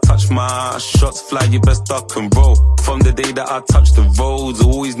since I touched my shots fly, you best duck and roll. From the day that I touched the roads,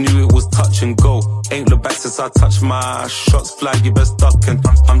 always knew it was touch and go. Ain't look back since I touched my shots fly, you best duck and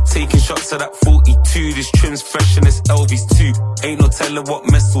I'm taking shots at that 42. This trim's fresh and it's LV's too. Ain't no telling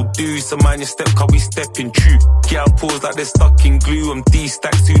what mess will do, so mind your step, cause we stepping true. Get out pause like they're stuck in glue. I'm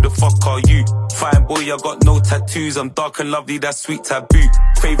D-Stacks, who the fuck are you? Fine boy, I got no tattoos. I'm dark and lovely, that's sweet taboo.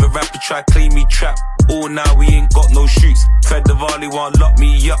 Favorite rapper try claim me trap. All now we ain't got no shoots. Fed the volley won't lock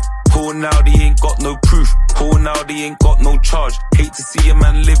me up. All now they ain't got no proof. All now they ain't got no charge. Hate to see a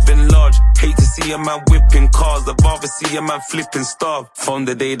man living large. Hate to see a man whipping cars. I'd rather see a man flipping starve. From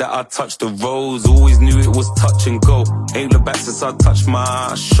the day that I touched the rose, always knew it was touch and go. Ain't look back since I touched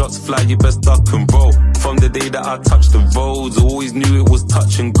my shots fly, you best duck and roll. From the day that I touched the roads, always knew it was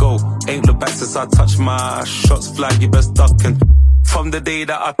touch and go. Ain't look back since I touched my shots fly, you best duck and from the day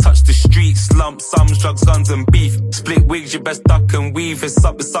that I touched the streets, lump sums, drugs, guns and beef. Split wigs, you best duck and weave. It's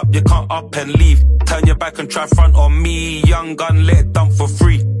up, you can't up and leave. Turn your back and try front on me. Young gun, let it dump for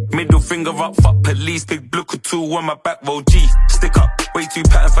free. Middle finger up, fuck police. Big block or two on my back, roll G. Stick up, way too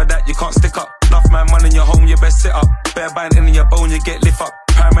pattern for that, you can't stick up. Enough man running your home, you best sit up. Bare band in your bone, you get lift up.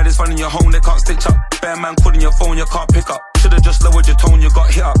 Paramedics running your home, they can't stitch up. Bare man calling your phone, you can't pick up. Should've just lowered your tone, you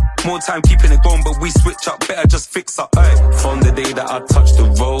got hit up. More time keeping it going, but we switch up. Better just fix up, ay. From the day that I touched the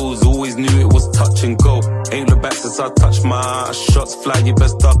rose, always knew it was touch and go. Ain't look back since I touched my shots fly, you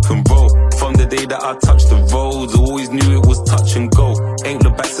best duck and roll. From the day that I touched the roads, always knew it was touch and go. Ain't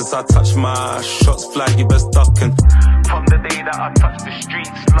look back since I touched my shots fly, you best duck and from the day that I touched the streets,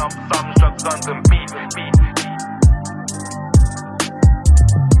 lump sums, drugs, guns and beat.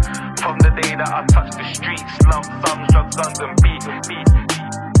 From the day that I touched the streets, lump sums, drugs, guns and beat.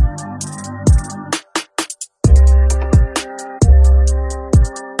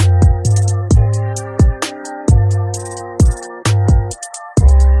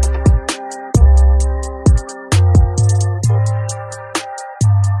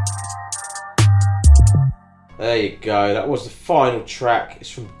 There you go, that was the final track.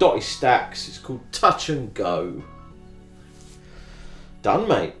 It's from Dotty Stacks, it's called Touch and Go. Done,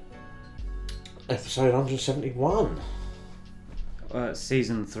 mate. Episode 171.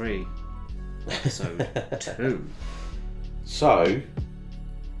 Season 3. Episode 2. So,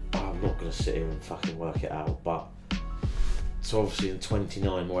 I'm not going to sit here and fucking work it out, but so obviously in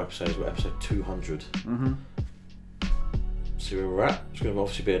 29 more episodes, we're episode 200. Mm-hmm. See where we're at. It's going to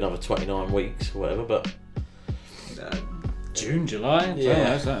obviously be another 29 weeks or whatever, but June, July,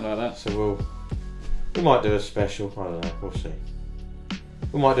 yeah, something like that. So we might do a special. I don't know. We'll see.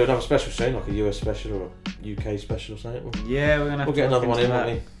 We might do another special soon, like a US special or a UK special or something. Yeah, we're gonna have we'll to get another one in, won't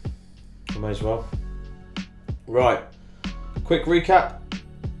we? We may as well. Right. Quick recap.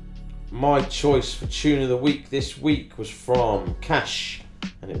 my choice for tune of the week this week was from Casj,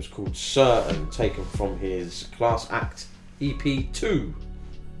 and it was called Certain, taken from his Class Act EP 2.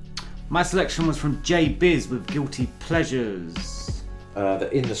 My selection was from J Biz with Guilty Pleasures. The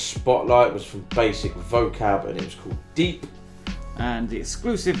In the Spotlight was from Basic Vocab, and it was called Deep. And the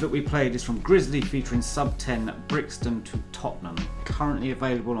exclusive that we played is from Grizzly featuring Subten, Brixton to Tottenham. Currently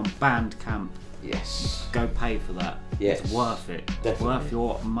available on Bandcamp. Yes. Go pay for that. Yes. It's worth it. Definitely. It's worth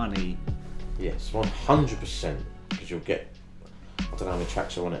your money. Yes, 100%. Because you'll get, I don't know how many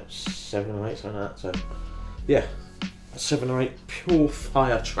tracks are on it, 7 or 8, something like that. So, yeah, 7 or 8 pure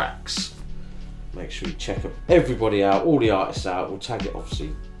fire tracks. Make sure you check everybody out, all the artists out. We'll tag it,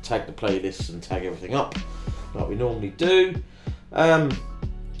 obviously, tag the playlists and tag everything up like we normally do.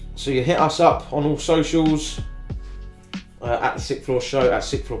 So you hit us up on all socials, at the Sixth Floor Show, at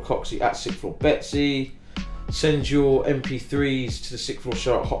Sixth Floor Coxie, at Sixth Floor Betsy. Send your MP3s to the Sixth Floor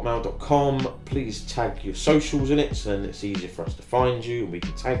Show at hotmail.com. Please tag your socials in it, so then it's easier for us to find you and we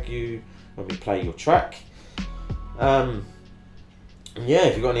can tag you when we play your track. Yeah,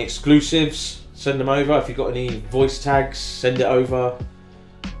 if you've got any exclusives, send them over. If you've got any voice tags, send it over.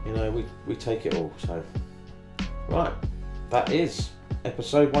 You know, we take it all. So, right, that is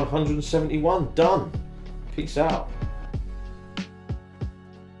episode 171 done. Peace out.